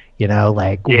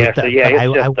 Like Yeah, with so the, yeah,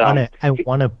 but it's I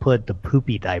wanna put the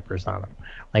poopy diapers on him.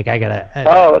 Like I gotta.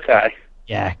 Oh, okay.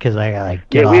 Yeah, because I gotta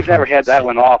get Yeah, we've off never of- had that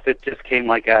one off. It just came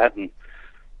like that and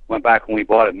went back when we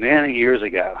bought it many years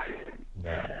ago.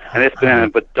 And it's been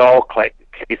in a doll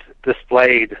case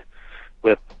displayed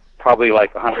with probably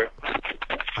like 100.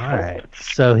 All right,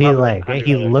 so he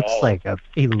looks like a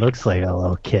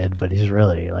little kid, but he's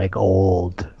really like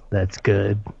old. That's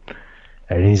good,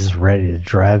 and he's ready to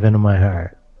drive into my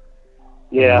heart.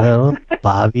 Yeah. Little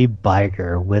Bobby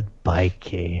Biker with bike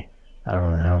key. I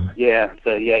don't know. Yeah,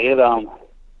 so yeah,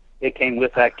 it came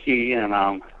with that key,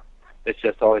 and it's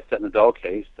just always set in the doll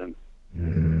case,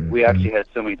 and we actually had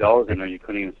so many dolls in there you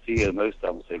couldn't even see it. Most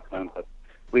of them, so you couldn't. But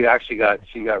she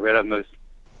got rid of most.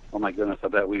 Oh my goodness, I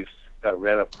bet we've got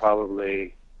rid of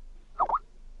probably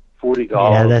 40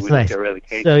 dolls. Yeah, that's we nice. Got rid of the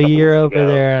case So a couple you're weeks over ago.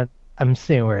 there. I'm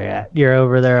seeing where you're at. You're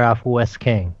over there off West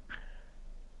King.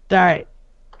 All right.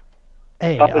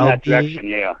 Hey, Up in I'll that be, direction,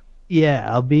 yeah.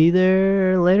 Yeah, I'll be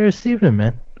there later this evening,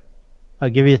 man. I'll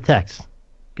give you a text.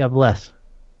 God bless.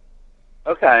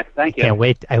 Okay, thank you. Can't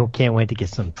wait. I can't wait to get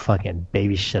some fucking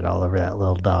baby shit all over that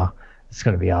little doll. It's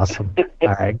gonna be awesome. All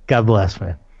right. God bless,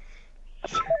 man.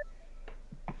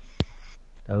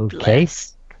 Okay.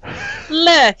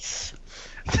 Less.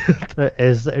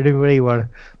 Is anybody want to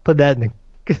put that in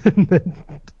the,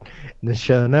 in the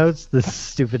show notes? The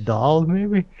stupid doll,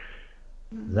 maybe?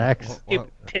 Zach's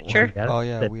Stupid picture. Oh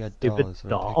yeah, that we had stupid dolls.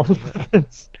 doll.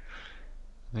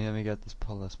 Let me get this.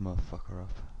 Pull this motherfucker up.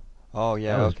 Oh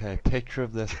yeah, That was- okay. Picture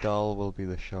of this doll will be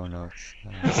the show notes.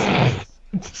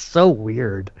 It's so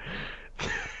weird.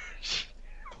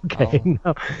 Okay,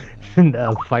 no.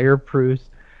 No, fireproof,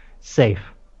 safe.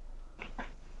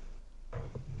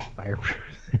 Fireproof.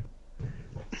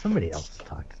 Somebody else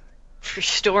talk.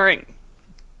 Restoring.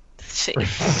 Safe.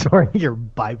 Sorry, your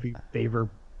baby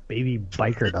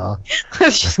biker doll. I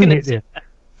was just gonna say that.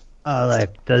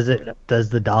 Like, does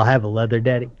the doll have a leather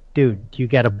daddy? Dude, you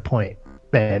got a point,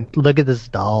 man. Look at this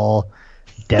doll,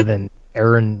 Devin,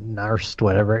 Aaron Narst,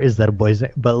 whatever. Is that a boy's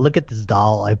name? But look at this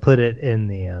doll. I put it in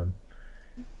the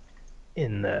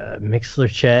Mixler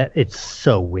chat. It's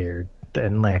so weird.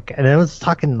 And I was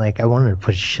talking like I wanted to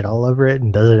put shit all over it,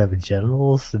 and does it have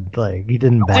genitals? And like he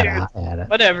didn't bat an eye at it.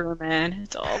 Whatever, man.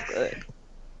 It's all good.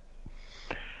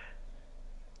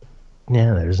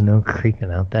 Yeah, there's no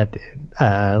creeping out that dude.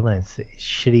 Let's see.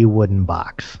 Shitty wooden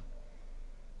box.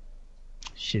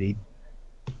 Shitty.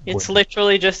 It's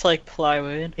literally just like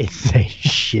plywood. It's a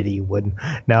shitty wooden.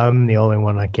 Now I'm the only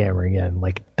one on camera again,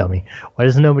 like a dummy. Why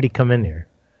does nobody come in here?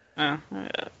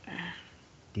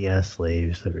 DS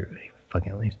leaves. Everybody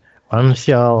fucking leaves. Why don't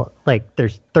y'all, like,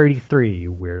 there's 33,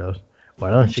 you weirdos. Why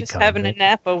don't I'm you just come having a in?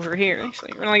 nap over here. So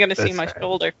you're only gonna see That's my right.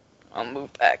 shoulder. I'll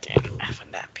move back in. Have a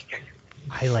nap here.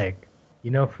 I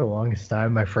for the longest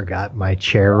time, I forgot my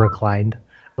chair reclined,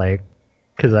 like,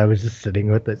 because I was just sitting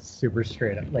with it super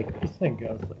straight up. Like, this thing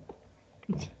goes,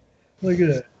 like, look at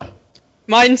it.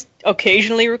 Mine's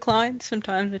occasionally reclined.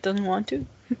 Sometimes it doesn't want to.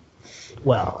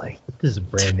 Well, like, this is a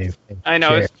brand new I know.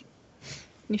 chair.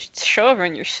 You should show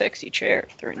everyone your sexy chair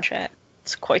if they're in chat.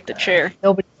 It's quite the chair.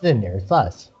 Nobody's in there. It's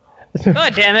us.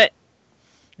 God damn it.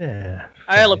 Yeah.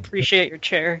 I'll appreciate your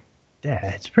chair.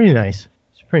 Yeah, it's pretty nice.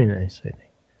 It's pretty nice, I think.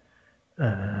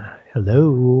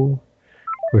 Hello.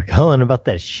 We're calling about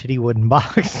that shitty wooden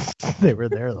box. They were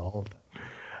there the whole time.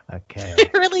 Okay.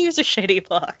 It really is a shitty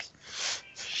box.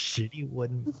 Shitty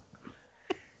wooden.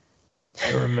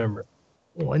 I remember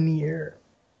one year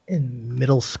in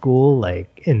middle school,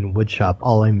 like in woodshop,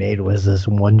 all I made was this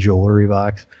one jewelry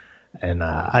box, and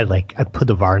I put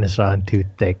the varnish on too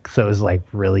thick, so it was like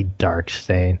really dark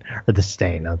stain, or the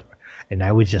stain. And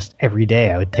I would just every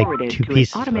day I would take Forwarded two to an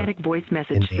pieces automatic voice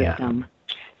message system.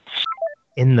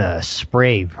 in the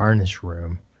spray varnish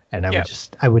room, and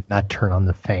I would not turn on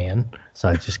the fan, so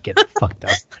I'd just get fucked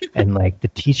up. And like the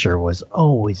teacher was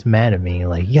always mad at me,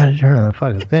 like, you gotta turn on the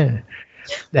fucking fan.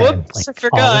 And, Whoops, I like,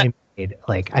 forgot. all I made,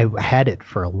 like, I had it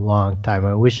for a long time.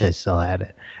 I wish I still had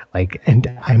it. Like,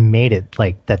 and I made it,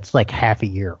 like, that's like half a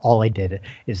year. All I did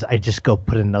is I just go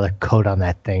put another coat on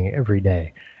that thing every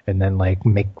day, and then like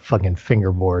make fucking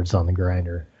fingerboards on the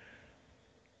grinder.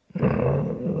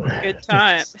 Good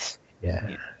times.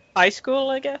 Yeah. High school,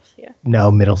 I guess. Yeah.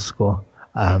 No, middle school.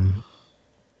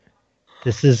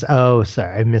 This is, oh,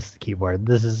 sorry, I missed the keyboard.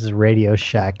 This is Radio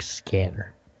Shack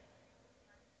scanner.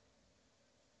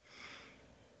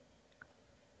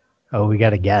 Oh, we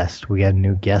got a guest. We got a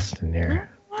new guest in there.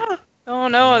 Oh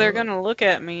no, they're gonna look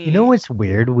at me. You know what's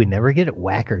weird? We never get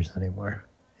whackers anymore.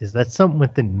 Is that something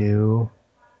with the new,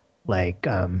 like,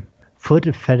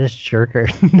 foot fetish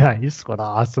jerker? Nice, what an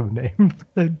awesome name.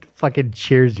 Fucking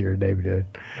cheers your name, dude.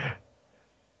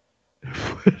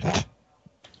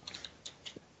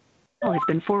 Call has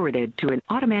been forwarded to an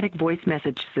automatic voice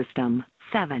message system.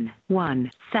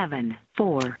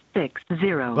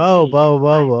 7174660. Whoa, whoa,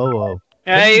 whoa, whoa, whoa.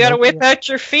 Yeah, you gotta whip out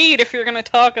your feet if you're gonna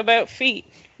talk about feet.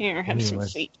 Here, have some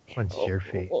What's- feet. What's your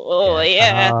feet? Oh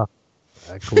yeah.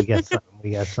 We got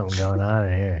something going on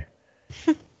in here.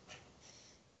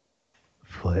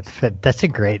 Foot fit. That's a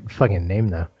great fucking name,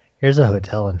 though. Here's a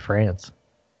hotel in France.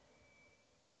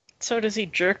 So does he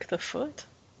jerk the foot?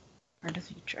 Where does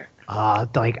he check?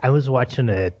 Like I was watching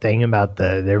a thing about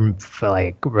we're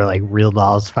like real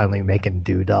dolls finally making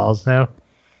do dolls now,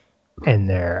 and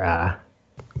they're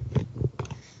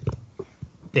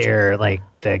like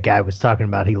the guy was talking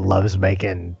about he loves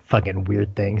making fucking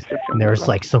weird things, and there was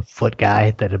like some foot guy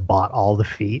that had bought all the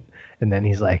feet, and then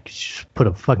he's like just put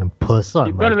a fucking puss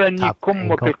on like top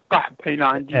ankle.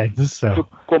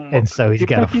 And so he's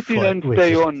got a foot.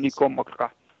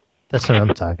 That's what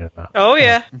I'm talking about. Oh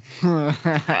yeah.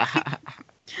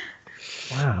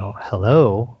 Wow.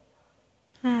 Hello.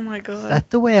 Oh my Is god. that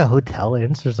the way a hotel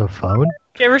answers a phone?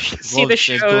 You ever see the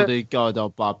show?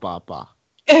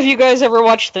 Have you guys ever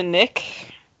watched The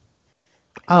Nick?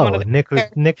 Oh, Nick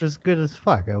was good as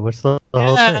fuck. I watched the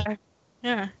whole thing.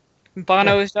 Yeah.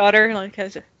 Bono's daughter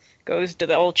goes to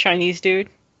the old Chinese dude.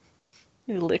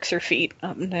 He licks her feet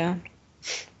up and down.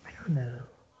 I don't know.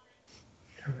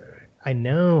 I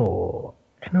know.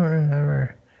 I don't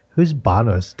remember. Who's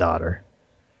Bono's daughter?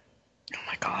 Oh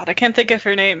my god, I can't think of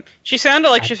her name. She sounded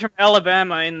like she's from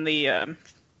Alabama in the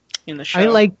show. I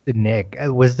like the Nick.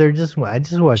 Was there just one? I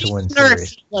just watched one series.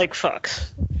 Nurse like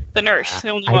fucks. The nurse, the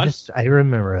only one. I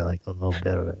remember like a little bit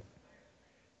of it.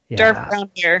 Yeah. Dark brown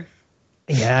hair.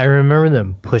 Yeah, I remember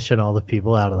them pushing all the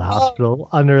people out of the hospital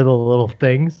under the little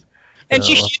things. And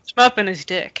she shoots him up in his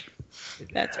dick.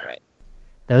 That's right.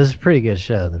 That was a pretty good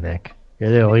show, The Nick.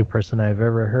 You're the only person I've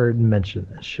ever heard mention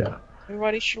this show.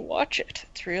 Everybody should watch it.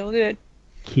 It's real good.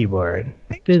 Keyboard.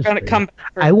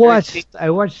 I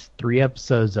watched 3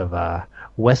 episodes of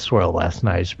Westworld last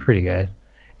night. It's pretty good.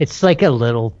 It's like a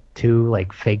little too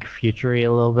like fake futury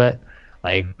a little bit,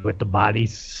 like with the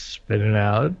bodies spinning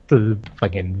out the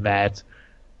fucking vats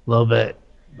a little bit,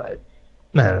 but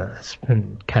I don't know, it's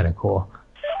been kind of cool.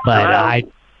 But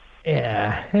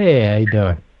hey, how you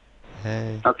doing?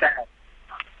 Hey. Okay.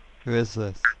 Who is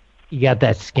this? You got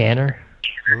that scanner?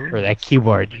 Ooh. Or that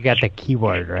keyboard? You got that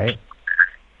keyboard, right?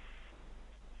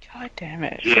 God damn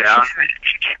it. Yeah.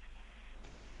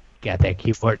 Got that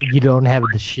keyboard. You don't have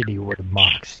the shitty wooden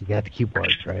box. You got the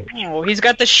keyboard, right? Oh, he's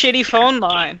got the shitty phone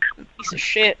line. Piece of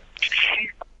shit.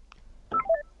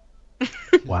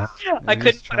 Wow. I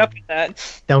couldn't put up with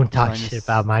that. Don't talk shit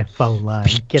about my phone line.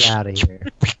 Get out of here.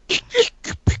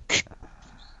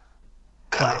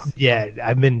 But, yeah,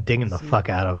 I've been digging the fuck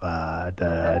out of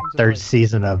the 3rd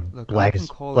season of Black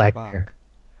Mirror.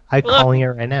 I'm calling it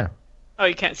right now. Oh,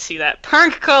 you can't see that.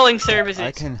 Prank calling services.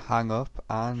 I can hang up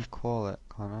and call it,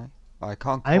 can't I? I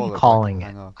can't call I'm it. Calling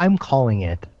it. I'm calling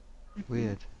it.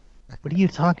 Weird. What are you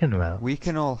talking about? We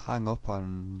can all hang up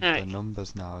on the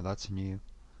numbers now. That's new.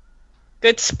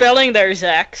 Good spelling there,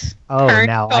 Zax. Oh,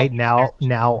 now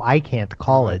I can't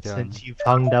call it since you've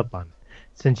hung up on it.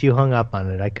 Since you hung up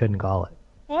on it, I couldn't call it.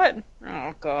 What?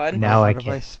 Oh God. Now I can't.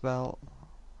 can't. I spell?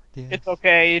 Yes. It's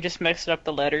okay. You just mixed up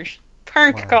the letters.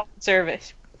 Prank calling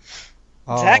service.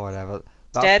 Oh, Zax, whatever.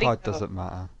 That Daddy, part doesn't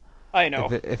matter. I know.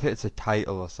 If it's a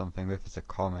title or something, if it's a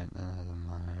comment, then it doesn't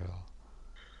matter at all.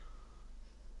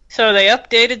 So they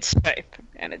updated Skype,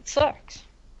 and it sucks.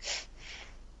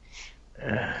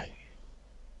 Okay,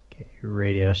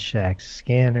 Radio Shack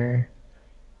scanner.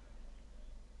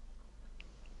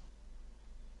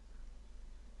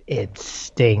 It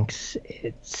stinks.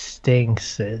 It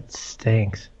stinks. It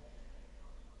stinks.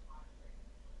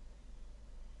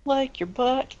 Like your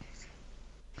butt.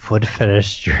 Foot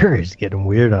fetish is getting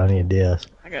weird on you, DS.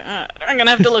 I'm gonna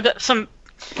have to look up some.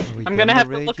 I'm gonna have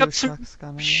to look up some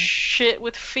shit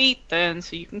with feet then,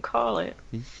 so you can call it.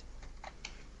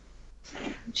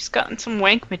 Just gotten some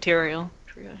wank material.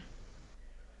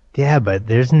 Yeah, but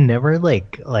there's never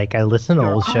like I listen to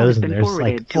old shows and there's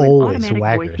like always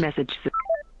whackers.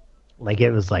 Like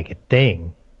it was like a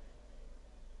thing.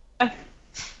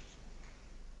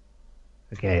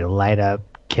 Okay, light up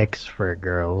kicks for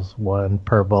girls. 1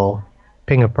 purple,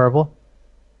 pink and purple.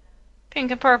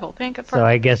 Pink and purple, pink and purple. So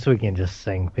I guess we can just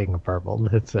sing pink and purple.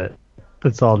 That's it.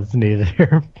 That's all that's needed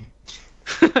here.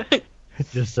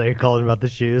 Just say calling about the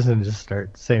shoes and just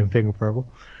start saying pink and purple.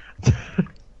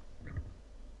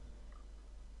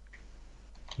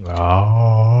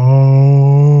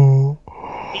 Oh.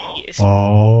 Yes.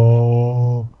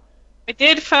 Oh. I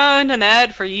did find an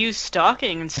ad for used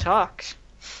stocking and socks.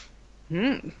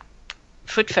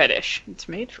 Foot fetish. It's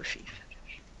made for feet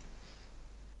fetish.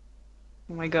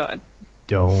 Oh my god.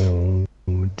 Don't.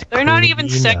 They're not even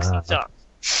sexy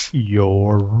socks.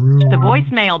 Your room. The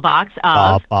voicemail box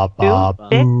of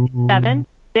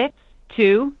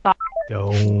 26762.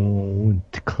 Don't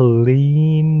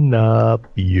clean up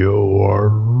your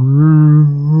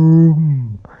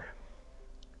room.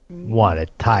 Want a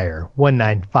tire?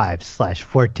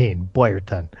 195/14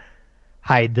 Boyerton.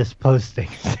 Hide this posting.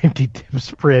 Safety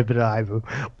tips prohibited.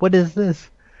 What is this?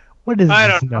 What is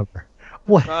this number?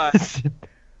 What is it?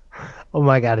 Oh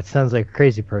my god, it sounds like a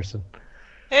crazy person.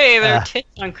 Hey, there are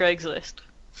tits on Craigslist.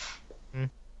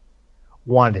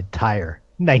 Wanted tire.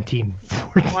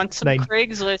 1940. Want some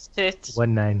Craigslist tits?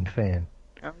 19 fan.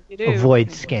 Oh, you do. Avoid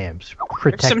scams.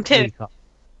 Protect some tits.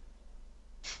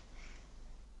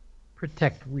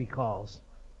 Protect recalls.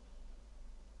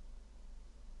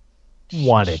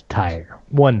 Wanted tire.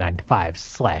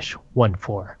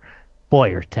 195/14.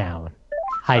 Boyertown.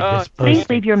 Hide this Please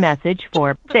posting. leave your message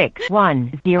for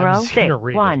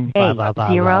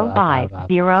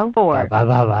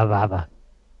 61061850504.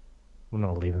 I'm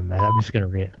gonna leave him. I'm just gonna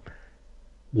read it.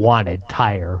 Wanted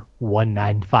tire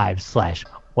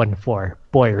 195/14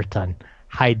 Boyerton.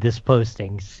 Hide this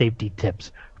posting. Safety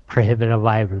tips. Prohibitive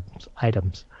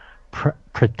items.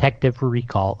 Protective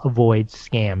recall. Avoid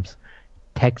scams.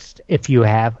 Text if you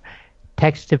have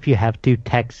to.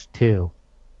 Text to.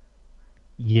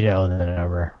 You know the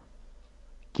number.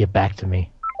 Get back to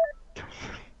me.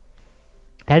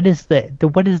 That is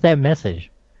what is that message?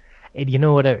 And you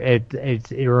know what?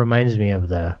 It reminds me of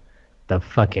the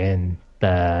KNB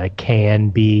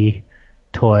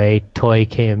toy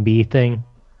KNB thing.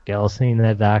 Y'all seen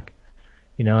that, Doc?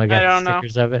 You know, I got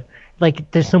stickers of it.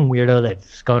 Like, there's some weirdo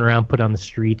that's going around put on the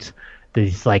streets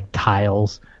these like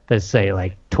tiles that say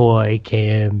like toy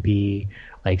KNB,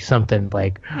 like something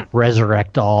like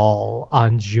Resurrect All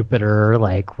on Jupiter,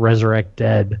 like Resurrect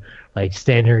Dead, like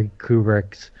Stanley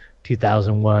Kubrick's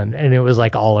 2001, and it was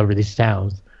like all over these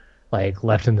towns, like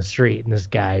left in the street, and this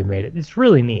guy made it. It's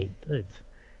really neat.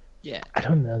 Yeah. I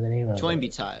don't know the name of it. Toynbee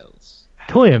tiles.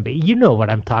 Toynbee, you know what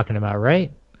I'm talking about,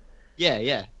 right? Yeah,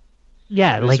 yeah.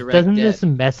 Yeah, Resurrect like doesn't Dead. this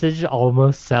message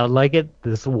almost sound like it?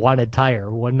 This wanted tire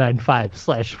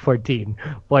 195/14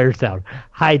 Boyertown.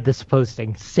 Hide this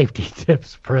posting. Safety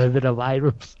tips. Prohibitive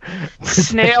items.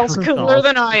 Snail's cooler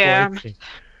than I am.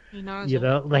 You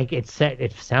know, like it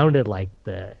sounded like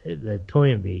the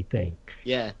Toynbee thing.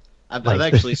 Yeah. I've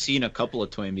Like- actually seen a couple of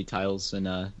Toynbee tiles, and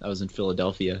I was in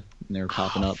Philadelphia, and they were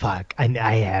popping up. Fuck,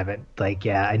 I haven't. Like,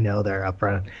 yeah, I know they're up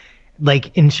front.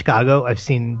 Like in Chicago, I've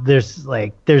seen there's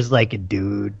like a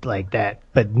dude like that,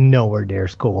 but nowhere near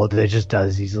as cool. That just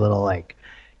does these little like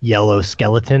yellow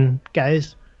skeleton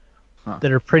guys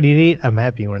that are pretty neat. I'm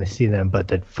happy when I see them, but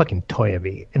the fucking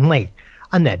Toynbee and like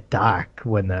on that dock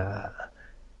when the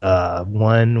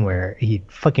one where he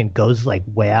fucking goes like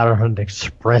way out on the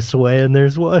expressway and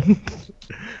there's one.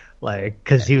 Like,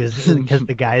 because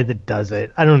the guy that does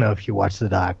it, I don't know if you watch the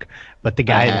doc, but the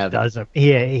guy that does it,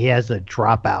 he has a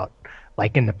dropout,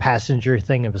 like in the passenger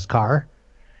thing of his car.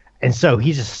 And so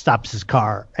he just stops his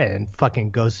car and fucking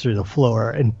goes through the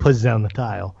floor and puts down the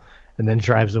tile and then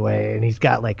drives away. And he's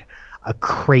got like a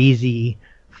crazy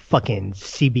fucking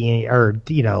CB or,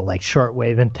 you know, like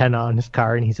shortwave antenna on his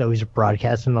car. And he's always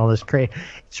broadcasting all this crazy.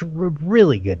 It's a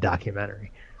really good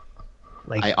documentary.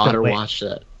 Like, I ought to watch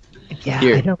that. Yeah,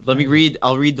 Here, let me read.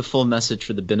 I'll read the full message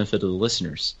for the benefit of the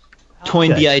listeners.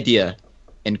 Toynbee idea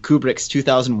in Kubrick's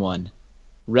 2001,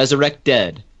 Resurrect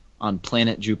Dead on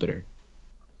planet Jupiter.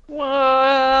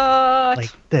 What?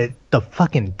 Like the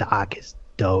fucking doc is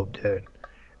dope, dude.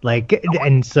 Like,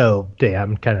 and so yeah,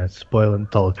 I'm kind of spoiling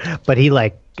told, but he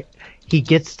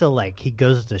gets to like he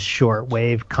goes to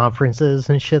shortwave conferences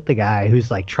and shit. The guy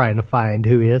who's like trying to find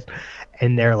who he is.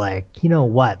 And they're like, you know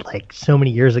what? Like so many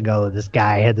years ago, this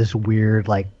guy had this weird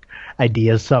like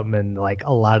idea of something, and like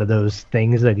a lot of those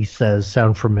things that he says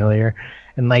sound familiar.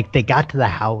 And like they got to the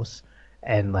house,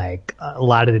 and like a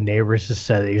lot of the neighbors just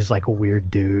said he was like a weird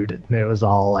dude, and it was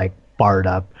all like barred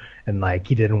up, and like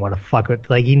he didn't want to fuck with.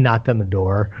 Like he knocked on the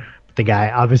door, but the guy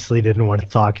obviously didn't want to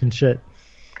talk and shit.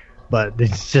 But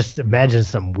it's just imagine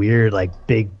some weird like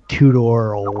big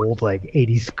 2-door old like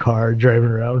 80s car driving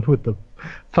around with the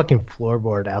fucking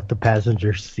floorboard out the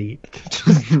passenger seat,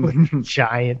 just with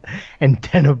giant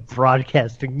antenna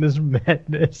broadcasting this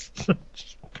madness.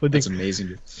 That's amazing,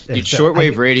 dude.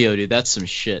 Shortwave radio, dude. That's some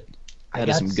shit. That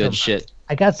is some good shit.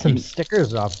 I got some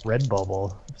stickers off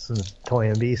Redbubble, some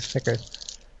Toynbee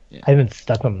stickers. Yeah. I haven't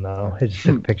stuck them though. I just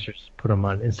took pictures, put them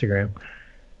on Instagram.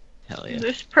 Hell yeah.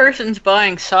 This person's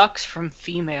buying socks from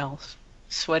females.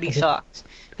 Sweaty socks.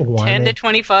 $10 to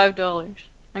 $25.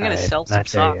 I'm gonna sell some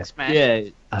socks, man. Yeah,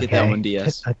 get that one,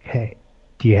 DS. Okay.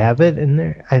 Do you have it in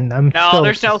there? And no,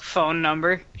 there's no phone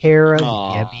number. Pair of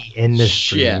Gabby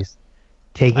Industries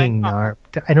taking NARP.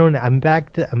 I don't know.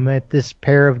 I'm at this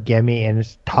pair of Gemi and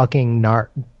it's talking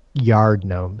yard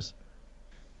gnomes.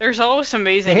 There's always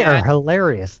amazing. They are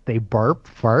hilarious. They bark,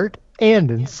 fart,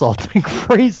 and insulting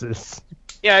phrases.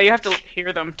 Yeah, you have to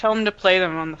hear them. Tell them to play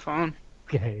them on the phone.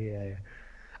 Yeah.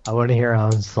 I want to hear how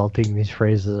insulting these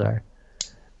phrases are.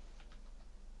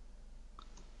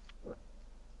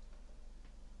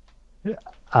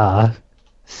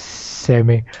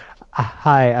 Sammy.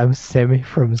 Hi, I'm Sammy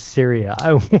from Syria.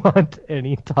 I want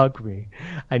any talk me.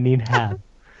 I need half.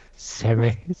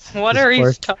 Sammy. What are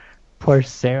you talking? Poor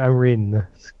Sam. I'm reading the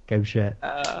Skype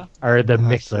chat. Or the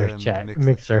Mixer chat.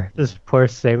 Mixer. This poor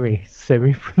Sammy.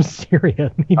 Sammy from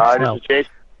Syria needs This help. is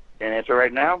Jason. Can't answer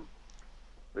right now.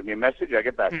 Leave me a message. I'll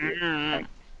get back to you. Thanks.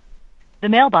 The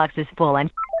mailbox is full. I'm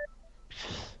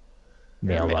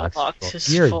Mailbox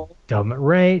is You're full. dumb,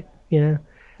 right? Yeah.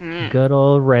 Mm. Good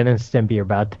old Ren and Stimpy are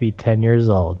about to be 10 years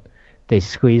old. They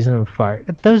squeeze and fart.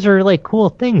 Those are like cool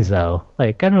things, though.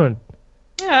 Like I don't.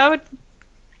 Yeah, I would.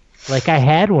 Like I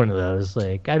had one of those.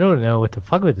 Like I don't know what to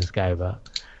fuck with this guy about.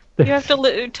 You have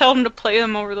to tell him to play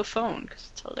them over the phone because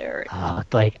it's hilarious.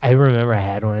 Like I remember I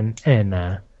had one, and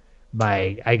I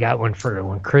got one for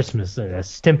one Christmas, a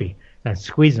Stimpy, and I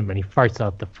squeeze him, and he farts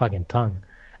out the fucking tongue.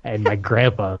 And my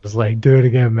grandpa was like, "Do it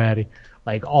again, Maddie."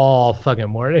 Like all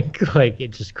fucking morning, like it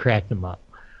just cracked him up.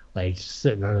 Like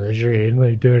sitting under the tree and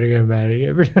like, "Do it again, Maddie."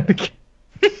 Every time again.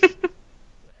 That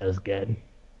was good.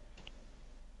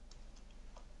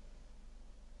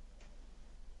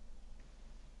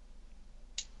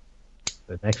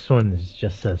 The next one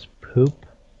just says poop.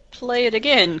 Play it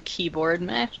again, keyboard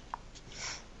Matt.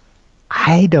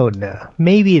 I don't know.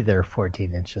 Maybe they're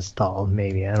 14 inches tall.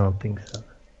 Maybe. I don't think so.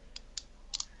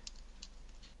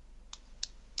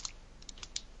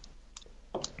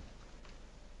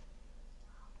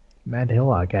 Matt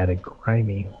Hillock added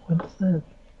grimy. What's that?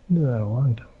 I knew that a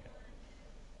long time.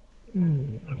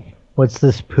 What's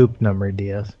this poop number,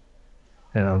 Diaz?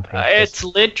 I don't think It's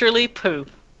literally poop.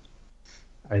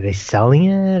 Are they selling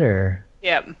it, or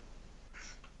Yep.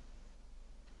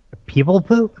 people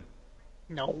poop?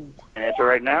 No. Can't answer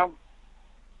right now.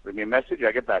 Leave me a message.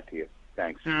 I'll get back to you.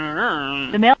 Thanks.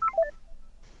 The mail.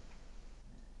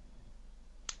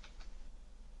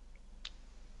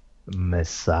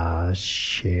 Massage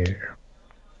chair.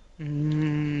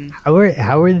 How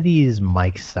are these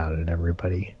mics sounding,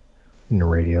 everybody? In the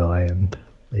radio land.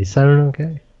 They sounding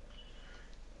okay?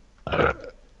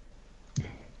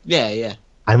 Yeah.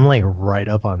 I'm like right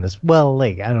up on this. Well,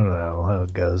 like I don't know how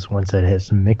it goes once it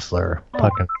hits Mixler.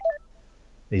 Fucking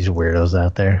these weirdos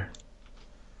out there.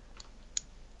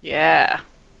 Yeah.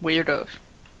 Weirdos.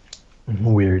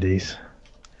 Weirdies.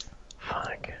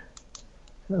 Fuck.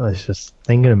 I was just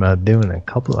thinking about doing a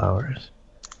couple hours.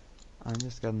 I'm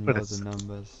just getting But loads of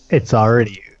numbers. It's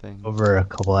already things. over a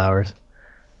couple hours.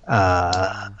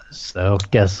 So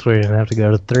guess we're gonna have to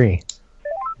go to 3.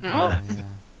 Oh.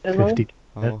 50.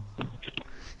 Oh.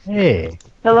 Hey.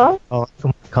 Hello? Oh,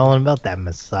 I'm calling about that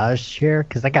massage chair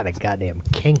because I got a goddamn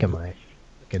kink in my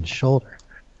fucking shoulder.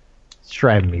 It's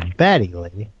driving me batty,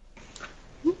 lady.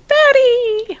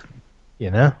 Batty! You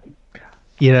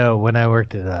know, when I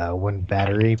worked at one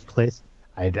battery place,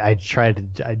 I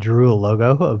drew a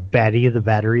logo of Batty the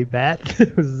battery bat.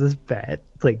 It was this bat,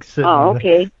 like sitting on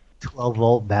a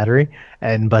 12-volt battery,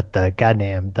 but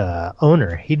the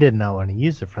owner, he did not want to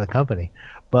use it for the company.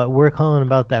 But we're calling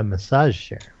about that massage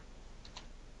chair.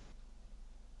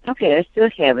 Okay, I still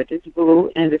have it. It's blue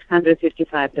and it's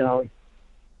 $155.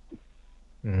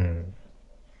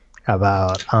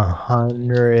 About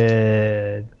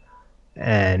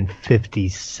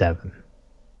 157.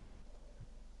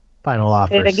 Final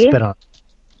offer. Say it again? Spit on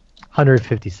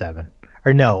 157.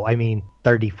 Or no, I mean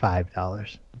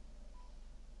 $35.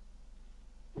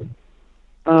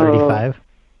 35.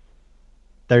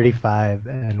 35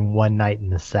 and one night in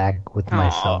the sack with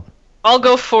myself. I'll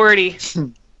go 40.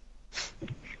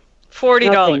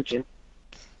 $40.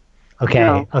 Okay,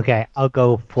 No. okay, I'll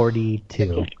go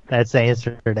 42. That's the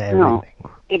answer to everything. No.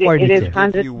 It is 42. I'll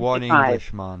give you one 155.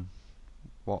 Englishman.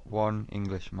 One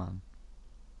Englishman.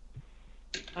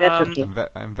 That's okay.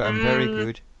 I'm very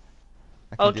good.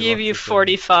 I can I'll do give lots you of things.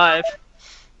 45.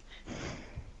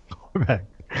 Back.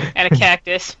 And a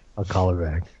cactus. I'll call her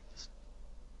back.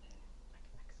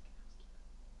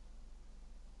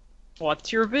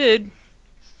 What's your bid?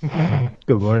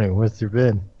 Good morning. What's your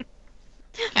bid?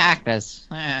 Cactus.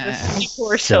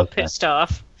 People are so pissed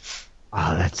off.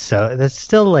 Oh, that's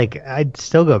still like, I'd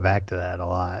still go back to that a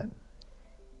lot.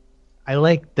 I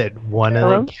like that one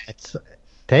of the cats.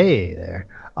 Hey there.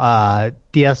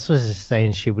 DS was just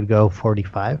saying she would go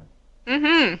 45.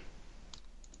 Mm-hmm.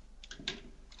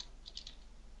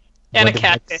 And a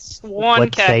cactus. One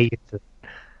cactus.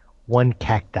 One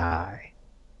cacti.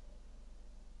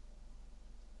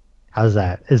 How's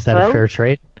that? Is that a fair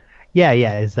trade? Yeah.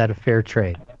 Is that a fair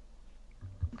trade?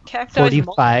 Cacti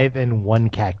 45 and one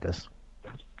cactus.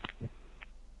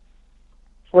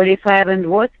 45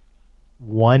 and what?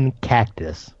 1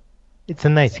 cactus. It's a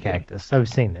nice cactus. I've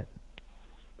seen it.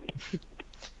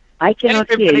 I cannot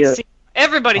hear you.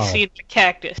 Everybody's Oh. seen the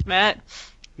cactus, Matt.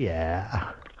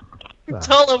 Yeah. It's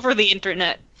all over the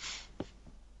internet.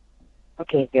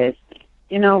 Okay, guys.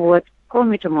 You know what? Call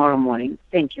me tomorrow morning.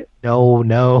 Thank you. No, we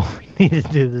need to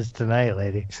do this tonight,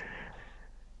 lady.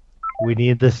 We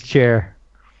need this chair.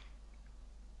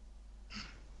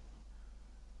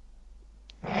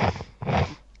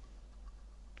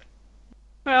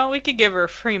 Well, we could give her a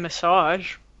free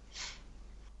massage.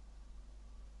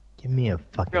 Give me a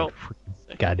fucking free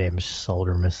goddamn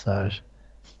shoulder massage.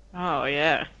 Oh,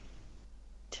 yeah.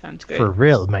 Sounds good. For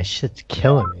real, my shit's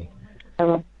killing me.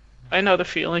 I know the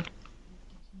feeling.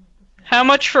 How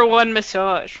much for 1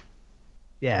 massage?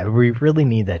 Yeah, we really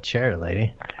need that chair,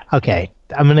 lady. Okay,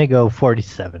 I'm gonna go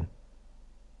 47.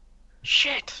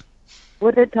 Shit.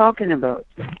 What are you talking about?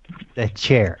 That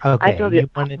chair. Okay, I told you,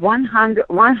 wanted,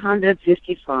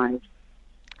 155.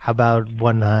 how about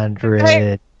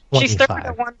 125? She started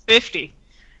at 150.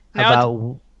 How Now about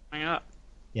it's going up.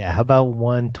 yeah? How about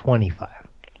 125?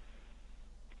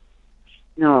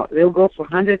 No, we'll go for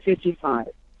 155.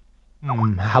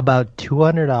 How about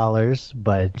 $200?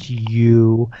 But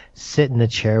you sit in the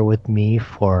chair with me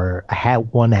for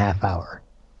 1.5 hour.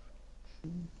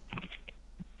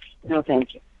 No,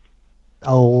 thank you.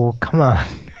 Oh, come on.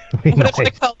 What if I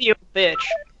call you a bitch?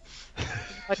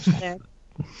 What's that?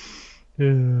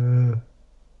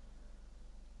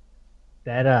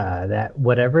 That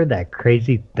whatever that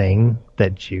crazy thing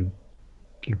that you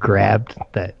grabbed,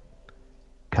 that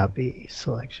copy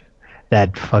selection,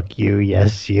 that fuck you,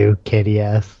 yes you, kitty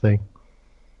ass thing.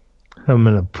 I'm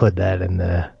gonna put that in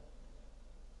the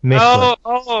Mixler.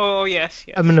 Oh, yes.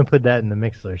 I'm gonna put that in the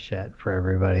Mixler chat for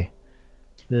everybody.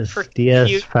 This For DS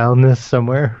you. found this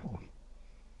somewhere.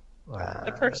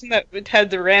 The person that had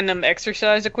the random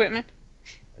exercise equipment.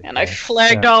 And I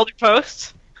flagged all their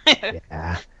posts.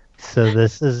 Yeah. So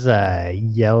this is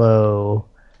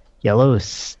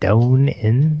Yellowstone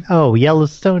Inn. Oh,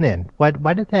 Yellowstone Inn. Why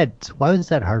was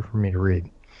that hard for me to read?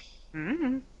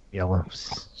 Mm-hmm.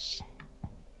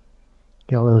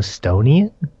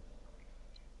 Yellowstonian?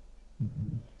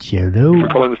 Yellow. For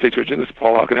calling the state church in. This is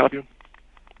Paul. How can I help you?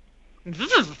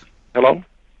 Hello?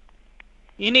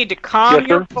 You need to calm Yes,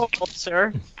 your sir? vocal,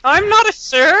 sir. I'm not a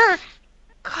sir.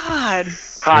 God.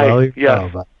 Hi.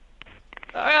 Yes. I'm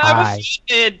Hi.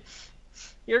 offended.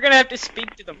 You're going to have to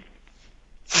speak to them.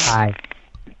 Hi.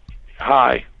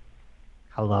 Hi.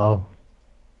 Hello.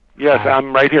 Yes, Hi.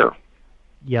 I'm right here.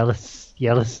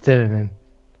 Yellowstone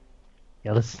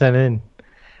Inn.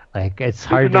 Like, it's This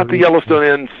hard is not to the read. Yellowstone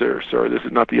Inn, sir. Sir, this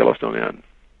is not the Yellowstone Inn.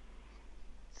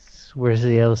 Where's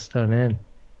the Yellowstone Inn?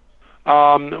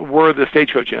 We're the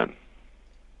Stagecoach Inn.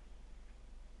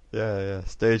 Yeah,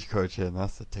 Stagecoach Inn,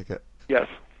 that's the ticket. Yes.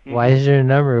 Why is your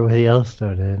number with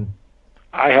Yellowstone Inn?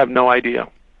 I have no idea.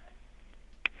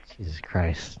 Jesus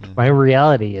Christ. My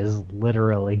reality is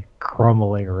literally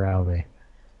crumbling around me.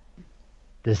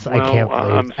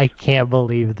 Well, I can't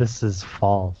believe this is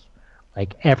false.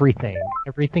 Like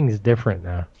everything's different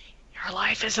now. Your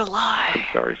life is a lie.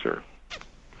 Sorry, sir.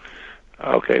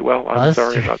 Okay, well, I'm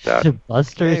sorry about that.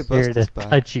 Buster's here to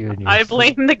touch you. And I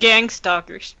blame the gang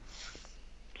stalkers.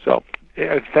 So,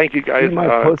 yeah, thank you guys. You're my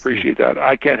pussy. Appreciate that.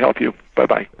 I can't help you.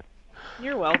 Bye-bye.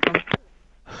 You're welcome.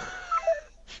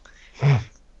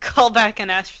 Call back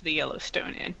and ask for the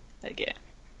Yellowstone Inn again.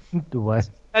 What?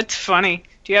 That's funny.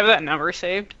 Do you have that number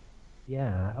saved?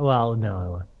 Yeah. Well,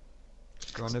 no.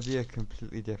 It's gonna be a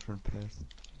completely different person.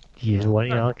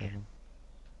 Okay.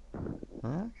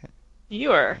 Okay.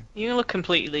 You look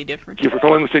completely different. Thank you for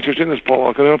calling the State Church Inn. This is Paul.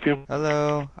 How can I help you?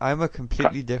 Hello, I'm a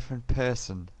completely different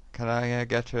person. Can I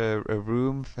get a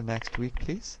room for next week,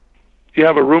 please? Do you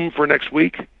have a room for next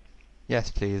week? Yes,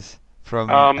 please. From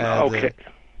okay.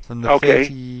 From the Okay.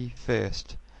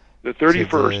 31st. The To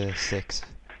 31st. the 6th.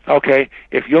 Okay.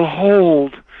 If you'll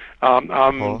hold,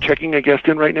 I'm checking a guest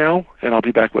in right now, and I'll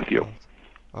be back with you.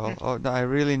 Oh, no, I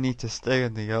really need to stay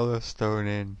in the Yellowstone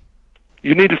Inn.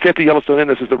 You need to stay at the Yellowstone Inn.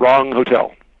 This is the wrong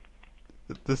hotel.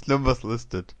 This number's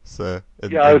listed, sir.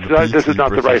 Yeah, this is not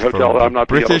the right hotel. I'm not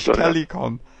the British Yellowstone Inn.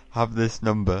 Telecom have this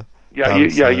number. Yeah,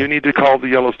 you need to call the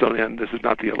Yellowstone Inn. This is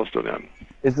not the Yellowstone Inn.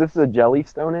 Is this the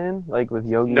Jellystone Inn, like with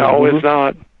Yogi? No, and Boo it's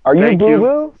not. Are you Thank Boo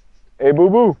Boo? Hey, Boo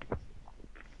Boo.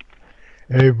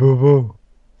 Hey, Boo Boo.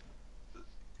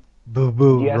 Boo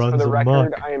Boo Yes, runs for the amok.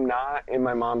 record, I am not in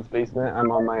my mom's basement.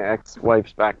 I'm on my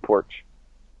ex-wife's back porch.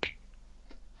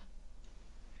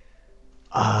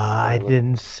 I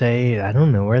didn't say. I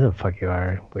don't know where the fuck you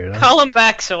are, weirdo. Call him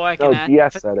back so I can No, ask.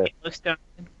 DS for said the it. Yellowstone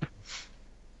Inn.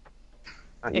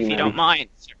 If you don't mind,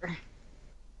 sir.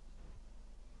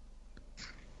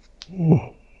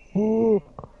 I'm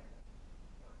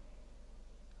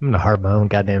gonna heart my own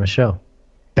goddamn show.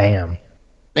 Bam.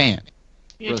 Bam.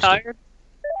 You tired?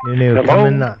 Nunu,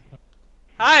 coming up.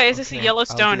 Hi, is this a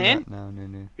Yellowstone Inn? No,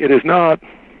 Nunu. It is not.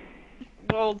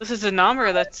 Well, this is a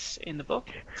number that's in the book.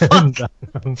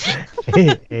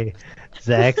 Hey,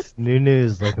 Zach,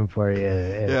 Nunu's looking for you.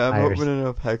 Yeah, I'm opening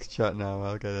up Hex Chat now.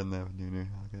 I'll get in there with Nunu.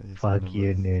 Fuck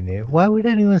you, Nunu. Why would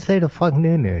anyone say to fuck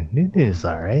Nunu? Nunu's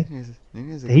alright.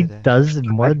 Nunu's He does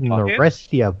more than the rest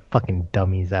of you fucking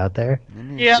dummies out there.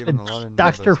 Yeah.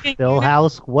 Dr.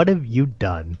 Philhouse, what have you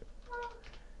done?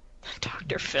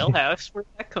 Dr. Philhouse? Where'd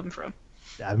that come from?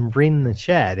 I'm reading the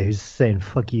chat who's saying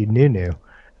fuck you, Nunu.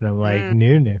 And I'm like,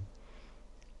 Nunu.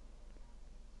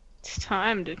 It's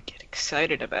time to get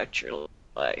excited about your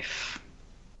life.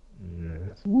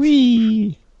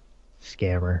 Wee.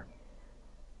 Scammer.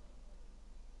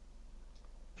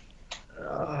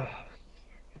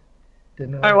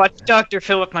 I watch Dr.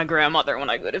 Phil with my grandmother when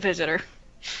I go to visit her.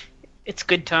 It's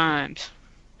good times.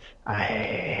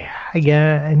 I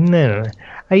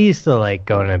used to like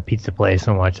going to a pizza place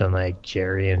and watching like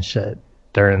Jerry and shit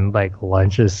during like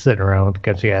lunches, sitting around with the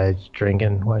country guys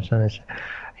drinking, watching this.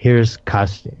 Here's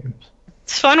costumes.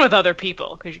 It's fun with other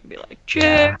people because you can be like,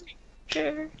 Jerry,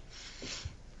 Jerry.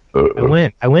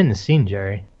 I went and seen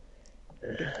Jerry.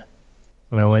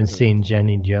 When I went and seen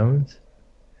Jenny Jones.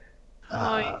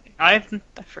 I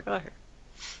forgot her.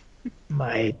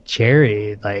 My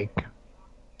Jerry, like,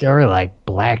 there were like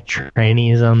black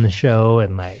trainees on the show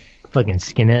and like fucking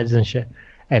skinheads and shit.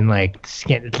 And like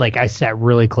I sat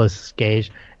really close to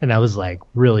Gage and I was like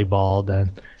really bald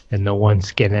and the one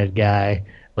skinhead guy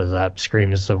was up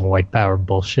screaming some white power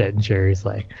bullshit and Jerry's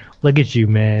like, look at you,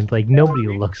 man, like nobody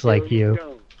looks like you.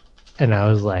 And I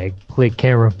was like, please,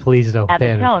 camera, please don't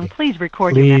pan to me. Please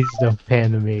record Please don't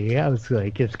pan to me. I was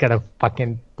like, it's gonna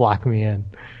fucking block me in.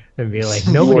 And be like,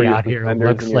 nobody out here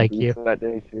looks like you.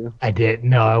 I didn't.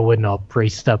 No, I wouldn't all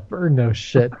braced up or no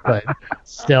shit. But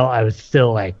still, I was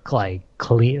still like clean.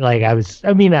 Like I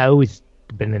always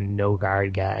been a no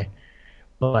guard guy.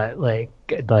 But like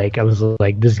I was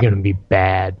like, this is gonna be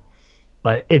bad.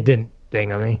 But it didn't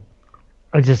thing on me.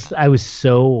 I was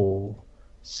so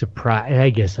surprised. I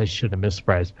guess I shouldn't have been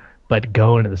surprised. But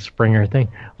going to the Springer thing,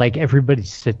 like everybody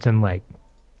sits in like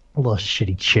little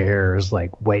shitty chairs,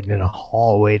 like waiting in a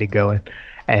hallway to go in,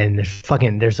 and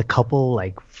there's a couple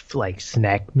like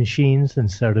snack machines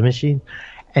and soda machines,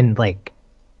 and like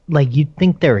you'd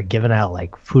think they were giving out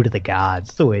like food of the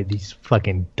gods the way these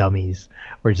fucking dummies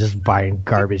were just buying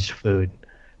garbage food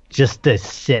just to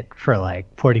sit for like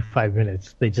 45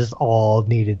 minutes. They just all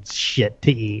needed shit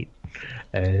to eat,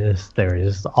 and they were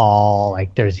just all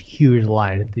like, there's a huge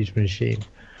line at these machines.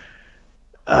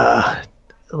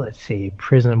 Let's see,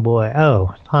 Prison Boy.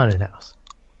 Oh, Haunted House.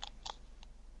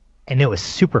 And it was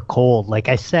super cold. Like,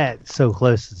 I sat so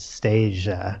close to the stage,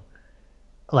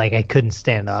 like, I couldn't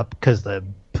stand up because the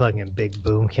fucking big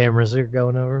boom cameras are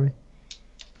going over me.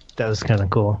 That was kind of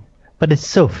cool. But it's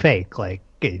so fake. Like,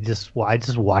 I just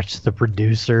watched the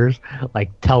producers,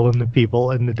 like, telling the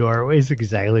people in the doorways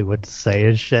exactly what to say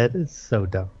and shit. It's so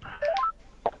dumb.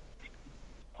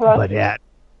 Hello? But, yeah.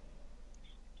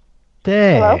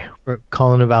 Hey, hello? We're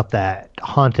calling about that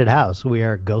haunted house. We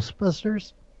are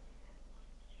Ghostbusters?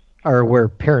 Or we're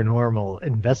paranormal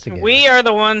investigators? We are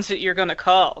the ones that you're going to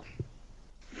call.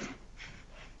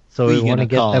 So we want to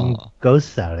get them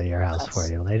ghosts out of your house for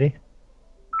you, lady.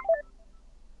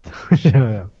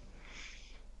 I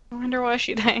wonder why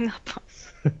she'd hang up.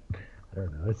 I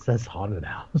don't know. It says haunted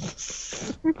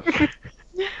house.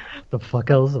 The fuck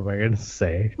else am I gonna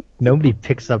say? Nobody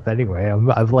picks up anyway. I'm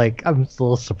a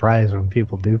little surprised when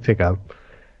people do pick up.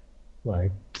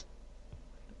 Like,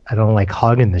 I don't like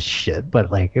hogging this shit,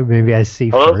 but like maybe I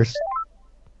see first.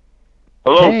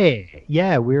 Hello? Hey,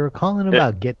 yeah, we were calling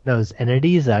about getting those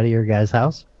entities out of your guys'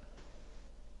 house.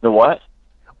 The what?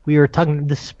 We were talking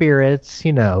the spirits,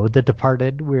 the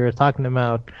departed. We were talking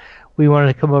about. We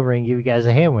wanted to come over and give you guys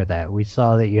a hand with that. We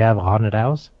saw that you have a haunted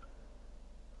house.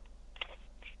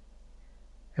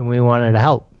 And we wanted to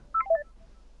help.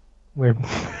 We're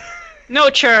no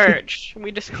charge.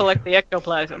 We just collect the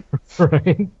ectoplasm.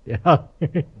 Right? Yeah.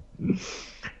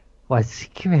 Why does he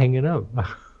keep hanging up?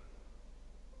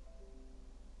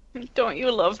 Don't you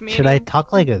love me? Should I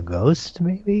talk like a ghost,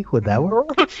 maybe? Would that work?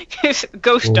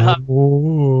 Ghost dog.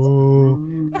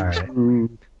 Alright.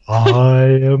 I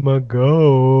am a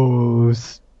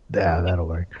ghost. Yeah, that'll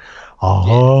work.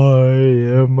 I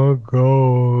am a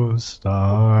ghost.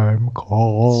 I'm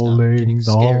calling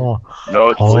the No,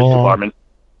 it's police department.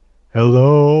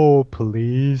 Hello,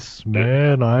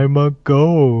 policeman, I'm a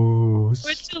ghost.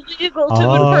 It's illegal to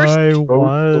I impersonate.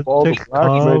 want to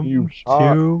come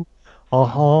to a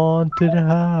haunted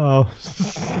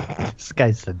house. This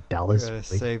guy's the dullest. Gotta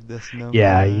save this number.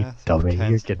 Yeah, you dummy. You're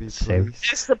Pretends to getting be saved.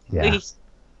 police. It's the Yeah. police.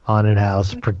 Haunted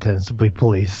house pretends to be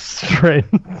police. Right.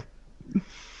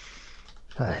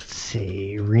 Let's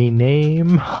see.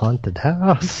 Rename haunted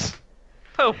house.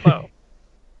 Popo.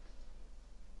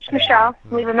 Michelle,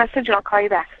 leave a message and I'll call you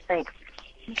back. Thanks.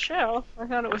 Michelle, I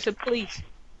thought it was the police.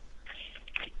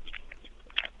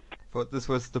 Thought this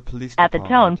was the police At the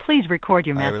department. tone, please record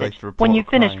your I would like message. to report When a you've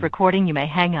finished crime. recording, you may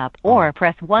hang up or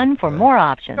press 1 for more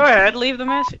options. Go ahead, leave the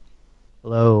message.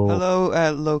 Hello.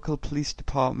 Hello, local police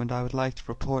department. I would like to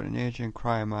report an urgent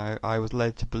crime. I was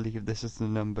led to believe this is the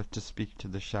number to speak to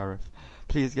the sheriff.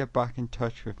 Please get back in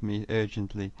touch with me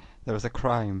urgently. There was a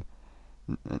crime,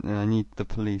 and I need the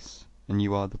police. And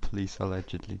you are the police,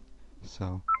 allegedly.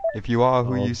 So, if you are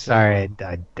who you say... Sorry,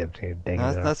 I dipped it.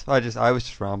 That's I was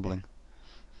just rambling.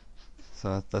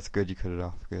 So that's good. You cut it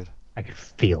off. Good. I can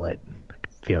feel it. I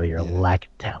can feel your lack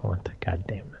of talent. God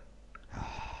damn it.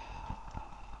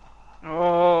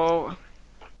 Oh.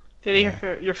 Did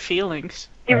hear your feelings?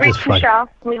 You reached Michelle,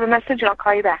 leave a message and I'll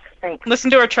call you back. Thanks. Listen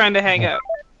to her trying to hang up.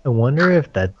 I wonder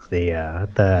if that's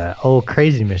the old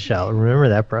crazy Michelle. Remember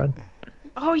that, bro?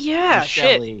 Oh yeah,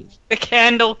 Michelle-y. shit. The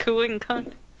candle cooing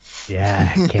cunt.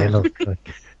 Yeah, candle.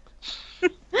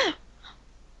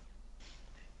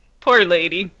 Poor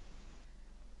lady.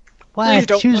 What? Please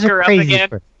don't She was look a her up crazy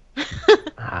again.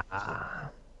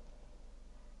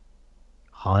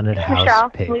 Haunted house Michelle,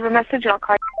 pig. leave a message and I'll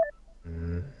call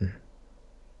you.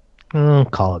 I'll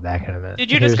call it back in a minute.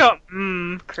 Did you just go,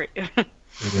 crazy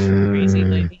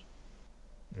lady?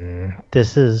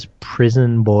 This is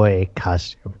prison boy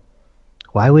costume.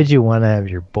 Why would you want to have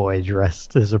your boy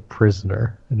dressed as a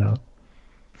prisoner? You know,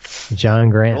 John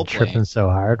Grant Role-playing. tripping so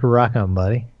hard. Rock on,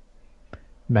 buddy.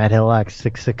 Matt Hillock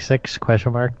 666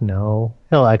 question mark? No,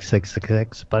 Hillock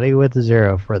 666, buddy with a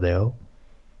 0 for the O.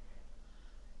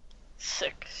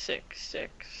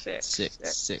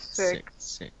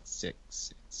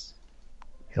 6666666.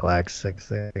 Hillock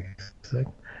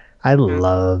 666. I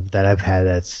love that I've had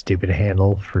that stupid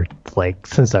handle for like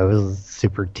since I was a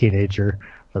super teenager.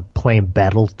 Playing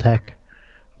BattleTech.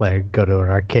 Like go to an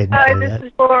arcade and Hi, play this that.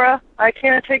 is Laura. I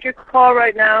can't take your call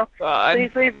right now. God.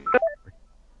 Please leave.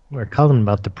 We're calling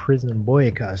about the prison boy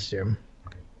costume.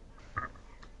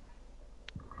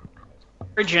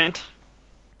 Urgent.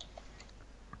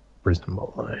 Prison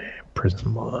boy.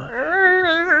 Prison boy.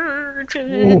 Urgent.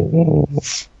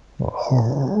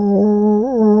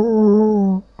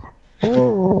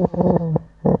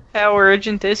 How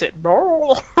urgent is it?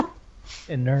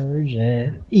 An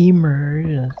urgent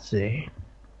emergency.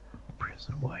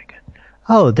 Prison boy.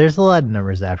 Oh, there's a lot of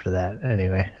numbers after that.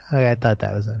 Anyway, I thought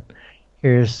that was it.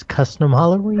 Here's custom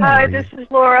Halloween. Hi, this is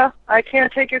Laura. I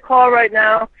can't take your call right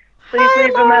now. Please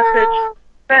leave a message.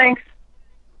 Thanks.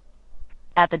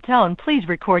 At the tone, please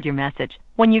record your message.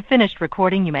 When you've finished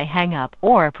recording, you may hang up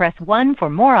or press 1 for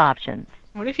more options.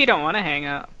 What if you don't want to hang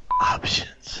up?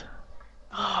 Options.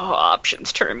 Oh,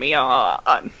 options turn me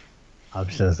on.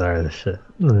 Options are the shit.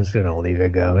 I'm just gonna leave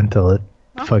it go until it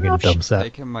fucking dumps out.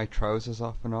 Taking my trousers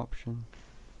off an option.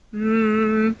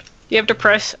 You have to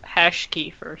press hash key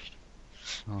first.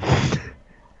 Oh.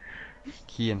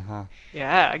 Key and hash.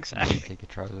 Yeah, exactly. Take your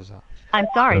trousers off. I'm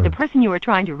sorry, the person you are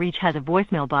trying to reach has a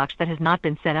voicemail box that has not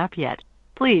been set up yet.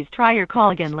 Please try your call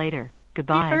again later.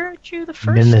 Goodbye. Heard you the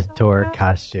first Minotaur time.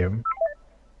 costume.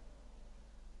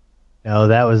 No,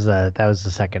 that was the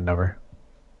second number.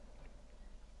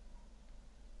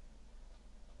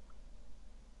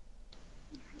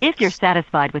 If you're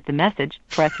satisfied with the message,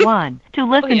 press 1. To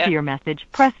listen to your message,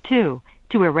 press 2.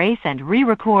 To erase and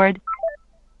re-record,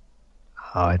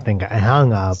 Oh, I think I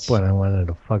hung up when I wanted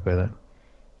to fuck with it.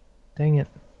 Dang it.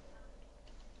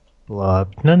 Blow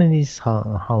up. None of these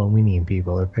Halloweeny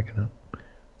people are picking up.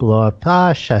 Blow up.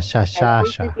 Ah, sha.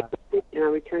 And I'll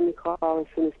return the call as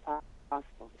soon as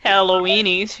possible.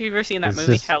 Halloweenies. Have you ever seen that Is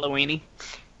movie, this- Halloweeny?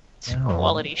 It's No.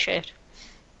 quality shit.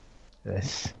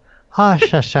 This. Ah,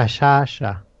 sha.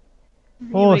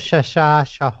 Oh, sha,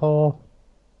 ho.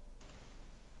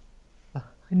 I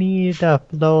need a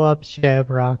blow up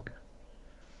shamrock.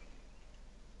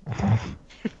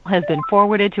 has been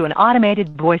forwarded to an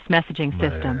automated voice messaging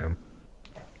system.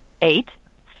 8,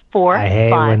 4, I hate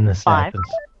 5, when this 5. happens.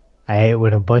 I hate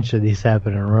when a bunch of these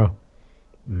happen in a row.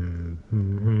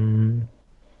 Mm-hmm.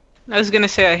 I was gonna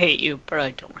say I hate you, but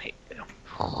I don't hate you.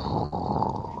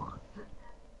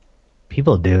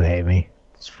 People do hate me.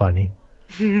 It's funny.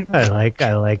 I like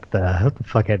the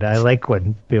fucking. I like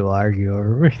when people argue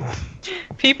over me.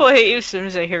 People hate you as soon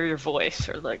as they hear your voice.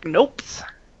 They're like, nope,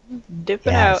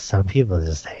 dipping Yeah, out. some people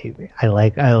just hate me. I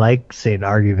like seeing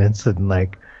arguments in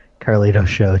like Carlito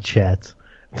show chats.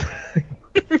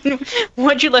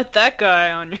 Why'd you let that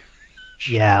guy on?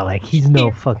 Yeah, like he's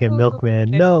no fucking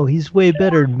milkman. No, he's way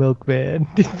better than milkman.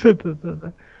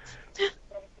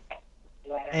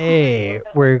 Hey,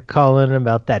 we're calling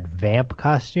about that vamp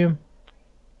costume.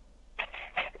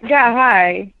 Yeah,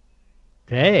 hi.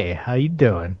 Hey, how you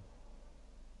doing?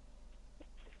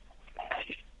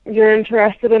 You're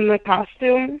interested in the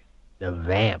costume? The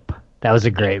Vamp. That was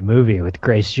a great movie with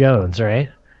Grace Jones, right?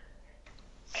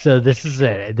 So this is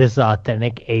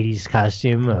authentic 80s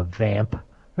costume of Vamp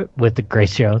with the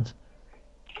Grace Jones.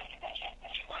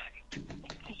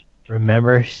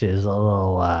 Remember, she's a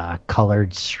little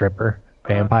colored stripper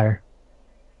vampire.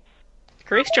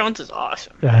 Grace Jones is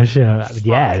awesome.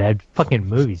 Yeah, that fucking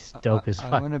movie's dope as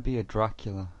fuck. I want to be a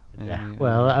Dracula. Yeah.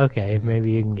 Well, okay,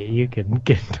 maybe you can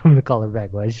get them to call her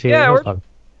back. Well,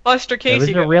 Buster Casey. It was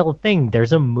a real thing.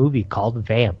 There's a movie called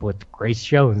Vamp with Grace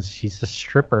Jones. She's a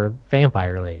stripper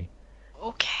vampire lady.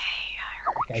 Okay.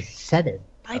 I said it.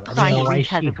 Trying to reach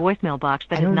has a voicemail box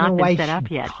that has not been set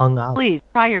up yet. Hung up. Please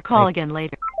try your call again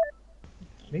later.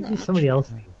 Maybe somebody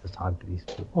else needs to talk to these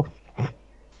people.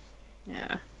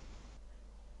 Yeah.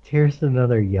 Here's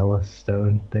another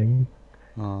Yellowstone thing.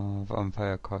 Oh,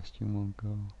 vampire costume won't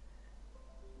go.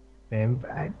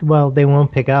 Well, they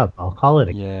won't pick up. I'll call it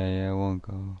again. Yeah, it won't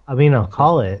go. I mean, I'll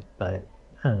call it, but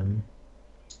okay.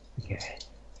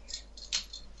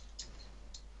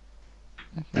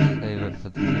 I can save it for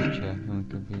the future. It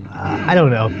could be. I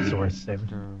don't know if it's worth saving.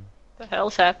 What the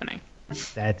hell's happening?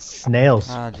 That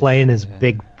Snail's playing his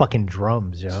big fucking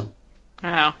drums, yo.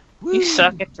 Wow. You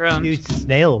suck at drums. Dude,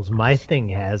 Snails, my thing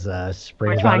has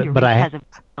springs on it, but I have it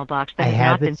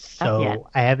so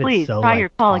Please try your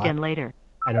call again later.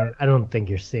 I don't think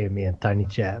you're seeing me in Tiny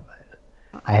Chat, but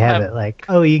I have it like,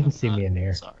 oh, you can see me in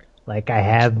here. Sorry. Like I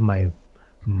have my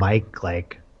mic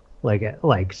like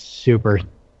super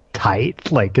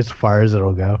tight, like as far as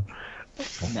it'll go.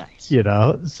 Nice. You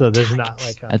know, so there's not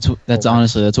like a, that's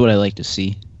honestly that's what I like to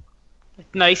see.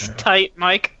 Nice tight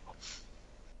mic.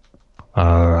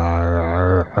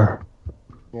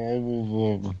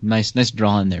 Nice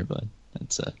drawing there, bud.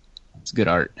 It's good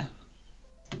art.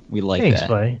 We like Thanks, that.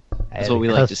 buddy. That's what we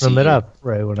like to see. Custom it up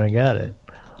right when I got it.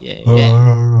 Yeah.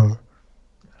 Well,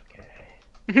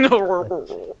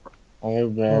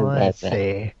 let's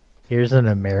see. Here's an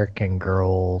American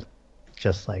girl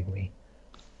just like me.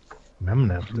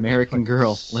 American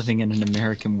girl living in an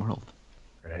American world.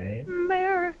 Right.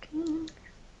 American.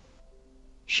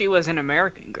 She was an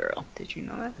American girl. Did you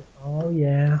know that? Oh,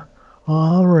 yeah.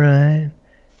 All right.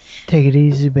 Take it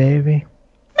easy, baby.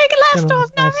 Make it last all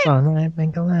night.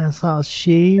 Make it last all.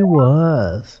 She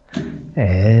was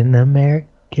an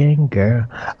American girl.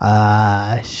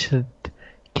 Can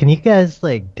you guys,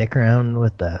 like, dick around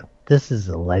with the... This is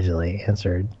allegedly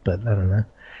answered, but I don't know.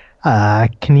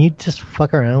 Can you just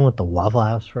fuck around with the Waffle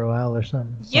House for a while or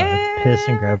something? Yeah. Piss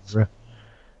and grab...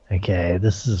 Okay,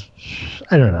 this is...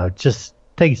 I don't know, just...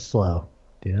 Take it slow,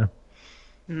 you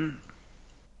know?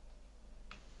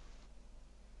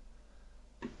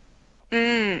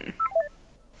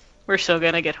 We're still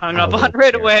gonna get hung up on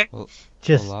right away. Well,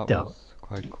 just that don't. Was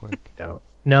quite quick. Don't.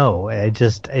 No, it's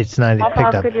not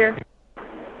picked up.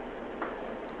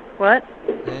 What?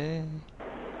 Hey,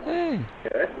 how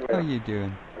are you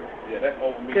doing?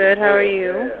 Good, how are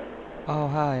you? Oh,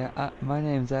 hi. My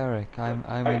name's Eric. I'm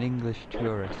an English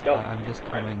tourist. I'm just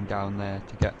coming down there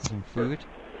to get some food.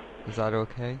 Is that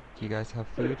okay? Do you guys have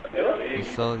food?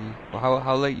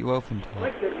 How late you open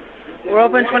till? We're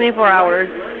open 24 hours.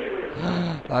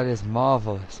 That is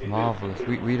marvelous.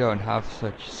 We don't have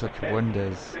such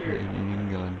wonders in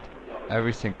England.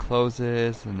 Everything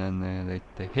closes, and then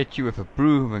they hit you with a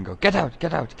broom and go, get out.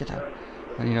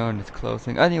 And, you know, and it's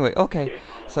closing. Anyway, okay.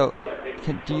 So,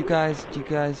 do you guys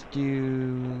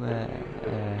do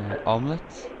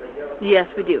omelets? Yes,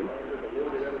 we do.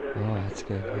 Oh, that's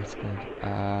good.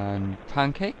 And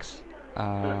pancakes?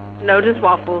 No, just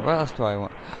waffles. What else do I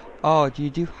want? Oh, do you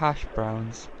do hash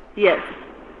browns? Yes.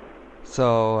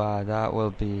 So that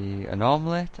will be an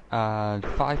omelette and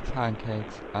 5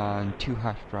 pancakes and 2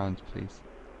 hash browns, please.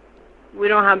 We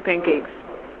don't have pancakes.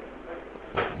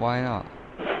 Why not?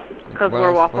 Because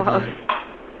we're Waffle House.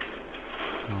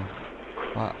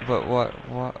 But what?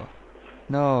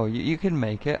 No, you can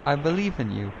make it. I believe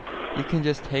in you. You can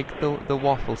just take the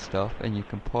waffle stuff and you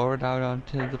can pour it out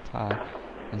onto the pan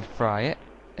and fry it.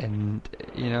 And,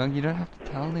 you know, you don't have to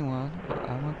tell anyone.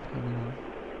 I won't tell anyone.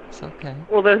 It's okay.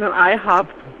 Well, there's an IHOP.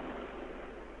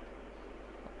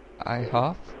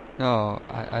 IHOP? No,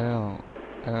 I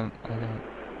don't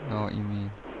know what you mean.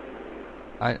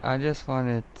 I just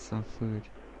wanted some food.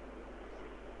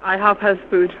 IHOP has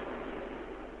food.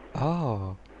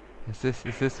 Oh, is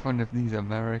this one of these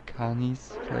Americanis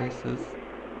places?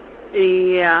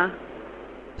 Yeah.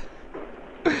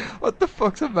 What the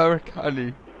fuck's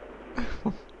Americani?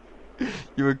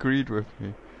 You agreed with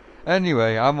me.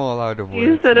 Anyway, I'm all out of words.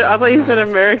 You said it. I thought you said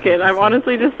American. I'm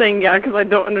honestly just saying yeah because I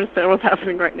don't understand what's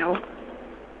happening right now.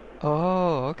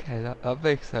 Oh, okay, that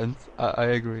makes sense. I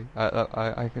agree.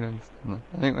 I can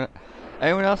understand that.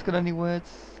 Anyone else got any words?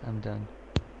 I'm done.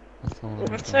 That's all.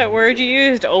 What's that word you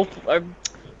used?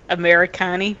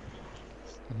 Americani.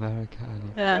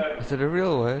 Americani. Yeah. Is it a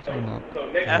real word or not?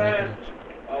 Yeah.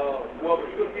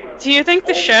 Do you think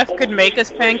the chef could make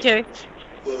us pancakes?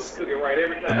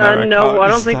 No, I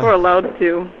don't think we're allowed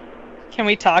to. Can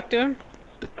we talk to him?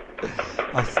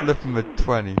 I'll slip him a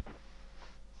 20.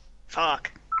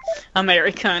 Fuck.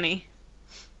 Americani.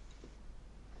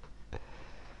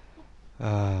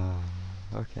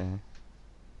 Okay.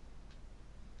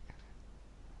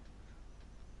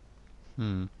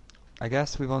 I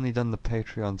guess we've only done the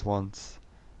Patreons once.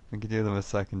 We can do them a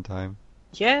second time.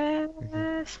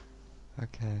 Yes.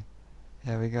 Okay.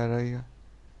 Yeah, we got a...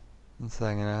 One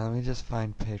second now, let me just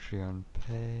find Patreon.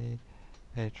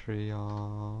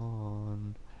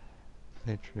 Patreon.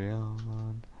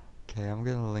 Okay, I'm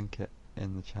gonna link it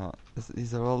in the chat.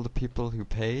 These are all the people who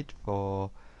paid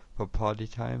for Poddy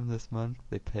Time this month.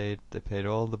 They paid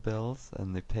all the bills,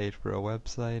 and they paid for a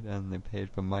website, and they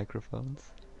paid for microphones.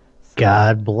 So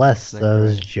God bless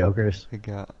those jokers. We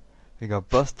got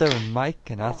Buster and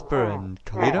Mike and Asper and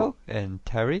Kalito and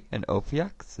Terry and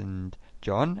Ophiax and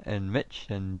John and Mitch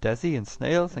and Desi and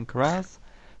Snails and Karaz,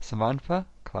 Samantha,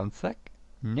 Clownsec,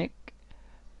 Nick,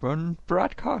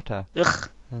 Brad Carter. Ugh.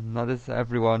 And that is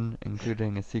everyone,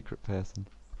 including a secret person.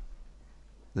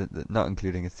 Not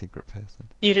including a secret person.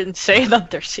 You didn't say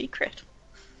that they're secret.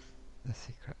 The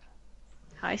secret.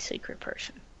 Hi, secret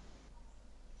person.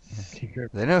 Yeah,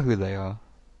 secret. They know who they are.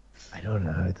 I don't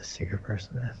know who the secret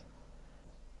person is.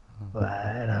 But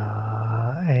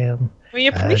I am. We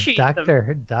appreciate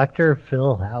them. Dr.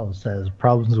 Phil House has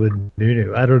problems with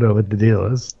Nunu. I don't know what the deal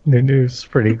is. Nunu's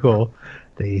pretty cool.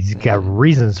 He's got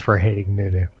reasons for hating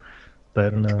Nunu. But I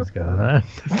don't know what's going on.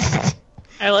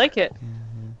 I like it.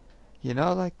 You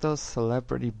know, like those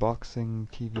celebrity boxing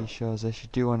TV shows? They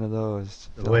should do one of those.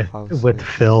 With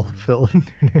Phil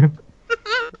and Nunu.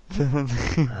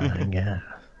 Yeah.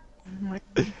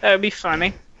 That would be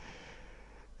funny.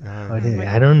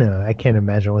 I don't know. I can't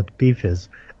imagine what the beef is.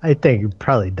 I think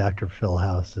probably Dr. Phil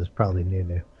House is probably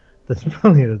Nunu. That's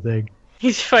probably the thing.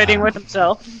 He's fighting with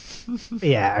himself.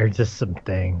 Yeah, or just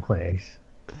something like.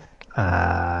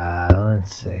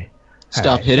 Let's see.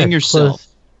 Stop hitting yourself.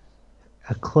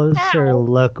 A closer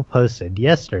look posted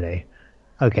yesterday.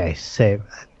 Okay, save.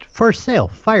 For sale,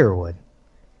 firewood.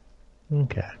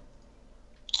 Okay.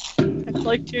 I'd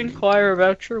like to inquire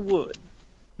about your wood.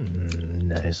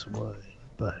 Nice wood,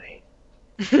 buddy.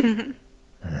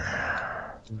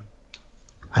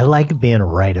 I like being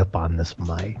right up on this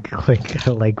mic. Like,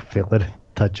 I like feeling it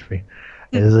touch me.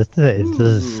 Does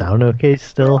it sound okay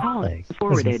still? Like,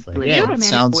 yeah, it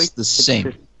sounds the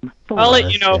same. I'll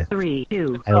let you know. 3,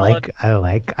 2. I like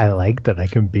that I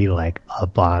can be like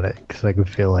up on it because I can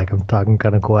feel like I'm talking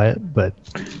kind of quiet, but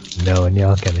knowing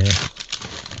y'all can hear.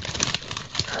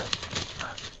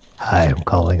 Hi, I'm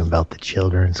calling about the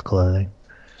children's clothing.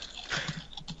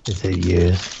 Is it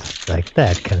used? Like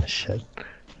that kind of shit.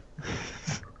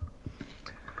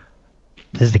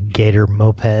 This is a Gator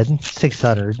moped,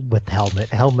 600 with helmet.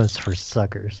 Helmets for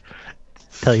suckers.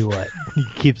 Tell you what, he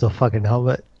keeps a fucking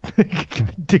helmet.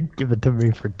 Give it to me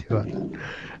for 200.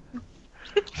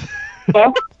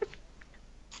 Hello?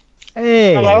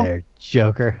 Hey Hello? there,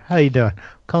 Joker. How you doing?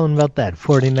 Calling about that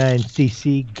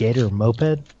 49cc Gator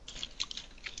moped.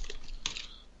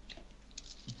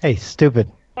 Hey,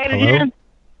 stupid. Hello?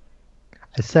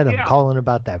 I said I'm calling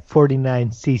about that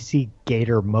 49cc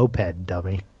Gator moped,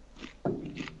 dummy.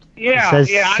 Yeah, it says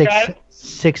I got it.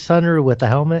 600 with a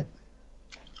helmet.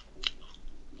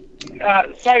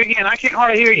 Say it again. I can't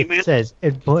hardly hear you, man. It says,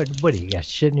 what do you got?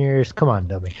 Shit in your ears? Come on,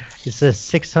 dummy. It says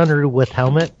 600 with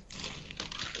helmet.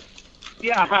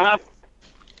 Yeah,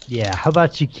 Yeah, how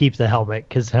about you keep the helmet?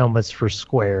 Because helmet's for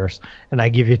squares, and I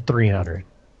give you 300.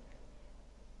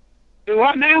 Do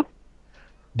what now?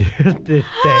 Thank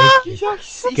you.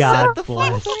 God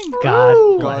bless.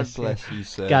 God bless you,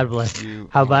 sir. God bless you.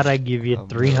 How about I give you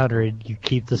 300? You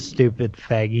keep the stupid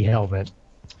faggy helmet.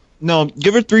 No,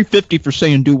 give her 350 for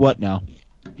saying do what now?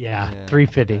 Yeah,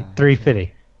 350.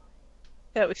 350.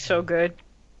 That was so good.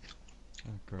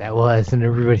 That was, and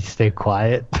everybody stayed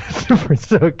quiet. We're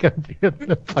so confused on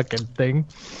the fucking thing.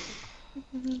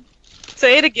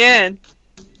 Say it again.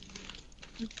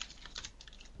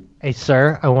 Hey,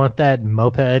 sir, I want that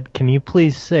moped. Can you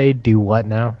please say do what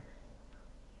now?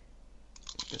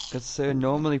 Because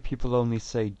normally people only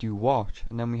say do what,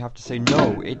 and then we have to say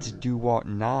no, it's do what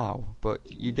now. But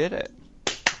you did it.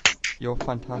 You're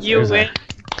fantastic. You win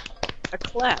a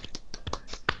clap.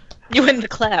 You win the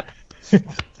clap.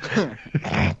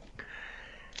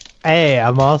 Hey,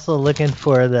 I'm also looking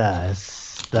for the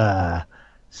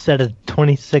set of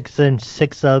 26-inch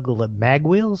 6-lug mag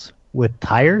wheels with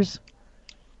tires.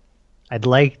 I'd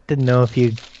like to know if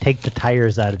you take the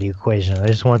tires out of the equation. I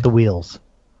just want the wheels.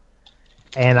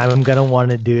 And I'm going to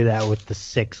want to do that with the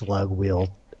 6-lug wheel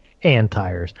and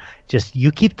tires. Just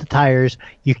you keep the tires,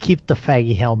 you keep the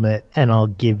faggy helmet, and I'll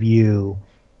give you,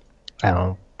 I don't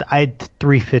know,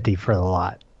 $350 for the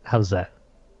lot. How's that?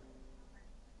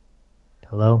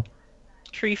 Hello?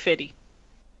 Tree fitty.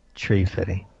 Tree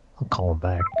fitty. I'll call him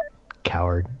back.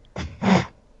 Coward.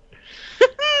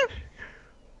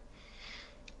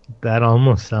 That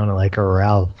almost sounded like a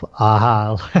Ralph.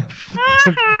 Aha.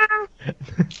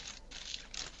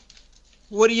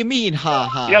 What do you mean, ha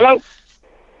ha? Hello?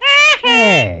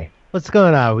 Hey, what's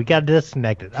going on? We got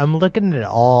disconnected. I'm looking at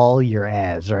all your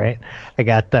ads, right? I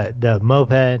got the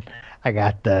moped, I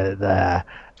got the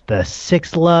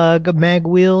 6-lug mag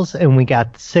wheels, and we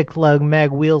got the 6-lug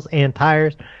mag wheels and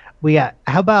tires. We got,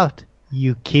 how about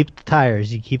you keep the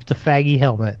tires, you keep the faggy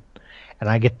helmet, and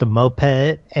I get the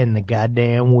moped and the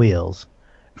goddamn wheels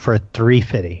for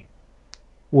 $350.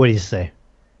 What do you say?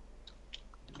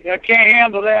 Yeah, I can't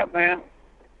handle that, man.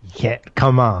 Yeah,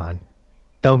 come on.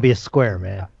 Don't be a square,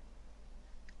 man.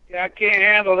 Yeah, I can't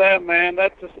handle that, man.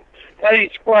 That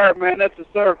ain't square, man. That's a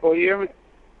circle. You hear me?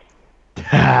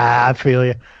 I feel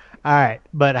you. All right,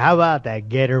 but how about that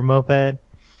Gator moped?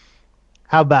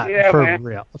 How about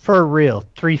for real,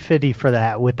 $350 for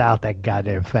that without that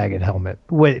goddamn faggot helmet?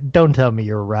 Wait, don't tell me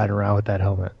you're riding around with that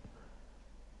helmet.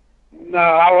 No,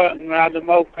 I wasn't riding the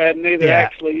moped neither. Yeah,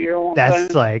 actually, you know what I'm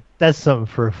saying? That's something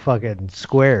for fucking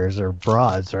squares or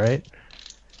broads, right?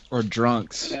 Or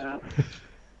drunks. Yeah.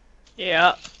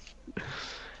 Yeah.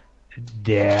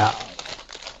 Yeah.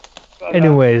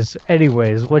 Anyways,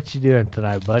 what you doing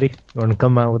tonight, buddy? You want to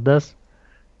come out with us?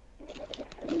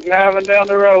 Driving down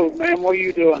the road, man. What are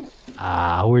you doing?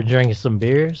 We're drinking some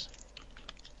beers.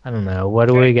 I don't know. What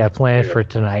do we got planned for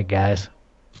tonight, guys?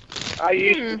 I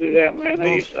used to do that, man.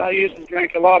 I used to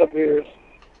drink a lot of beers.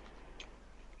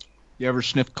 You ever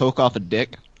sniff coke off a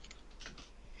dick?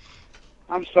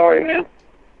 I'm sorry, man.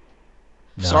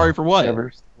 No. Sorry for what?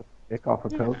 Ever sniff a dick off a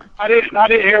coke? I didn't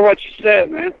hear what you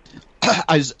said, man.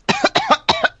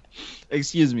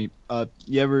 Excuse me.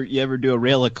 You ever do a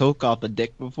rail of coke off a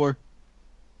dick before?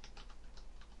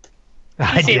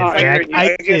 I did.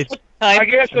 I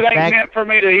guess it ain't meant for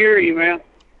me to hear you, man.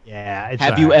 Yeah. It's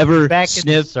Have you ever back sniffed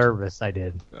in service? I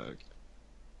did. Okay.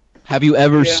 Have you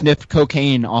ever sniffed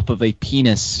cocaine off of a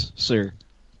penis, sir?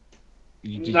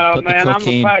 No, man. I'm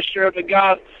a pastor of the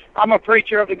God. I'm a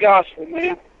preacher of the gospel,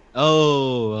 man.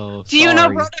 Oh. Do you know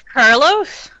Brother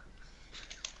Carlos?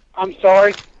 I'm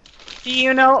sorry. Do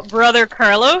you know Brother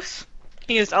Carlos?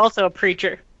 He is also a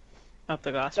preacher of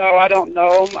the gospel. No, I don't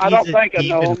know him. I don't think I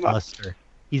know him. Buster.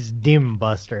 He's a demon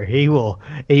buster. He will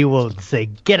say,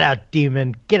 "Get out,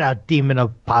 demon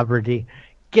of poverty.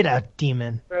 Get out,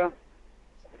 demon.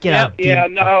 Get out, demon." Yeah,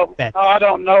 no, I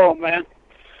don't know him,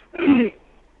 man.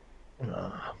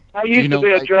 I used to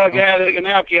be a drug addict and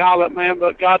alcoholic, man,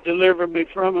 but God delivered me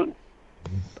from it.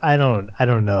 I don't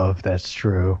know if that's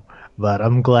true, but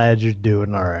I'm glad you're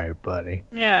doing all right, buddy.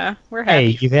 Yeah, we're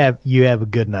happy. Hey, you have a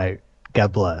good night.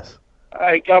 God bless.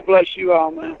 Hey, God bless you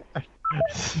all, man.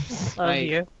 Love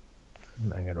you. I'm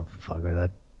not gonna fuck with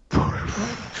that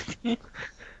poor.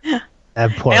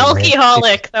 That poor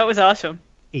alcoholic. That was awesome.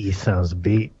 He sounds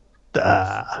beat.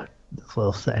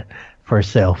 Little sad. For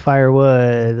sale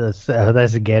firewood.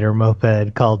 That's a Gator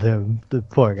moped. Called him the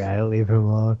poor guy. Leave him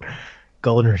alone.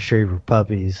 Golden Retriever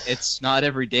puppies. It's not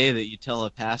every day that you tell a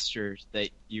pastor that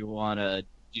you want to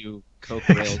do coke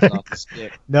rails off the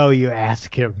stick. No, you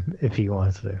ask him if he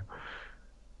wants to.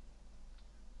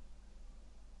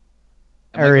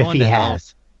 Or if he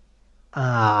has.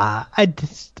 I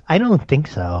don't think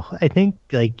so. I think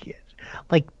like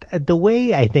the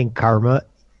way I think karma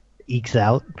ekes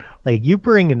out, like you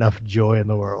bring enough joy in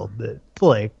the world that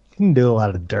like you can do a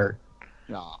lot of dirt.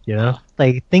 You know?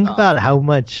 Like think about how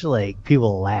much like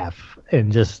people laugh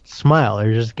and just smile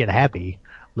or just get happy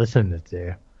listening to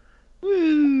you.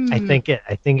 I think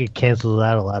it cancels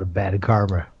out a lot of bad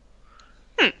karma.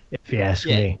 If you ask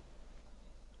me.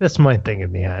 That's my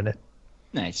thinking behind it.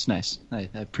 Nice. I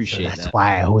appreciate that. That's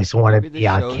why I always want to be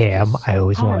on cam. I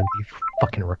always want to be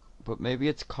fucking... But maybe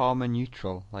it's karma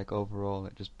neutral, like overall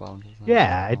it just balances out.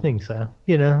 Yeah, I think so.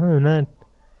 You know,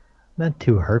 not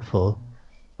too hurtful.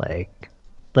 Like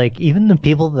even the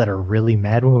people that are really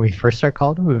mad when we first start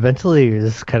calling them, eventually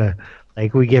it's just kind of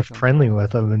like we get friendly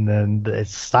with them and then it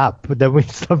stops. But then we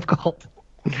stop calling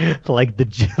like the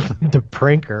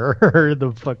pranker or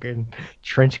the fucking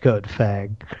trench coat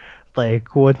fag.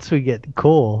 Like once we get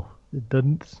cool,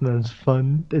 it's not as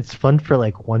fun. It's fun for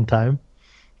like one time.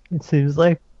 It seems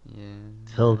like. Yeah.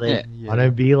 Till they want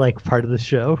to be like part of the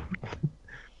show.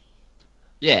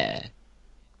 Yeah.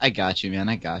 I got you, man.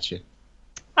 I got you.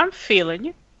 I'm feeling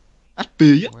you. I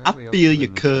feel you. I feel you,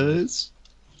 cuz.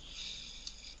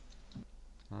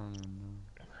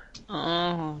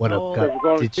 What up, guys? If we're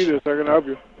going to see this, I can help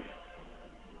you.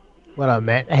 What up,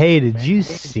 man? Hey, did you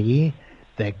see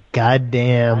that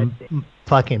goddamn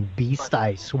fucking Beast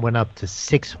Ice went up to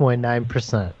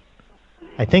 6.9%?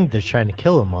 I think they're trying to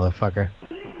kill a motherfucker.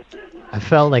 I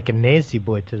felt like a Nancy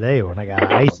boy today when I got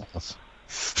Ice House.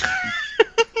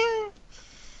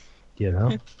 You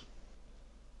know?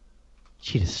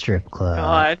 Cheetah Strip Club.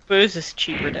 God, booze is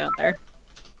cheaper down there.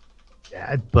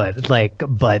 Yeah, but they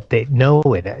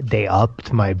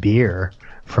upped my beer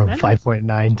from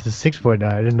 5.9 to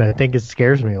 6.9, and I think it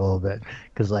scares me a little bit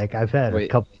because like I've had a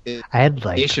couple. I had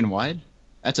like nationwide.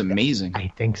 That's amazing. I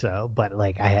think so, but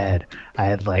like I had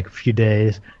like a few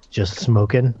days just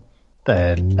smoking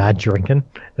and not drinking,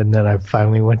 and then I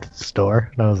finally went to the store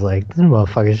and I was like, this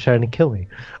motherfucker's trying to kill me.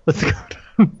 What's going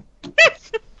on?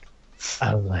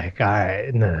 I was like, all right,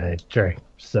 and then I drank.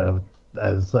 So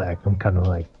I was like, I'm kind of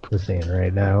like pussying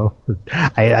right now.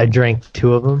 I drank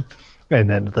 2 of them, and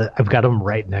then I've got them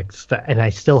right next to, and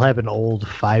I still have an old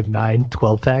 5.9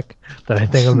 12-pack that I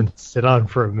think I'm going to sit on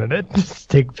for a minute, just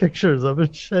take pictures of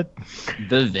and shit.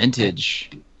 The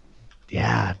vintage.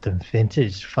 Yeah, the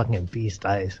vintage fucking Beast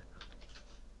Ice.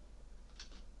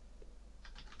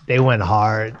 They went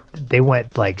hard. They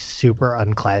went like super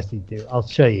unclassy too. I'll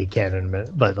show you again in a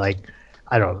minute, but like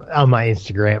I don't on my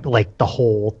Instagram, like the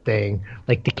whole thing,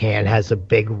 like the can has a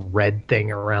big red thing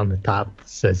around the top that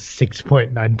says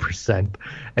 6.9%, and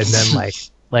then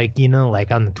like you know,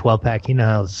 like on the 12-pack, you know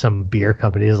how some beer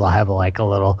companies will have like a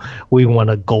little, we want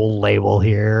a gold label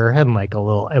here and like a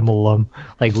little emblem,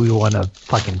 like we want a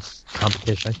fucking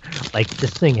competition. Like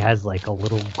this thing has like a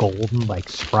little golden like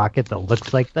sprocket that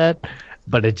looks like that.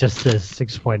 But it just says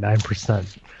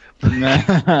 6.9%.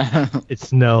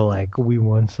 It's no, like, we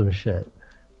won some shit.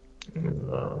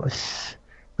 Let's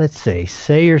say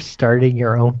you're starting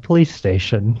your own police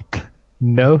station.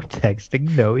 No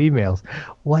texting, no emails.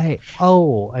 Wait,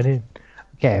 I didn't.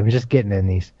 Okay, I'm just getting in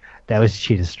these. That was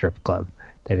Cheetah Strip Club.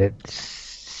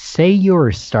 Say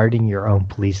you're starting your own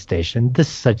police station. This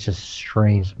is such a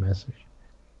strange message.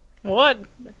 What?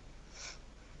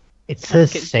 It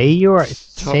says, say you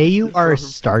are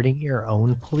starting your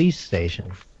own police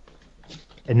station.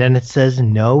 And then it says,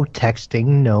 no texting,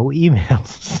 no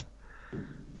emails.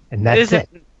 And that's it.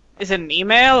 Is it an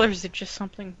email, or is it just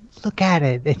something? Look at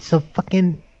it. It's so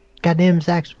fucking goddamn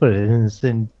Zach's put it in. It's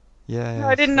in... Yeah,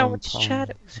 I didn't know which chat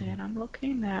it was in. I'm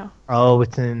looking now. Oh,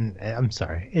 it's in... I'm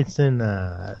sorry. It's in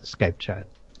Skype chat.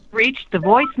 Reached the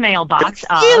voicemail box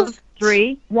of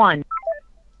 31.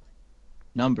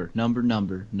 Number. Ooh, I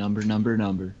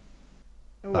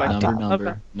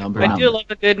number. do love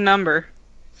a good number.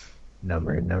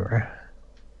 Number.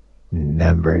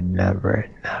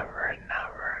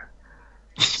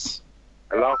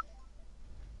 Hello?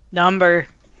 Number.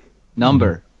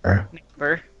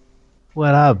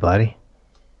 What up, buddy?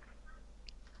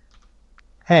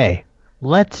 Hey,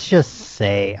 let's just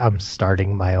say I'm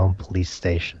starting my own police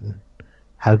station.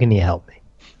 How can you help me?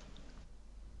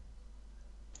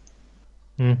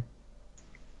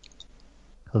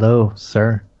 Hello,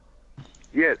 sir?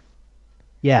 Yes.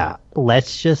 Yeah,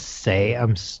 let's just say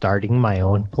I'm starting my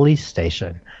own police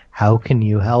station. How can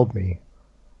you help me?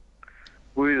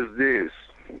 Who is this?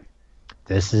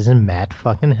 This is Matt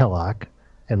fucking Hillock,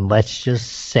 and let's just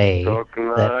say Talk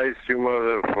nice, you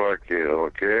motherfucker,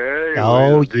 okay?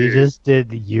 Oh,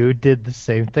 you did the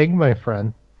same thing, my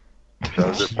friend.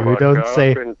 You don't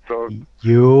say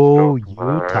you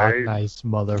talk nice,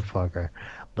 motherfucker.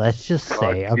 Let's just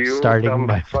say I'm starting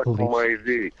my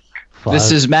police.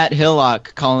 This is Matt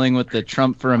Hillock calling with the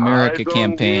Trump for America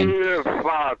campaign.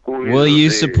 Will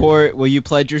you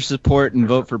pledge your support and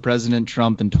vote for President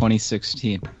Trump in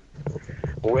 2016?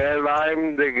 Well,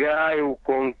 I'm the guy who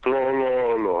controls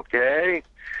all, okay?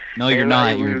 No, you're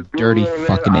not. You're a dirty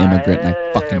fucking immigrant, and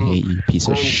I fucking hate you, piece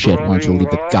of shit. Why don't you leave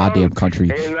the goddamn country,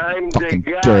 you fucking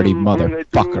dirty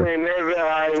motherfucker. Whenever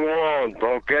I want,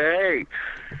 okay?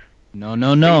 No,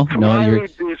 you're... My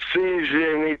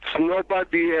decision, it's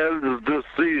nobody else's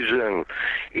decision.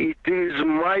 It is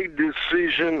my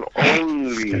decision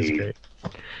only.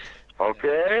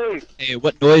 Okay? Hey,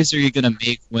 what noise are you gonna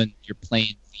make when your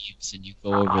plane leaves and you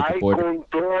go over the border? I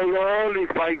control all.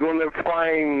 If I gonna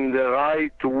find the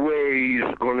right way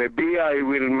is gonna be, I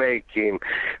will make him.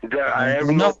 I have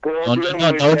no problem with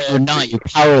that. You're not. You're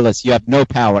powerless. You have no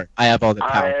power. I have all the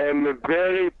power. I am a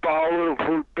very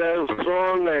powerful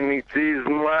person, and it is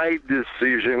my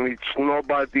decision. It's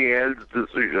nobody else's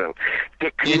decision.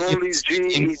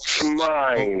 Technology is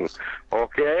mine,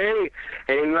 okay?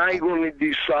 And I'm gonna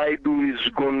decide who is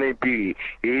gonna be,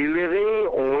 Hillary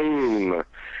or him.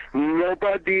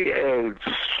 Nobody else.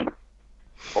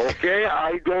 Okay?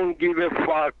 I don't give a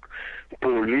fuck.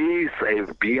 Police,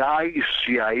 FBI,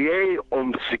 CIA,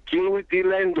 on security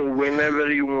land, or whenever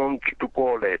you want to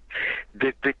call it.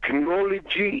 The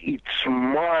technology, it's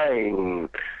mine.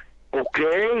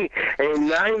 Okay?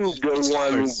 And I'm the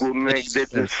one who will make the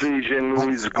decision who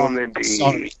is gonna be.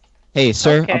 Sorry. Hey,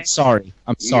 sir, okay.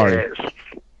 I'm sorry.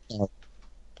 Yes.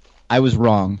 I was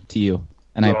wrong to you,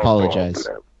 and I apologize.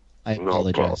 Problem. I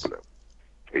apologize. No problem.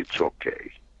 It's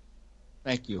okay.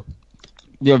 Thank you.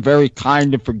 You're a very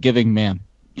kind and forgiving man.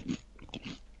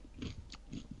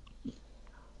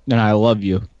 And I love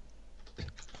you.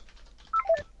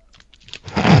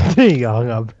 He hung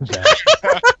up.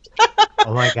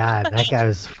 Oh my god, that guy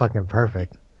was fucking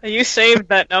perfect. You saved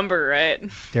that number, right?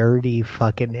 Dirty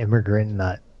fucking immigrant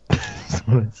nut.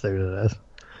 Someone say this.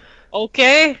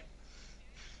 Okay.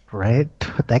 Right?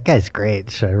 That guy's great.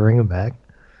 Should I ring him back?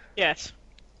 Yes.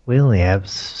 We only have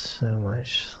so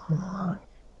much.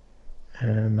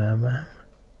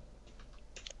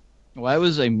 Why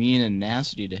was I mean and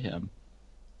nasty to him?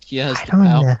 He has the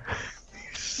power.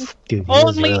 Dude,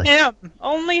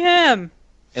 Only him.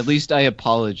 At least I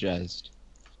apologized.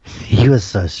 He was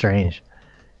so strange.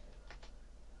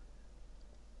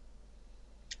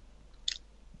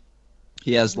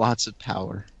 He has lots of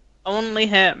power. Only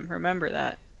him. Remember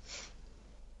that.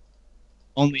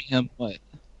 Only him what?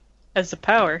 Has the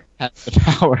power. Has the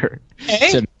power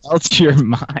to melt your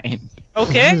mind.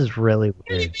 Okay. This is really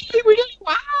weird.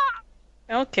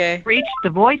 Okay. Reach the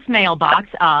voicemail box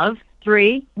of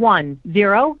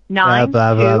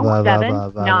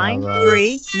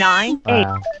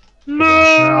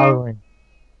 310-927-9398.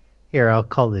 Here, I'll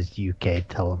call this UK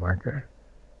telemarketer.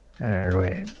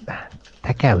 Wait.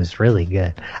 That guy was really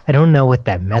good. I don't know what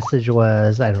that message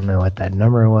was. I don't know what that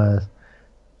number was.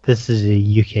 This is a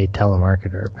UK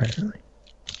telemarketer, apparently.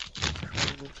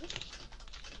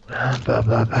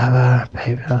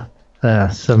 PayPal.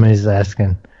 Somebody's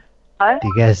asking. Hello? Do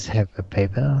you guys have a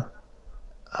PayPal?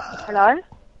 Hello?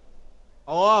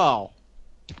 Hello.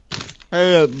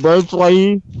 Hey, British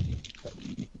lady.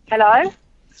 Hello?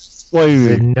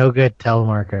 Lady. No good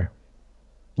telemarketer.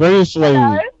 British lady.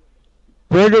 Hello?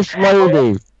 British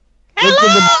lady.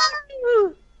 Hello.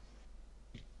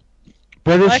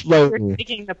 British You're lady.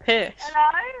 taking the piss. Hello?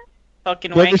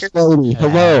 Fucking British wanker. lady.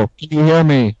 Hello. Can you hear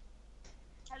me?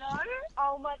 Hello?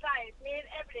 Oh my days, me and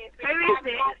Evelyn.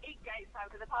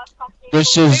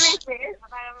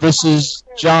 This is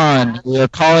John. We are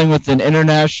calling with an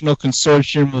international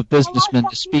consortium of businessmen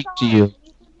to speak to you.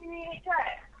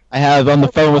 I have on the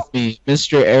phone with me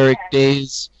Mr. Eric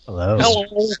Days. Hello.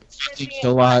 Mr.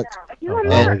 Kilot.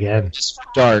 Hello again. Mr.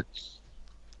 Dark.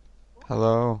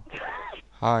 Hello.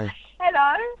 Hi.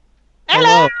 Hello?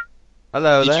 Hello.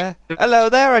 Hello there. Hello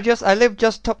there. I live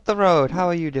just up the road. How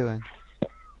are you doing?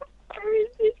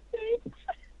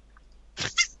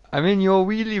 I'm in your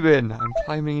wheelie bin. I'm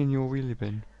climbing in your wheelie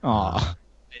bin. Aw.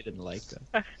 They didn't like that.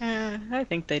 I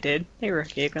think they did. They were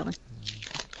giggling.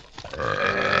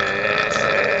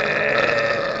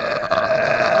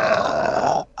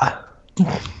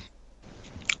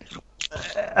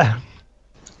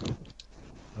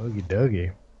 Okie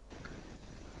dokie.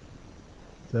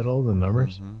 Is that all the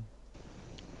numbers? Mm-hmm.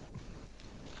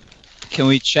 Can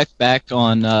we check back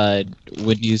on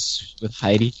Whitney's with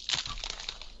Heidi?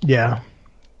 Yeah.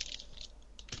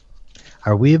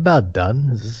 Are we about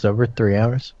done? Is this over 3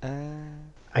 hours?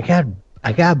 I got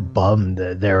bummed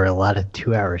that there were a lot of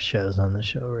 2-hour shows on the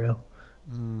show reel.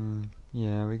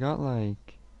 Yeah, we got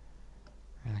like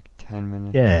 10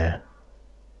 minutes. Yeah.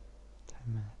 10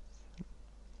 minutes.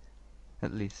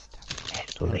 At least.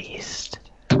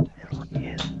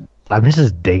 I'm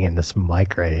just digging this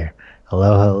mic right here.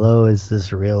 Hello, is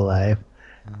this real life?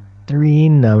 3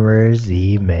 numbers,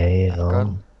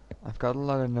 email. I've got a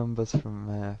lot of numbers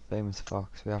from Famous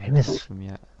Fox. We haven't Famous- talked to them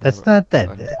yet. That's not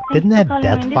that. Didn't that calling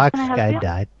Death Wendy's. Box Can I help guy you?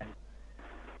 die?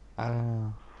 I don't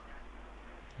know.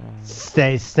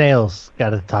 Snails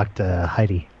got to talk to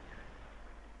Heidi.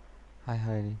 Hi,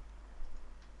 Heidi.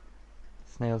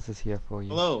 Snails is here for you.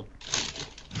 Hello.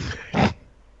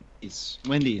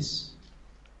 Wendy's.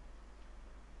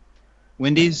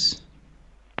 Wendy's?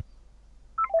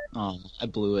 Oh, I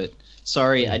blew it.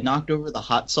 Sorry, I knocked over the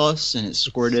hot sauce and it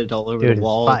squirted all over Dude, the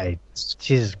wall. it's fine.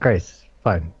 Jesus Christ,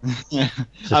 fine.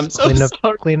 Just I'm so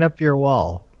sorry. Clean up your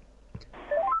wall.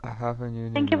 I have a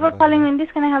new Thank you for calling Wendy's.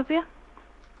 Can I help you?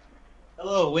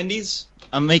 Hello, Wendy's.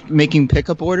 I'm making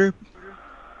pickup order.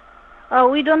 Oh,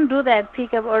 we don't do that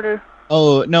pickup order.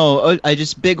 Oh no, I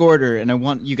just big order, and I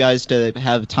want you guys to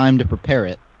have time to prepare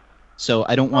it. So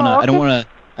I don't want to. Oh, okay.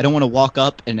 I don't want to walk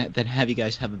up and then have you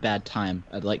guys have a bad time.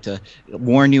 I'd like to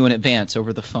warn you in advance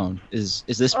over the phone. Is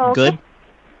this Oh, okay. good?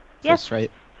 Yes. That's right.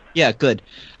 Yeah, good.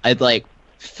 I'd like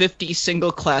 50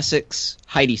 single classics,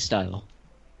 Heidi style.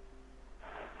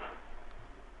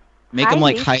 Make them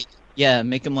like Heidi? Heidi. Yeah,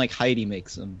 make them like Heidi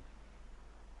makes them.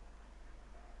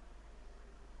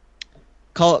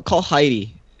 Call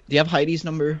Heidi. Do you have Heidi's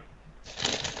number?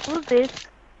 Who's this?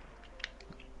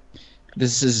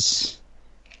 This is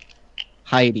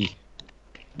Heidi.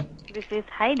 This is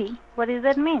Heidi. What does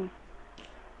that mean?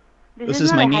 This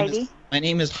is not my a name. Heidi. My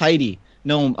name is Heidi.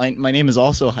 No, my name is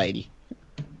also Heidi.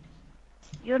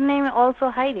 Your name is also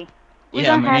Heidi. We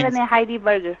Yeah, don't my have name's- any Heidi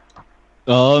burger.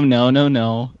 Oh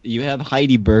no! You have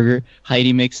Heidi Burger.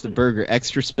 Heidi makes the burger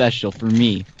extra special for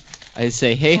me. I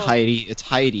say, hey Heidi, it's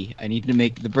Heidi. I need to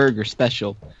make the burger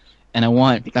special, and I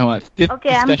want 50 Okay,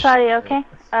 I'm special. sorry. Okay.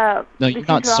 No, this you're is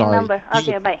not wrong sorry. number.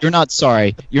 Okay, bye. You're not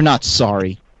sorry. You're not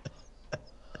sorry.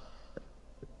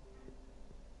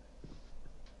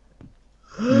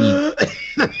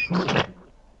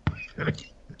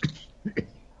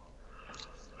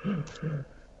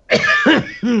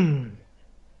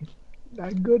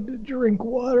 Not good to drink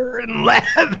water and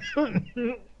laugh.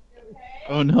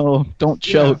 Oh no! Don't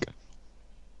choke.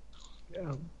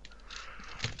 Yeah.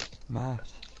 Matt.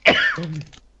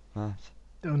 Matt.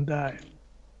 Don't die.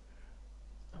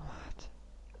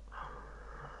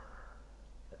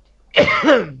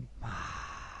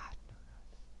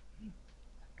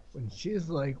 When she's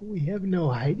like, we have no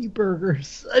Heidi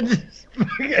burgers. I just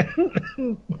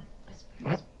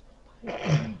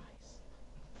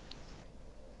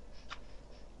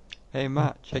Hey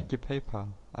Matt, check your PayPal.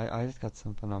 I just got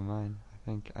something on mine.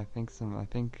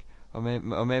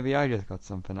 Or maybe I just got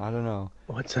something. I don't know.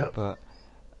 What's up? But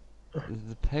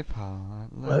the PayPal.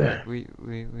 Okay.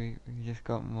 We just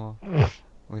got more.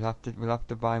 We'll have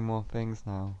to buy more things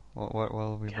now. What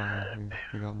will we buy?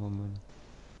 We got more money.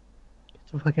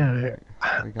 Get the fuck out of here.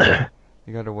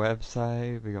 We got a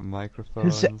website. We got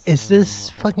microphones. Is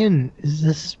this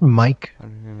mic? How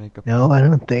do we make a No, I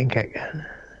don't think I got it.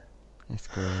 It's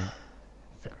great.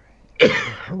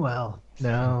 Well,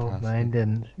 no, fantastic. mine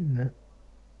didn't. No.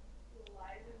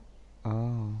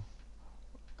 Oh.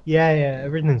 Yeah,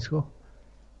 everything's cool.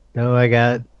 No,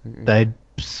 I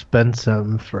spent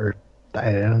some for,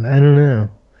 I don't know.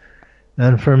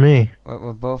 None for me.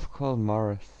 We're both called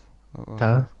Morris.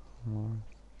 Huh? Morris.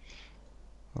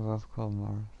 We're both called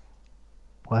Morris.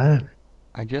 What?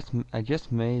 I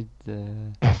just made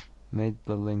the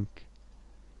link.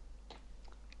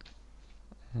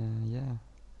 Yeah.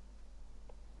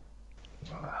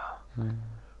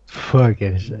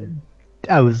 Fucking shit.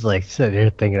 I was like sitting here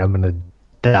thinking I'm gonna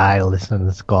die listening to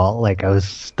this call. Like I was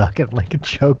stuck in like a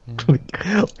choke.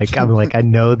 Like I'm like, I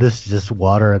know this is just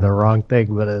water and the wrong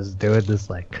thing, but I was doing this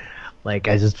like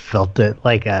I just felt it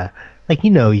like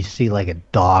you see like a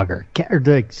dog or cat, or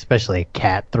like, especially a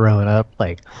cat throwing up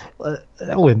like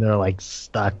when they're like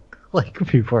stuck like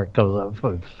before it comes up.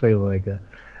 I feel like that.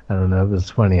 I don't know. It was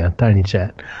funny on Tiny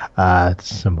Chat.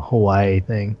 It's some Hawaii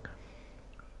thing.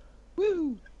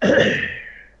 Woo!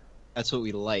 That's what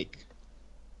we like.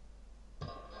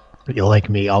 You like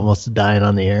me almost dying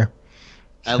on the air?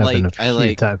 I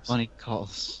like times. funny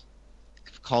calls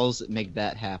that make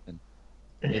that happen.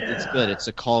 It's good. It's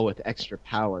a call with extra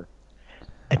power.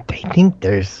 I think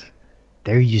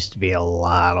there used to be a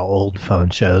lot of old phone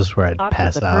shows where I'd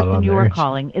pass the out person on you are there.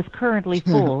 calling is currently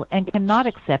full and cannot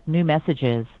accept new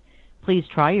messages. Please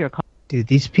try your call. Dude,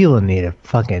 these people need to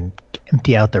fucking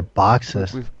empty out their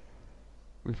boxes.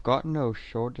 We've got no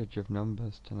shortage of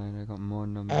numbers tonight. I got more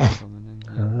numbers coming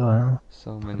in. Oh, well.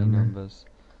 So many numbers.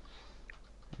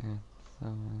 Yeah, so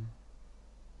many.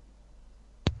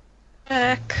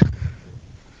 Back.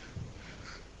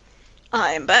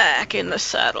 I'm back in the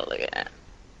saddle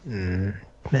again.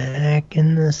 Back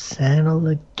in the saddle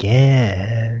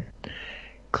again.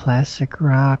 Classic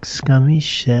rock, scummy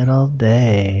shit all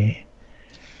day.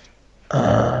 Hey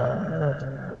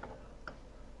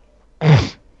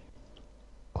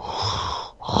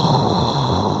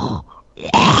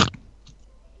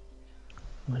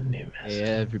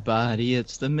everybody,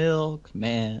 it's the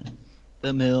Milkman.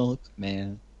 The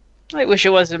Milkman. I wish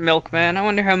it was a Milkman. I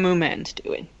wonder how Moo Man's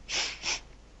doing.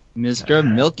 Mr.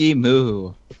 Milky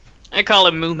Moo. I call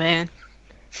him Moo Man.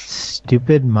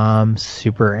 Stupid mom,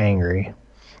 super angry.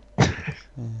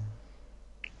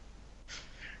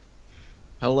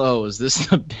 Hello, is this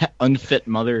the unfit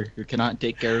mother who cannot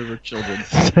take care of her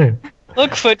children?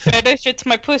 Look, foot fetish, it's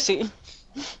my pussy.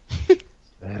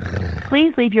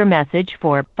 Please leave your message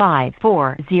for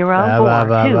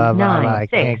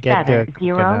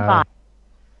 540429670.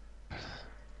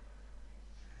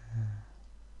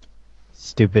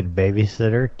 Stupid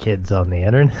babysitter, kids on the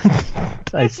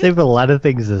internet. I save a lot of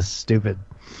things as stupid.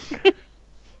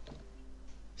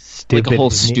 Stupid. Like a whole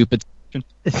stupid.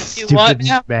 Stupid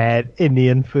mad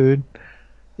Indian food.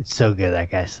 It's so good that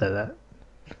guy said that.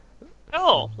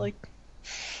 Oh, like.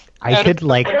 I could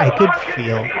feel.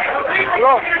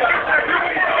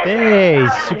 Hey,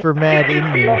 super mad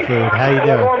Indian food. How you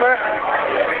doing?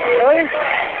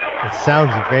 It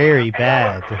sounds very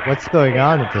bad. What's going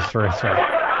on at this restaurant?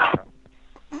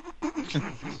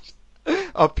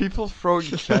 Are people throwing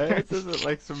chairs? Is it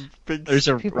like some big There's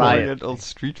a oriental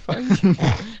street fight?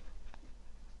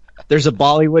 There's a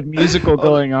Bollywood musical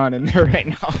going on in there right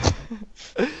now.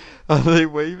 Are they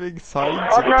waving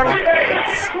signs?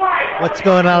 What's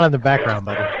going on in the background,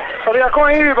 buddy?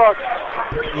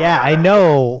 Yeah, I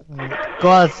know. Go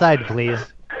outside, please.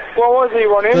 What was he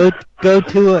wanting? Go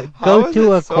to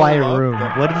a quiet room.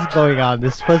 What is going on?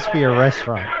 This is supposed to be a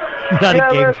restaurant, not a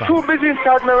game we're club. too busy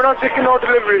inside, man. We're not taking no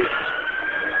deliveries.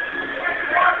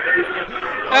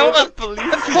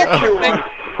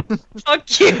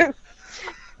 Fuck you.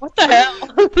 What the hell?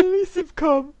 The police have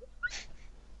come.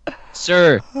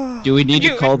 Sir, do we need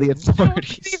to call the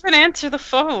authorities? Don't even answer the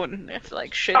phone if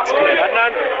like shit's going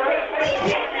on.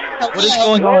 What is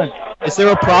going on? Is there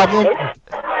a problem?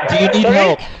 Do you need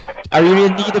help? Are you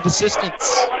in need of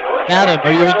assistance? Madam,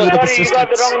 are you in need of assistance? You got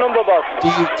the wrong number, boss.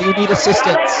 Do you need assistance?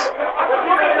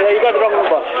 Yeah, you got the wrong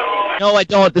number. No, I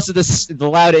don't. This is the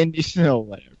loud Indian. No,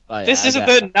 whatever. This is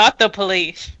not the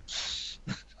police.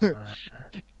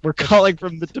 We're calling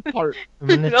from the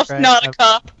department. That's not a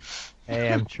cop.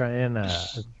 Hey, I'm trying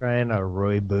a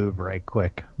Roy Boob right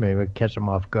quick. Maybe we'll catch him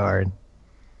off guard.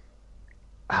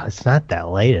 Oh, it's not that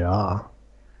late at all.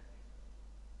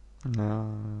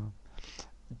 No.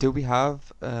 Do we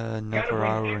have another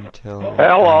hour until...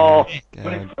 Hello.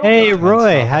 Hey,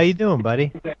 Roy, how you doing,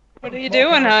 buddy? What are you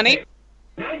doing, honey?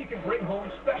 Now you can bring home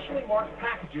specially marked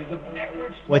packages of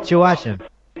Eckrich. What you watching?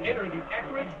 Enter the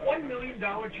Eckrich $1 million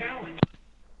challenge.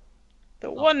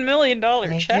 The $1 million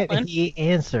challenge? He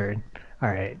answered.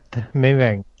 Alright, maybe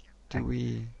I can... Do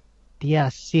we... Yeah,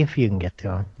 see if you can get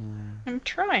to him. I'm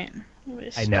trying.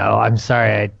 I know, I'm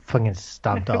sorry, I fucking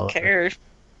stomped all over. Who cares?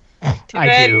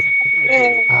 I do.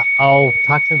 I'll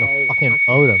talk to the fucking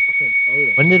modem.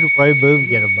 When did Roy Boob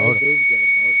get a modem?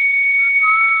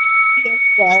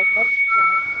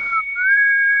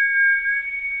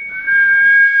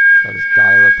 That is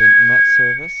dial-up internet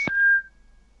service.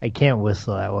 I can't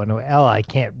whistle that one away. Oh, I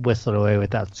can't whistle it away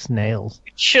without snails.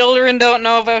 Children don't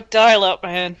know about dial-up,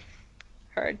 man.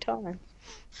 Hard time.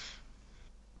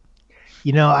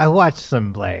 You know, I watched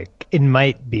some, like, it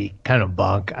might be kind of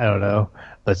bunk, I don't know,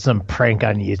 but some prank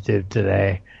on YouTube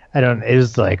today. It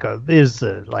was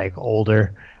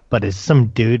older, but it's some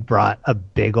dude brought a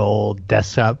big old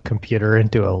desktop computer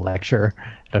into a lecture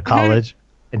at a college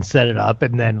and set it up,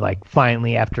 and then, like,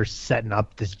 finally after setting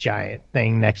up this giant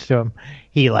thing next to him,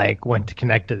 he, like, went to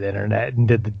connect to the internet and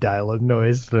did the dial-up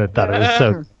noise, and I thought it was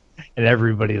so, and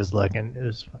everybody was looking. It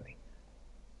was funny.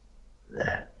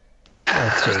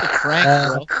 It's just a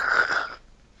prank, bro.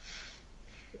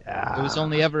 Yeah. It was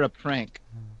only ever a prank.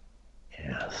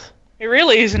 Yes. It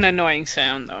really is an annoying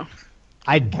sound, though.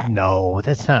 I know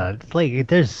that's not like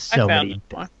there's so many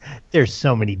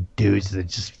dudes that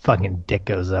just fucking dick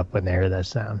goes up when they hear that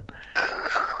sound.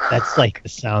 That's like the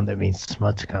sound that means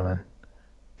smut's coming.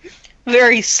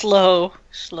 Very slow.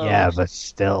 Yeah, but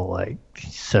still, like,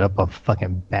 set up a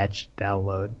fucking batch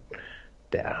download.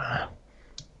 Yeah.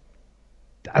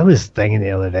 I was thinking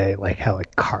the other day, like, how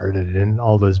it carded in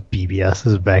all those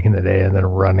BBSs back in the day, and then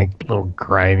run a little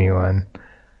grimy one.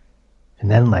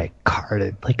 And then, like,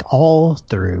 carded, like, all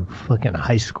through fucking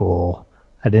high school,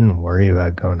 I didn't worry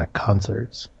about going to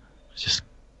concerts. It was just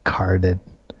carded.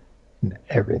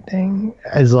 everything,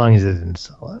 as long as it didn't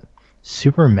sell it.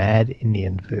 Super mad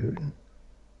Indian food.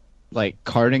 Like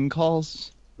carding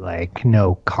calls? Like,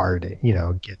 no card,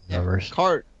 get numbers.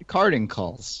 Carding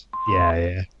calls.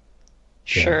 Yeah.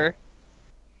 Sure.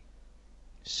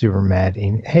 Super mad.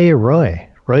 Hey, Roy.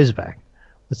 Roy's back.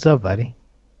 What's up, buddy?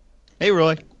 Hey,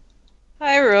 Roy.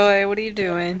 Hi, Roy. What are you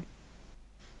doing?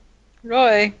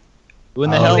 Roy. Who in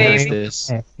the hell is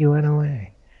this? He went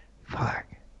away. Fuck.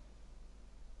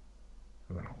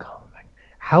 I'm gonna call him back.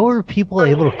 How are people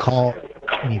able to call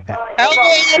me back?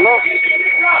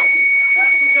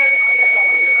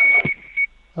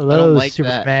 Hello, like super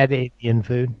that. mad Indian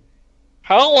food.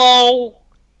 Hello.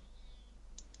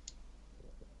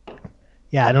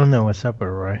 Yeah, I don't know what's up with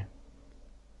Roy.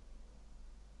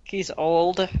 He's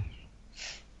old.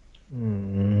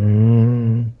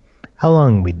 How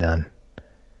long have we done?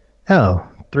 Oh,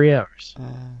 3 hours.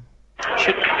 I'm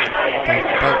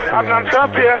not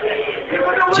up here.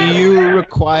 Do you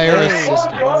require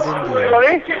assistance?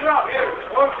 Sorry?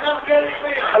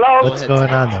 Hello? What's going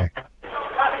on there?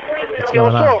 What's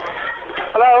going on?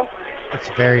 Hello? It's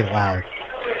very loud.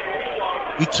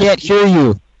 We can't hear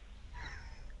you.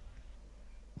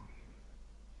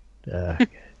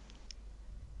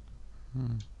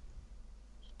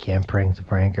 Can't prank the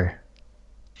pranker.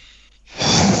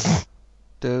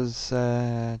 Does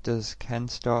Ken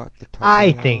start the topic?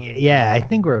 I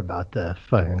think we're about to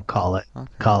fucking call it. Okay.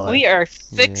 Call it. We are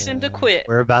fixing to quit.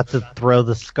 We're about to throw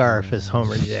the scarf, as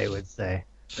Homer J would say.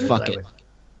 Fuck it.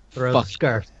 Throw the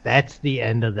scarf. That's the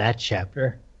end of that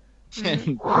chapter.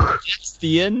 That's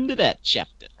the end of that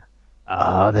chapter.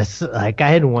 Oh, that's like I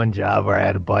had one job where I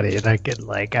had a buddy, and I could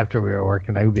after we were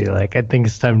working, I would be like, I think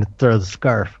it's time to throw the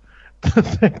scarf,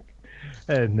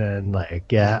 and then all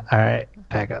right,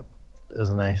 pack up. It was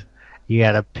nice. You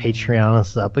gotta Patreon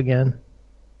us up again.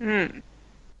 Yeah,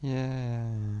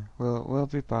 we'll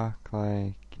be back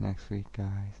next week,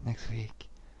 guys. Next week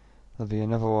there'll be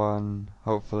another one,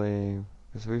 hopefully,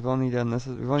 because we've only done this.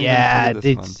 We've only done 2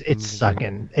 this month. It's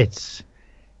sucking.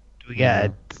 We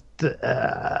got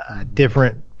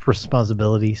different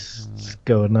responsibilities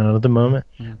going on at the moment,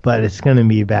 but it's gonna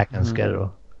be back on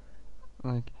schedule.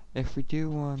 If we do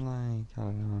one I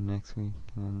don't know, next week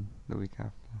and the week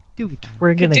after. Dude,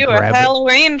 we're gonna do grab a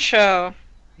Halloween show.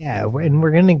 Yeah, and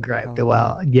we're gonna grab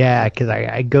because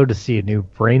I go to see a new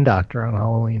brain doctor on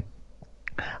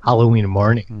Halloween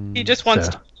morning. He just wants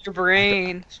to eat your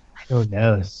brain. Who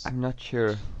knows? I'm not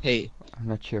sure. Hey, I'm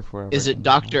not sure if we're. Is it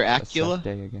Dr. Acula?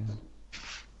 Day again.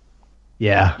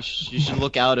 Yeah. You should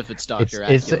look out if it's Dr.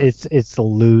 Acula. It's a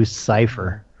loose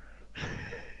cipher.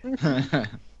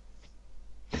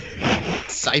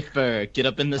 Cipher, get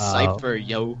up in the cipher,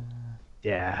 yo.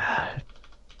 Yeah.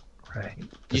 Right.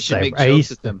 You should make jokes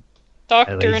with them.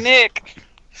 Dr. Nick.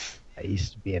 I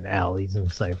used to be an alleys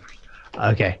and ciphers.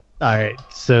 Okay. All right.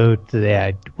 So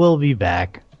today we'll be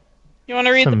back. You want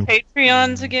to read the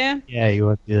Patreons again? Yeah, you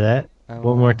want to do that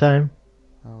one more time?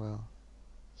 Oh well.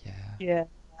 Yeah.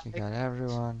 We got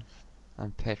everyone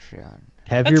on Patreon.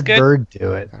 Have That's your good. bird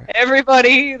do it.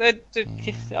 Everybody,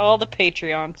 all the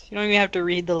Patreons. You don't even have to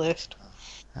read the list.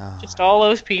 Just all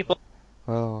those people.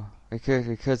 Well, we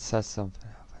could set something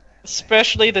up.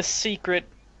 Especially the secret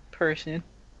person.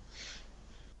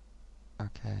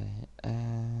 Okay.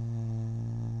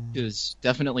 It was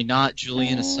definitely not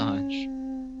Julian Assange.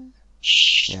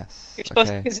 Yes. You're supposed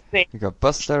to Okay. use his name. We got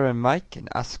Buster and Mike and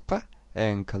Askpa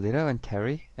and Kalito and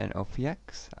Terry and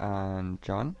OPX and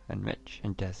John and Mitch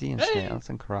and Desi and Snails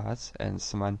and Karaz and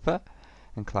Samantha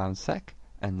and Clownsec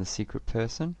and the secret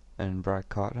person and Brad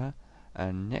Carter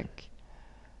and Nick.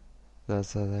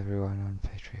 Those are everyone on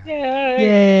Patreon.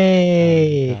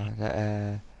 Yay!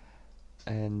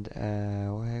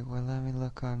 Wait, well, let me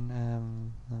look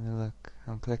on, let me look.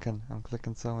 I'm clicking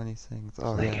so many things.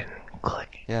 Oh,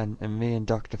 Clicking. Yeah, and me and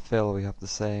Dr. Phil, we have the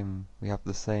same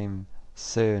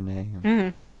surname. Mm-hmm.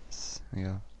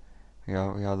 We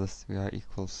are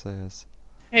equal sirs.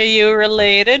 Are you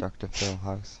related? Dr. Phil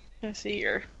House. I see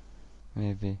you're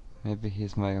Maybe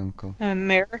he's my uncle.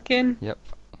 American. Yep,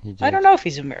 he did. I don't know if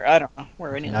he's American. I don't know.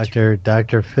 We're any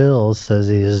Dr. Phil says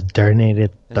he has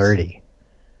donated 30.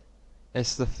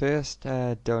 It's the first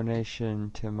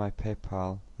donation to my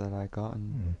PayPal that I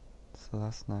gotten, so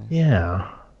that's nice. Yeah.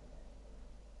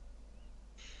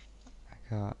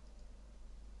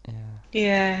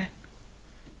 Yeah.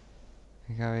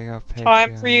 We got Patreon.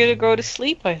 Time for you to go to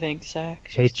sleep, I think, Zach.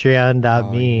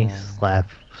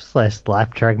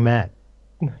 Patreon.me/slaptrackmatt.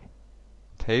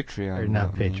 Patreon. Or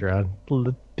not Patreon.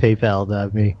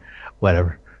 PayPal.me.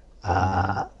 Whatever.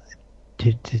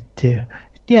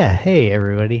 Yeah, hey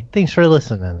everybody. Thanks for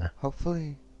listening.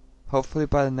 Hopefully hopefully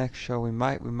by the next show we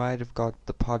might have got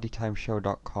the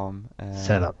poddytimeshow.com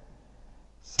set up.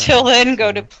 Till then,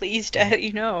 go to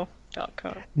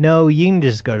pleasedaddyno.com. No, you can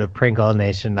just go to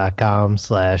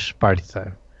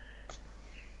prankallnation.com/partytime.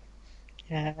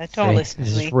 Yeah, don't listen It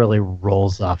to me. just really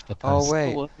rolls off the tongue. Oh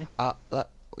wait,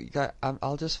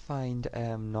 I'll just find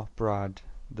not Brad,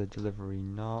 the delivery,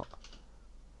 not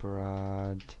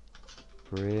Brad.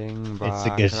 Bring back. It's a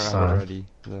good song. Already,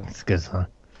 It's a good song.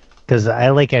 Because I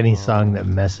like any song that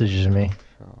messages me.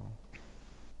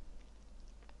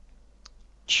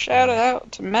 Shout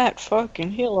out to Matt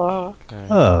fucking Hillock. Okay.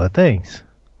 Oh, thanks.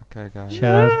 Okay, guys.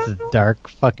 Shout out to Dark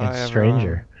fucking Bye,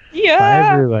 Stranger. Yeah. Bye,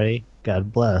 everybody.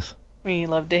 God bless. We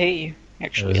love to hate you.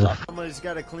 Actually, love. Somebody's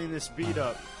got to clean this beat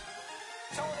up.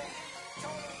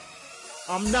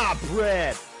 I'm not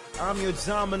Brad. I'm your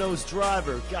Domino's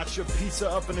driver. Got your pizza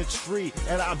up in a tree,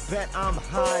 and I bet I'm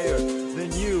higher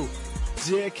than you,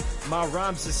 dick. My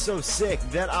rhymes are so sick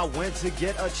that I went to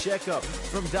get a checkup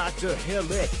from Dr.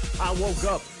 Hillick. I woke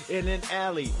up in an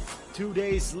alley 2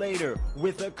 days later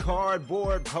with a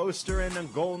cardboard poster and a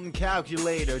golden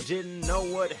calculator. Didn't know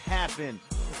what happened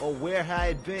or where I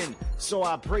had been, so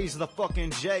I praised the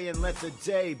fucking J and let the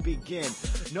day begin.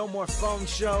 No more phone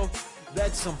show.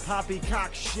 That's some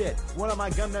poppycock shit. What am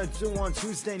I gonna do on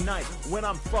Tuesday night when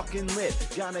I'm fucking lit?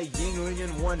 Got a Yingling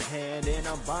in one hand and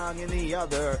a bong in the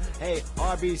other. Hey,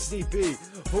 RBCP,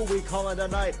 who we calling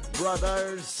tonight?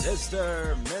 Brother,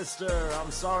 sister, mister,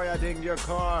 I'm sorry I dinged your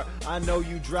car. I know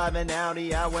you drive an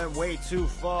Audi, I went way too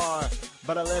far.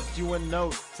 But I left you a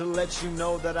note to let you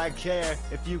know that I care.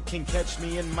 If you can catch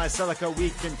me in my Celica,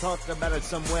 we can talk about it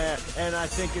somewhere. And I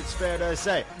think it's fair to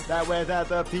say that without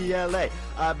the PLA,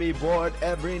 I'd be bored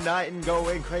every night and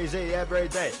going crazy every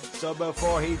day. So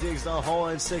before he digs the hole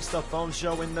and sticks the phone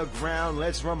show in the ground,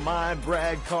 let's remind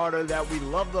Brad Carter that we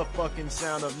love the fucking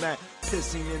sound of Matt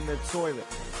pissing in the toilet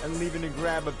and leaving to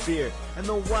grab a beer. And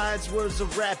the wise words of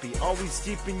Rappy, always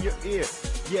deep in your ear.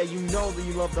 Yeah, you know that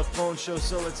you love the phone show,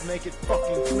 so let's make it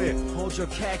fucking clear. Hold your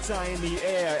cacti in the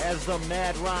air as the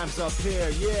mad rhymes appear.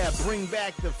 Yeah, bring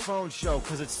back the phone show,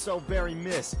 cause it's so very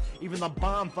missed. Even the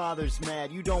bomb father's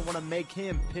mad, you don't wanna make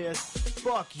him pissed.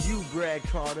 Fuck you, Brad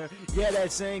Carter. Yeah,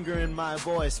 that's anger in my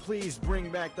voice. Please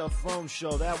bring back the phone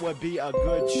show, that would be a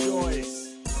good choice.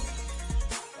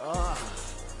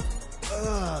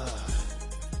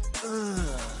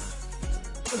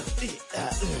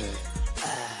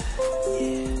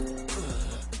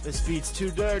 This beat's too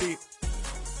dirty.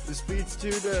 This beat's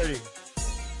too dirty.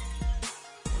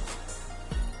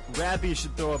 Rappy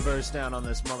should throw a verse down on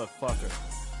this motherfucker.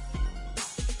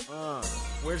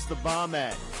 Where's the bomb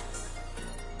at?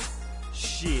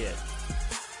 Shit.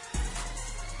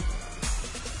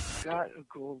 Got a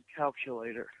gold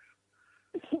calculator.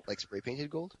 Like spray painted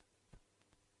gold?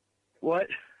 What?